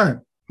few of them. All right.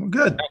 Well,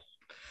 good.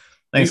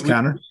 Thanks,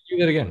 Connor. We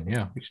do that again.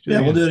 Yeah,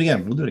 we'll do it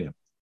again.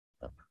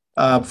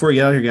 Before we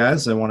get out here,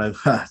 guys, I want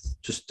to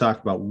just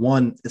talk about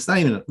one. It's not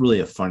even really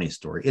a funny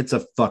story. It's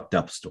a fucked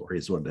up story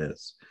is what it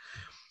is.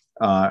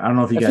 I don't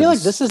know if you guys... I feel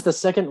like this is the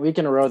second week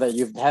in a row that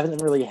you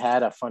haven't really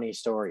had a funny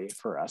story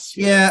for us.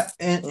 Yeah,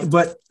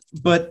 but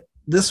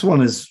this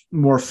one is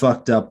more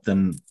fucked up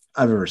than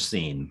I've ever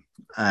seen.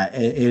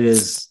 It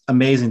is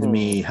amazing to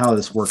me how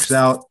this works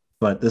out,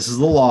 but this is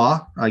the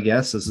law, I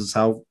guess. This is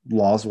how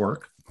laws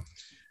work.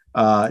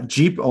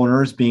 Jeep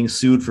owners being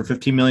sued for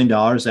 $15 million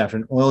after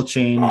an oil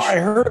change. I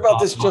heard about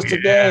this just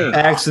today.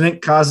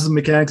 Accident causes a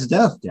mechanic's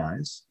death,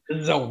 guys.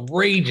 This is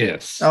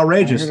outrageous.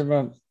 Outrageous.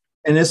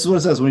 And this is what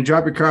it says. When you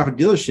drop your car off a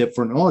dealership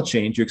for an oil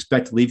change, you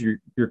expect to leave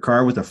your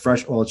car with a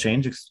fresh oil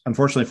change.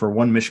 Unfortunately, for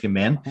one Michigan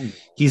man,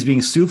 he's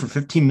being sued for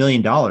 $15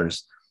 million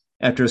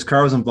after his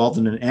car was involved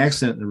in an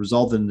accident that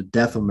resulted in the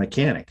death of a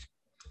mechanic.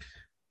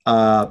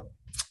 So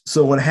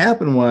what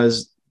happened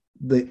was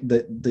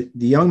the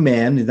young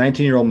man, the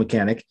 19-year-old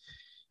mechanic,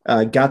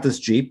 got this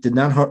Jeep, did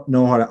not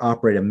know how to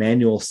operate a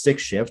manual stick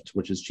shift,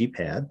 which his Jeep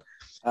had,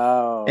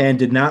 and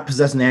did not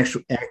possess an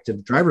actual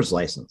active driver's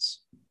license.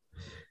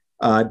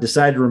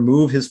 Decided to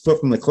remove his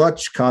foot from the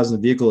clutch, causing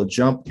the vehicle to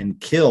jump and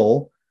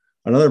kill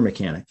another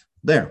mechanic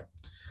there.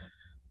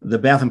 The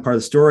baffling part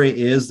of the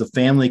story is the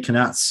family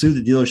cannot sue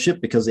the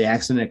dealership because the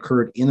accident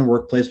occurred in the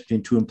workplace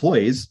between two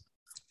employees.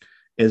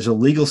 There's a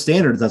legal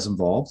standard that's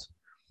involved.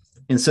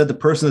 Instead, the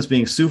person that's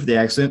being sued for the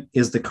accident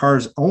is the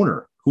car's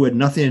owner, who had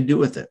nothing to do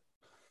with it.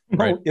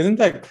 Right. Isn't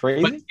that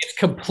crazy? But it's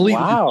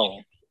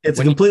completely It's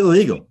completely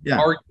legal. Yeah.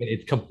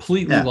 It's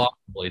completely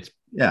lawful. It's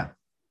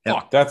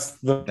that's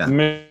the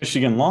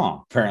Michigan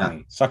law,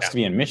 apparently. Sucks to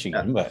be in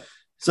Michigan, but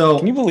so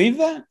can you believe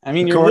that? I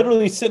mean, you're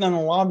literally sitting in the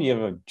lobby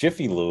of a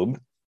Jiffy Lube,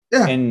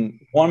 and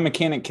one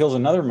mechanic kills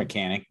another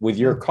mechanic with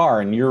your car,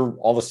 and you're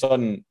all of a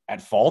sudden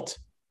at fault.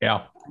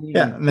 Yeah.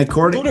 And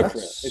according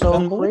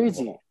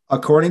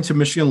to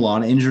Michigan law,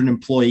 an injured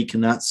employee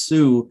cannot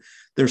sue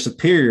their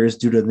superiors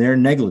due to their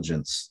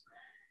negligence.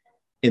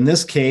 In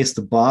this case,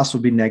 the boss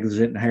would be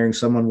negligent in hiring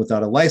someone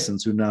without a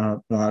license who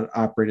know how to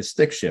operate a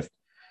stick shift.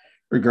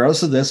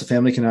 Regardless of this, a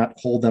family cannot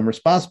hold them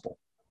responsible.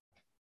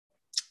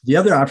 The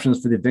other option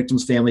is for the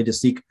victim's family to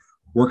seek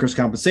workers'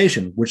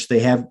 compensation, which they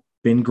have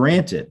been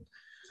granted.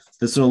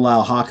 This will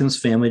allow Hawkins'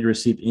 family to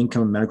receive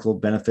income and medical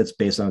benefits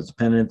based on his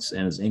dependents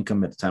and his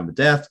income at the time of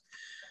death.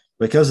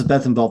 Because the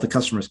death involved the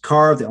customer's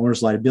car, the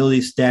owner's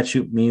liability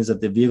statute means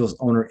that the vehicle's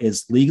owner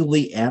is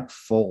legally at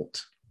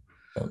fault.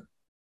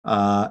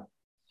 Yeah.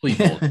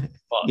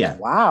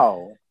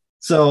 Wow.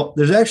 So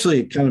there's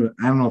actually kind of,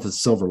 I don't know if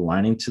it's silver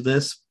lining to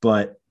this,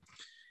 but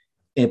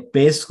it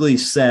basically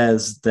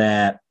says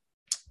that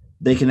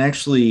they can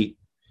actually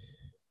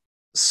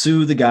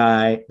sue the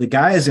guy. The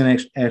guy is going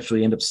to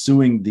actually end up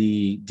suing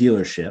the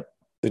dealership.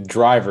 The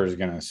driver is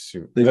going to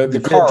sue the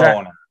car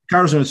owner. The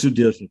car's going to sue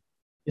the dealership.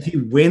 If he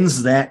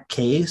wins that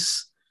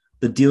case,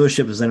 the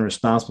dealership is then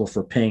responsible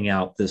for paying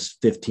out this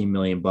 $15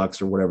 million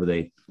or whatever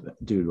they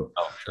do.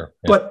 Oh, sure.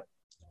 Yeah. But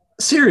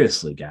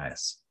seriously,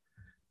 guys,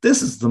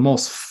 this is the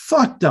most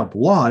fucked up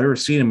law I've ever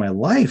seen in my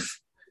life.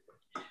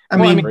 I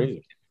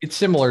mean, it's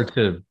similar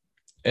to,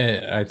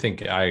 I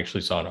think I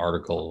actually saw an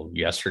article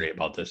yesterday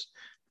about this.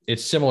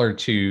 It's similar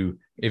to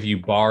if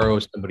you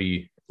lend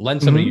somebody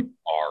your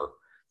car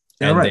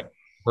and they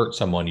hurt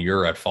someone,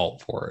 you're at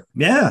fault for it.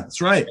 Yeah,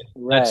 that's right.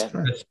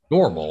 That's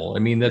normal. I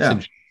mean, that's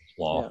insurance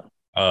law.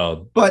 Yeah.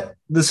 But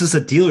this is a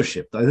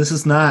dealership. This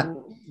is not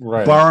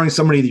borrowing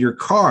somebody your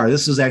car.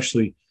 This is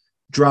actually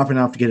dropping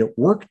off to get it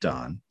work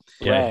done.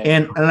 Yeah.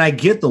 And I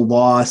get the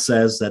law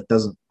says that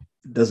doesn't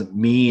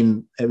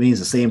mean it means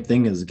the same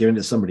thing as giving it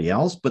to somebody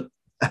else, but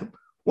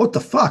what the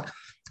fuck?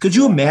 Could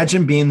you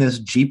imagine being this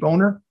Jeep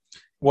owner?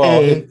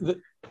 Well,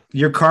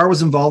 your car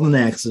was involved in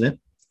an accident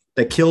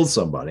that killed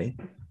somebody.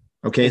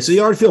 Okay, so you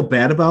already feel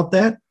bad about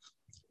that.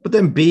 But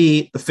then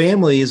B, the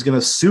family is going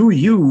to sue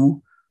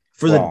you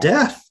for the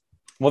death.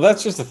 Well,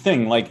 that's just the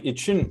thing. Like, it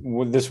shouldn't.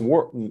 With this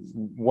war,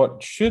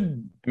 what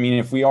should I mean?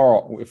 If we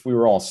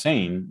were all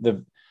sane,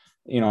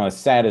 as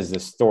sad as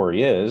this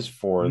story is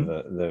for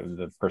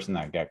the person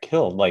that got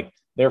killed, like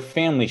their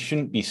family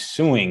shouldn't be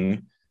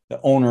suing the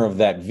owner of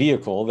that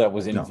vehicle that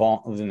was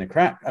involved in the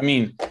crash. I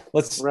mean,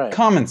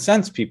 common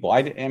sense, people.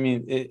 I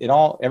mean,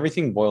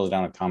 everything boils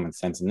down to common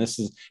sense, and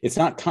it's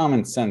not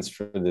common sense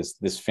for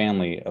this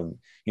family of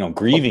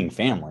grieving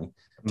family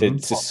to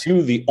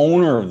sue the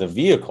owner of the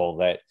vehicle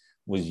that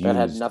was used. That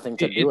had nothing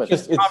to do with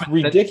it. It's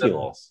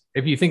ridiculous.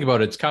 If you think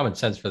about it, it's common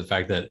sense for the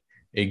fact that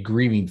a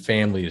grieving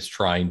family is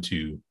trying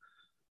to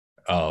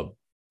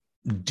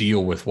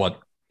deal with what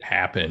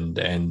happened,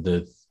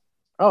 and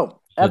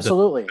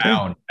absolutely. The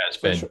town has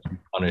been to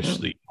punish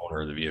the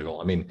owner of the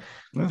vehicle. I mean,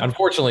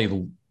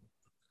 unfortunately,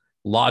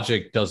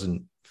 logic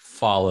doesn't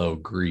follow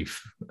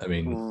grief. I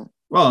mean,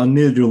 well,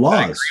 neither do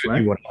laws,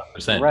 right?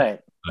 100%. Right.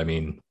 I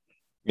mean,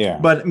 yeah.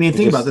 But I mean,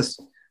 think about this: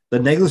 the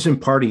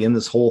negligent party in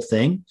this whole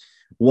thing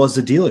was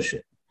the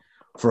dealership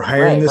for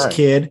hiring this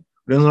kid.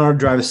 doesn't know how to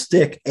drive a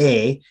stick,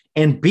 A,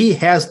 and B,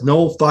 has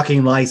no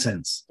fucking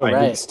license.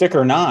 Right. Stick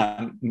or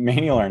not,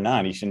 manual or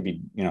not, he shouldn't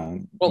be,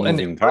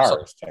 moving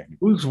cars.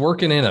 Who's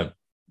working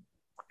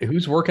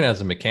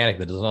as a mechanic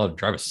that doesn't know how to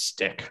drive a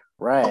stick?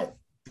 Right.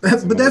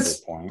 But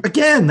that's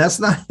again, that's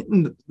not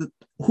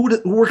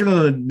who working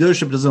on a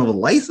dealership doesn't have a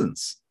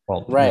license.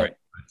 Well, right.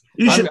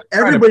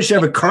 Everybody should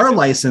have a car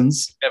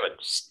license.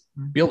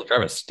 Be able to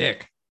drive a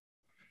stick.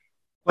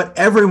 But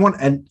everyone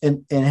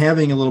and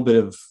having a little bit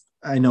of,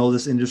 I know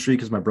this industry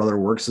because my brother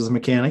works as a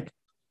mechanic.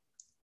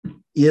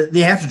 Yeah,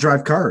 they have to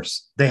drive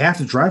cars. They have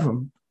to drive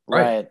them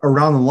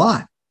around the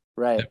lot.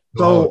 Right.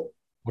 So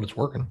when it's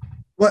working.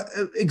 What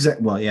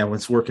exactly? Well, yeah, when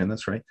it's working,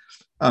 that's right.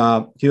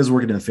 He was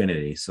working in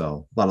Infinity,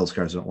 so a lot of those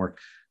cars don't work.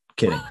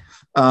 Kidding.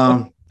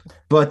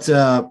 But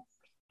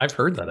I've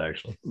heard that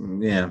actually.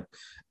 Yeah.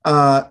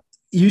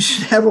 You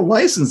should have a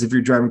license if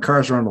you're driving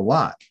cars around a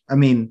lot. I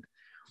mean,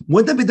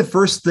 wouldn't that be the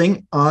first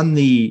thing on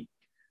the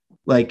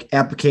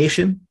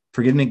application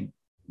for getting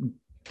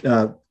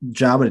a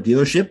job at a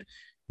deadership?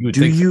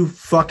 Do you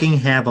fucking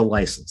have a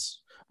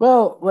license?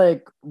 Well,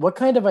 what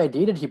kind of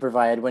ID did he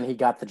provide when he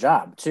got the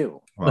job,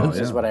 too? This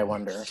is what I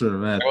wonder.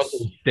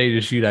 State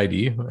issued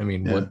ID. I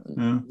mean, what?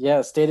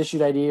 Yeah, state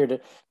issued ID, or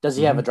does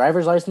he have a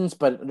driver's license,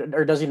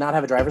 or does he not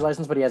have a driver's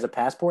license, but he has a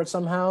passport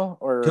somehow?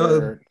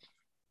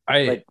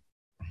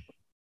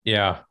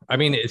 Yeah. I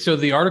mean, so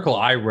the article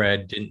I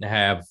read didn't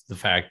have the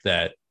fact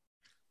that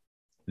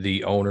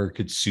the owner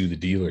could sue the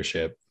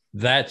dealership.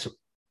 That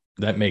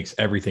makes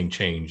everything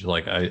change.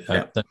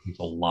 That makes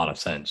a lot of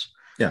sense.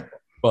 Yeah.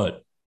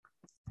 But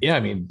yeah, I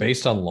mean,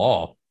 based on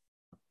law,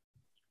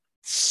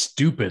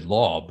 stupid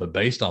law, but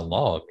based on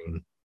law, I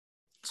mean.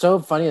 So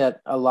funny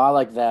that a law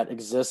like that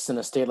exists in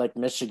a state like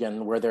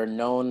Michigan, where they're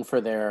known for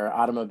their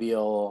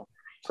automobile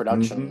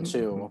production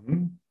too.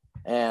 Mm-hmm.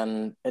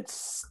 And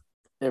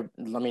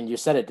you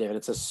said it, David,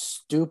 it's a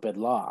stupid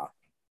law.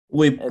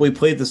 We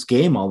play this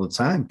game all the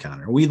time,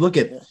 Connor. We look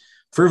at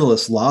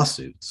frivolous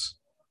lawsuits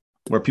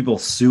where people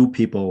sue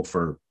people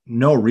for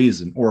no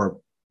reason or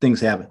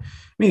things happen. I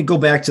mean, go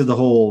back to the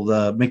whole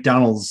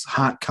McDonald's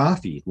hot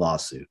coffee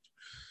lawsuit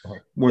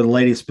where the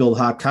lady spilled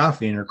hot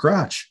coffee in her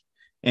crotch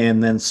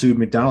and then sued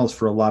McDonald's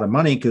for a lot of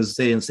money because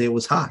they didn't say it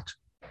was hot.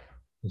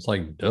 It's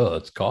like, duh,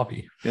 it's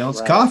coffee.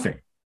 It's coffee.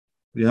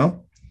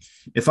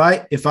 If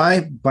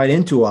I bite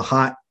into a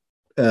hot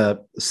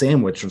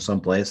sandwich from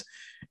someplace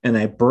and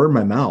I burn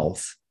my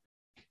mouth,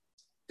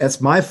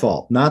 that's my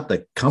fault, not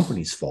the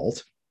company's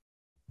fault.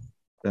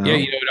 Yeah,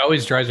 it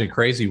always drives me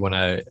crazy when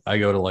I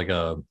go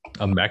to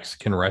a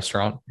Mexican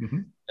restaurant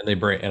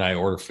and I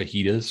order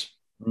fajitas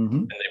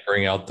and they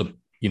bring out the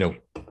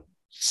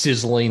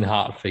sizzling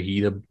hot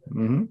fajita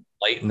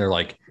plate and they're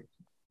like,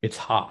 it's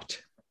hot,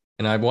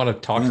 and I want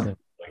to talk to them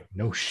like,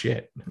 no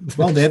shit.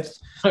 Well, they have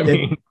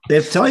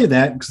to tell you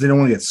that because they don't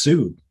want to get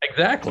sued.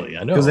 Exactly,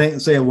 I know, because they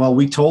say, well,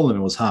 we told them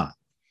it was hot.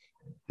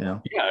 Yeah,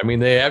 I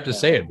mean, they have to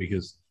say it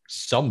because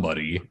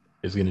somebody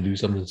is going to do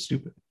something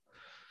stupid.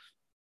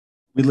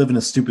 We live in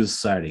a stupid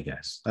society,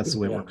 guys. That's the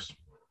way it works.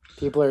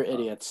 People are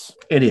idiots.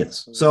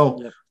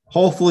 So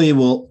hopefully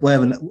we'll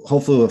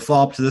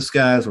follow up to this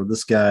guy's, or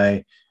this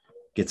guy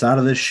gets out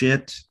of this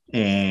shit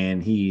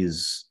and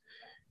he's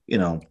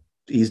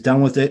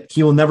done with it.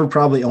 He will never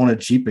probably own a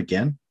Jeep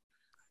again.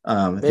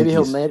 Maybe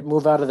he'll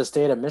move out of the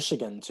state of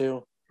Michigan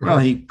too. Well,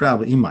 he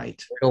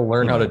might. He'll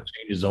learn how to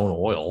change his own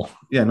oil.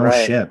 Yeah, no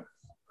shit.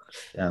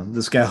 Yeah,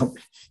 this guy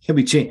he'll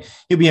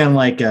be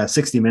on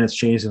 60 Minutes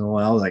changing the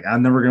oil. Like,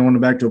 I'm never gonna want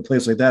to go back to a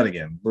place like that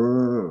again.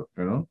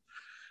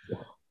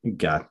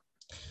 God.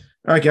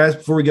 All right, guys.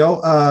 Before we go,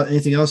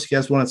 anything else you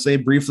guys want to say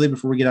briefly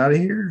before we get out of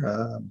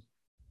here?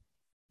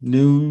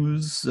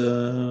 News?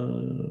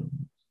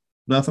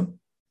 Nothing.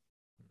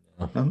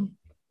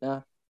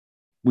 Yeah.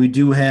 We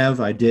do have.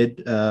 I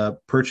did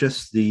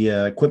purchase the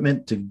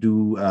equipment to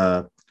do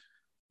not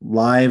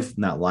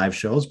live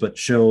shows, but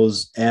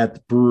shows at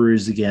the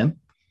breweries again.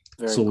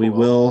 Very cool. We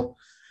will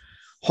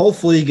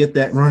hopefully get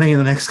that running in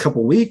the next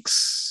couple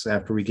weeks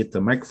after we get the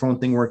microphone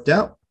thing worked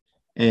out,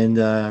 and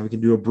we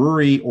can do a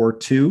brewery or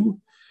two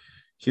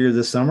here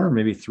this summer,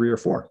 maybe 3 or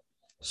 4.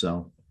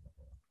 So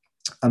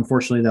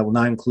unfortunately, that will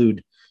not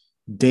include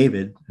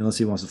David unless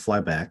he wants to fly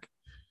back,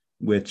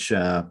 which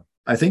I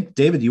think,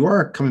 David, you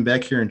are coming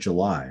back here in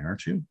July,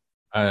 aren't you?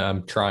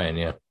 I'm trying,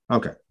 yeah.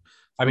 Okay.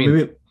 I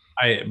mean,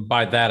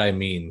 by that I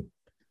mean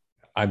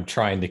I'm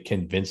trying to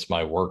convince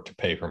my work to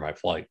pay for my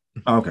flight.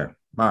 Okay.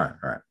 All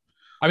right.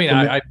 I mean,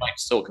 I might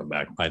still come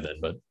back by then,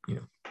 but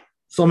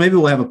So maybe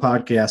we'll have a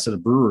podcast at a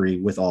brewery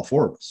with all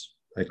 4 of us.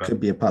 It could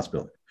be a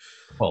possibility.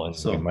 Well, and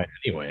we might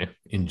anyway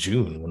in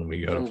June when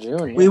we go. In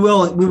June, yeah. We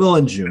will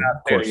in June.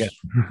 Of course.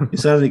 You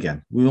said it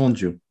again. We will in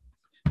June.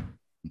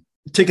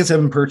 Tickets have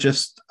been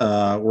purchased.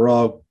 We're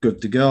all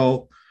good to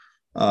go,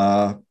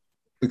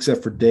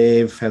 except for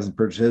Dave hasn't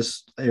purchased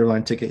his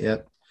airline ticket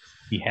yet.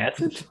 He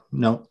hasn't?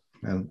 No.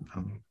 What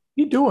are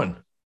you doing?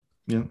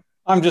 Yeah.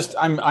 I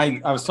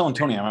was telling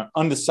Tony, I'm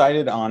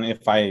undecided on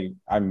if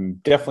I'm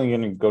definitely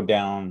going to go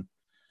down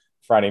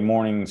Friday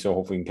morning, so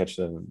hopefully we can catch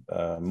the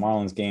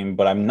Marlins game.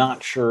 But I'm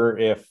not sure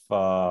if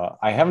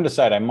I haven't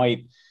decided. I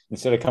might,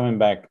 instead of coming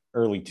back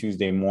early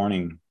Tuesday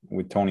morning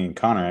with Tony and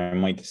Connor, I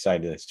might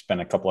decide to spend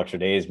a couple extra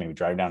days, maybe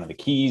drive down to the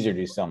Keys or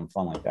do something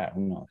fun like that.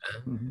 Who knows?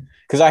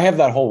 Because I have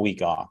that whole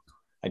week off.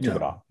 I took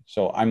it off,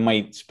 so I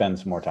might spend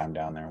some more time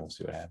down there. We'll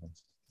see what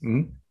happens.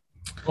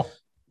 Cool.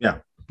 Yeah.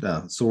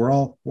 So we're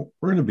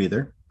going to be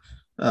there.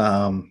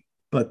 Yeah.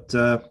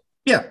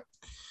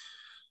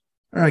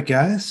 All right,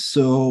 guys.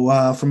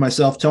 So for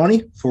myself,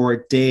 Tony,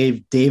 for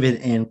Dave,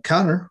 David, and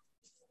Connor,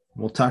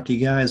 we'll talk to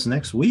you guys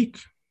next week.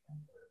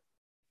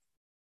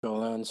 Go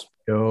Lions.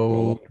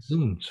 Go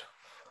Lions.